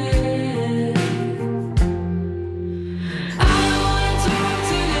it. I don't wanna talk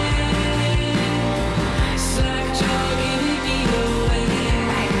today. Sack jogging me away.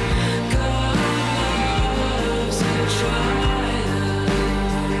 Gloves and Trident.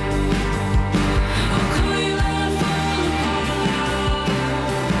 I'll call you when I fall apart.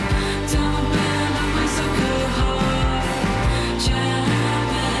 Don't bend on my sucker heart.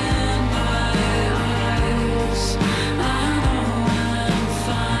 Jamming my eyes. I know I'm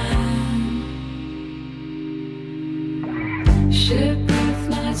fine. Shit breath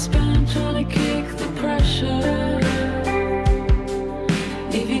nights spent trying to kick the pressure.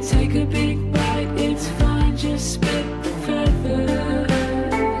 If you take a big bite, it's fine, just spit the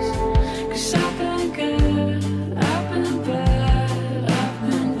feathers. 'Cause I've been good, I've been bad, I've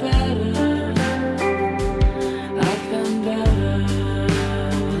been better. I've been better.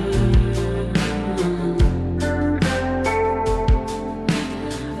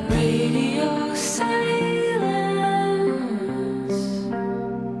 Radio silence.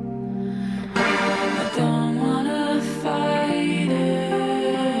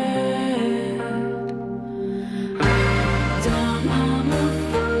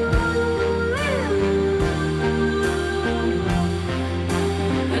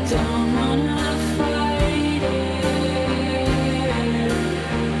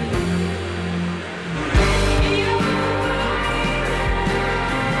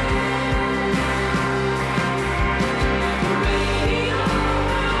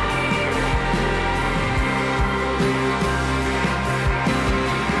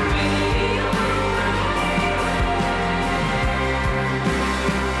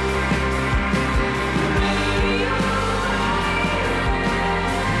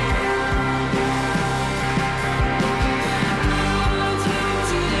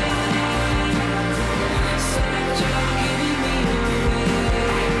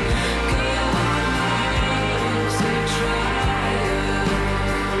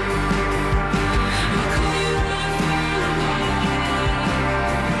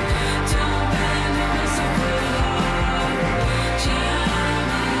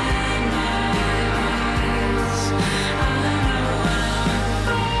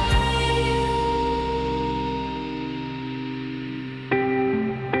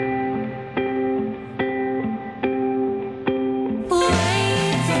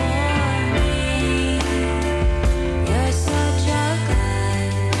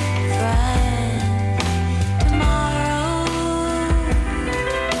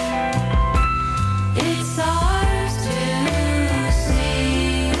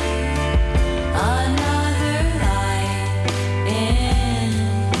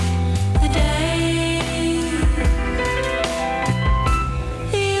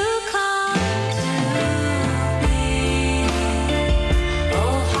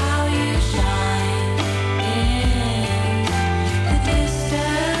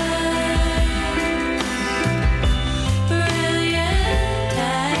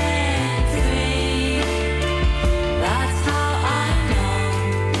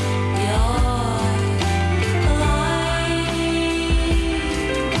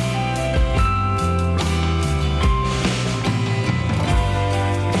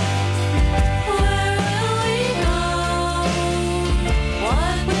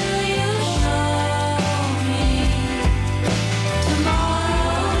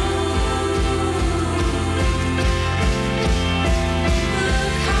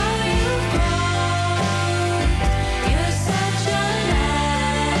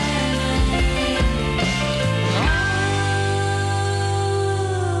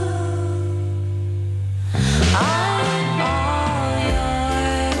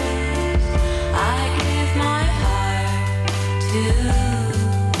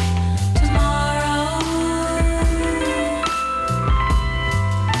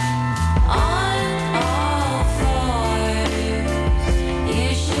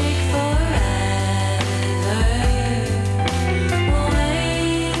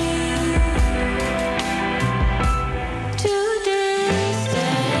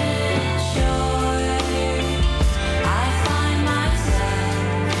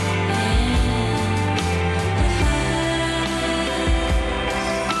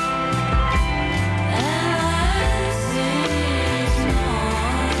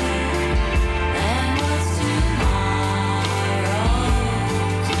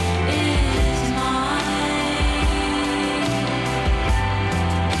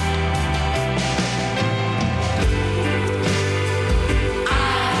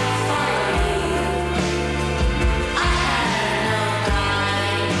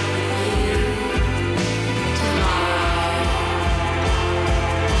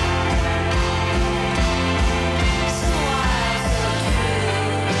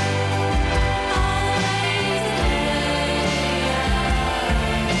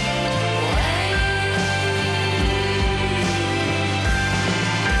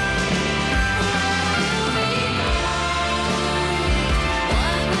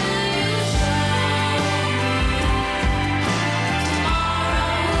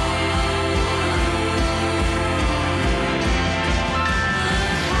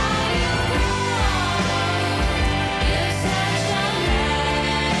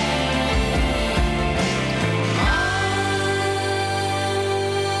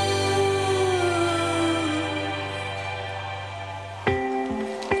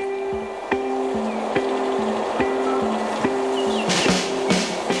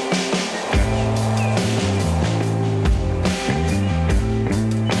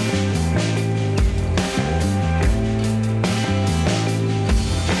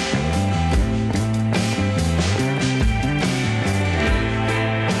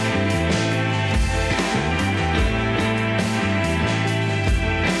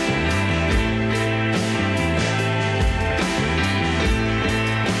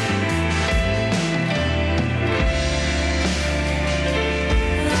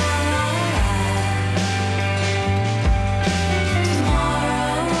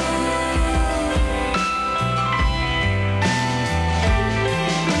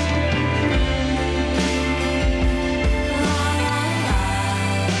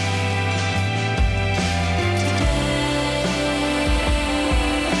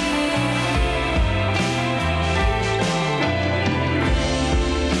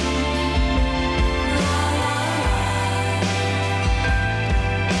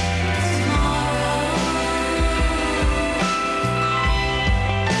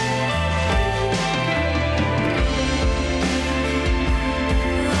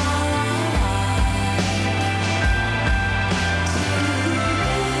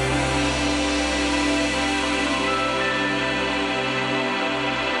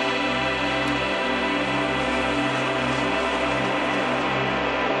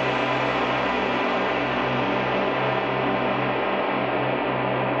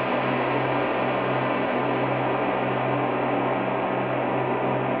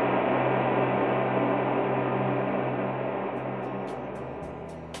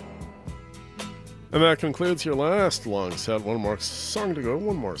 And that concludes your last long set. One more song to go.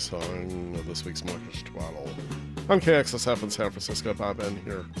 One more song of this week's Mawkish Twaddle. On KXSF in San Francisco, Bob N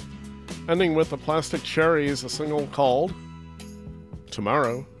here. Ending with the Plastic Cherries, a single called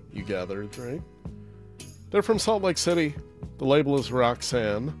Tomorrow, You Gathered, right? They're from Salt Lake City. The label is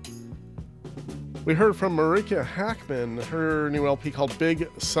Roxanne. We heard from Marika Hackman. Her new LP called Big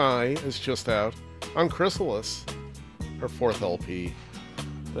Sigh is just out. On Chrysalis, her fourth LP.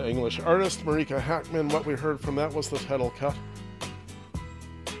 The English artist Marika Hackman, what we heard from that was the title cut.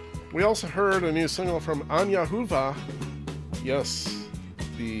 We also heard a new single from Anja Huwe. Yes,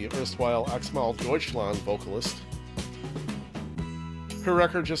 the erstwhile Axmal Deutschland vocalist. Her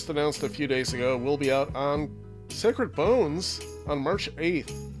record, just announced a few days ago, will be out on Sacred Bones on March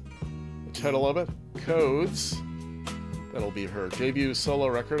 8th. The title of it, Codes. That'll be her debut solo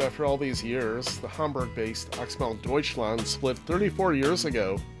record after all these years. The Hamburg-based Axmal Deutschland split 34 years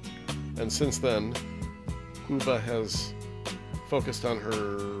ago, and since then, Huwe has focused on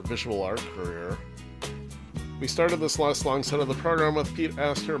her visual art career. We started this last long set of the program with Pete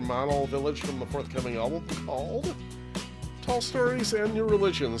Astor, Model Village, from the forthcoming album called Tall Stories and New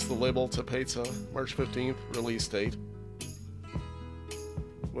Religions, the label Tapeza, March 15th, release date.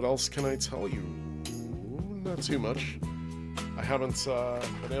 What else can I tell you? Not too much. I haven't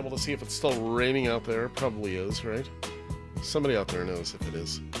been able to see if it's still raining out there. Probably is, right? Somebody out there knows if it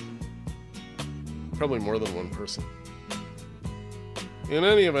is. Probably more than one person. In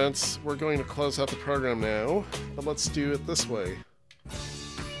any event, we're going to close out the program now, but let's do it this way.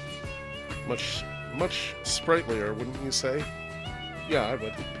 Much sprightlier, wouldn't you say? Yeah,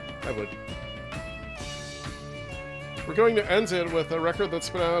 I would. We're going to end it with a record that's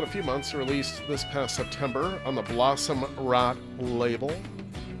been out a few months, released this past September on the Blossom Rot label.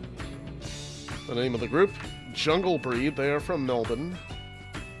 The name of the group, Jungle Breed. They are from Melbourne.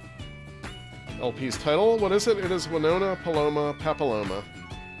 LP's title, what is it? It is Winona Paloma Papilloma.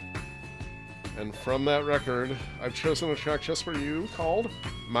 And from that record, I've chosen a track just for you called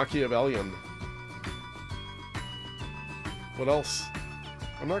Machiavellian. What else?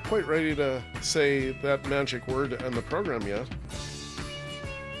 I'm not quite ready to say that magic word to end the program yet.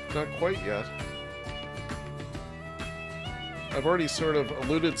 Not quite yet. I've already sort of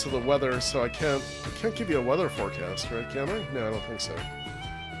alluded to the weather, so I can't give you a weather forecast, right, can I? No, I don't think so.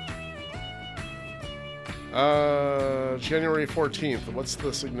 January 14th. What's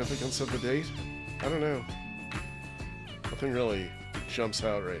the significance of the date? I don't know. Nothing really jumps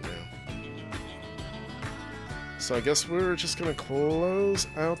out right now. So I guess we're just going to close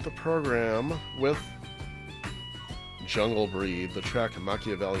out the program with Jungle Breed, the track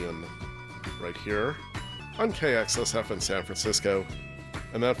Machiavellian, right here on KXSF in San Francisco.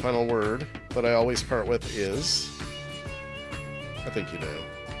 And that final word that I always part with is, I think you know.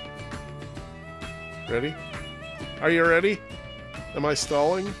 Ready? Are you ready? Am I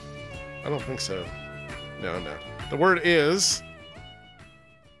stalling? I don't think so. No, I'm not. The word is...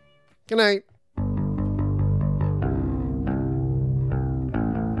 Good night.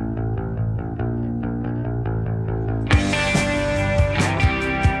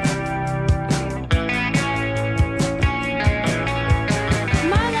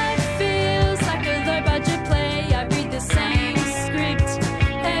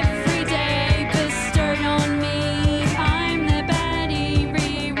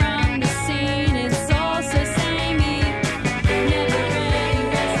 Never any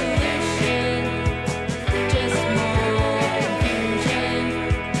resolution.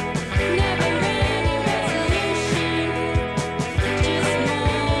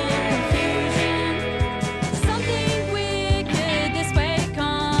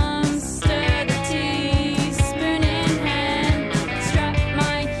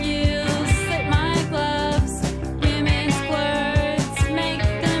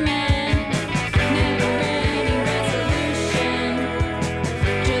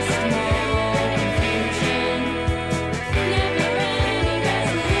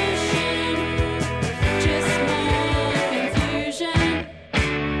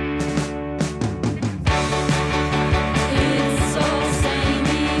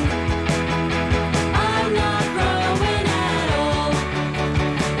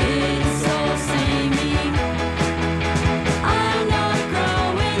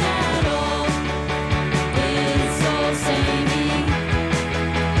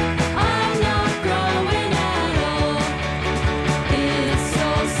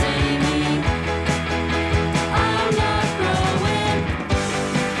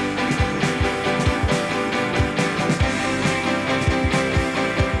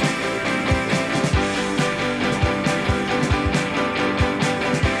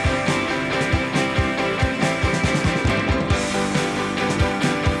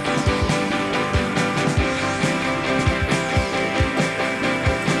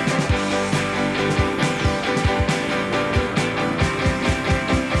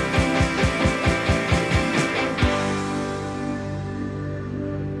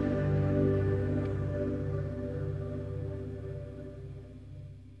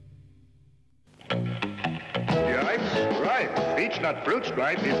 Fruit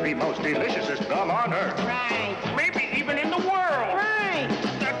Stripe is the most deliciousest gum on earth. Right. Maybe even in the world. Right.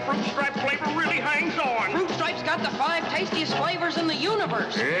 That Fruit Stripe flavor really hangs on. Fruit Stripe's got the 5 tastiest flavors in the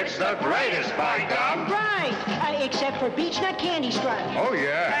universe. It's the greatest by gum. Right. Except for Beechnut Candy Stripe. Oh,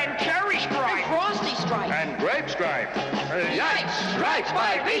 yeah. And Cherry Stripe. And Frosty Stripe. And Grape Stripe. Yikes! Stripes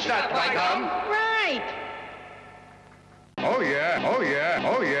by Beechnut by gum. Right. Oh, yeah. Oh, yeah.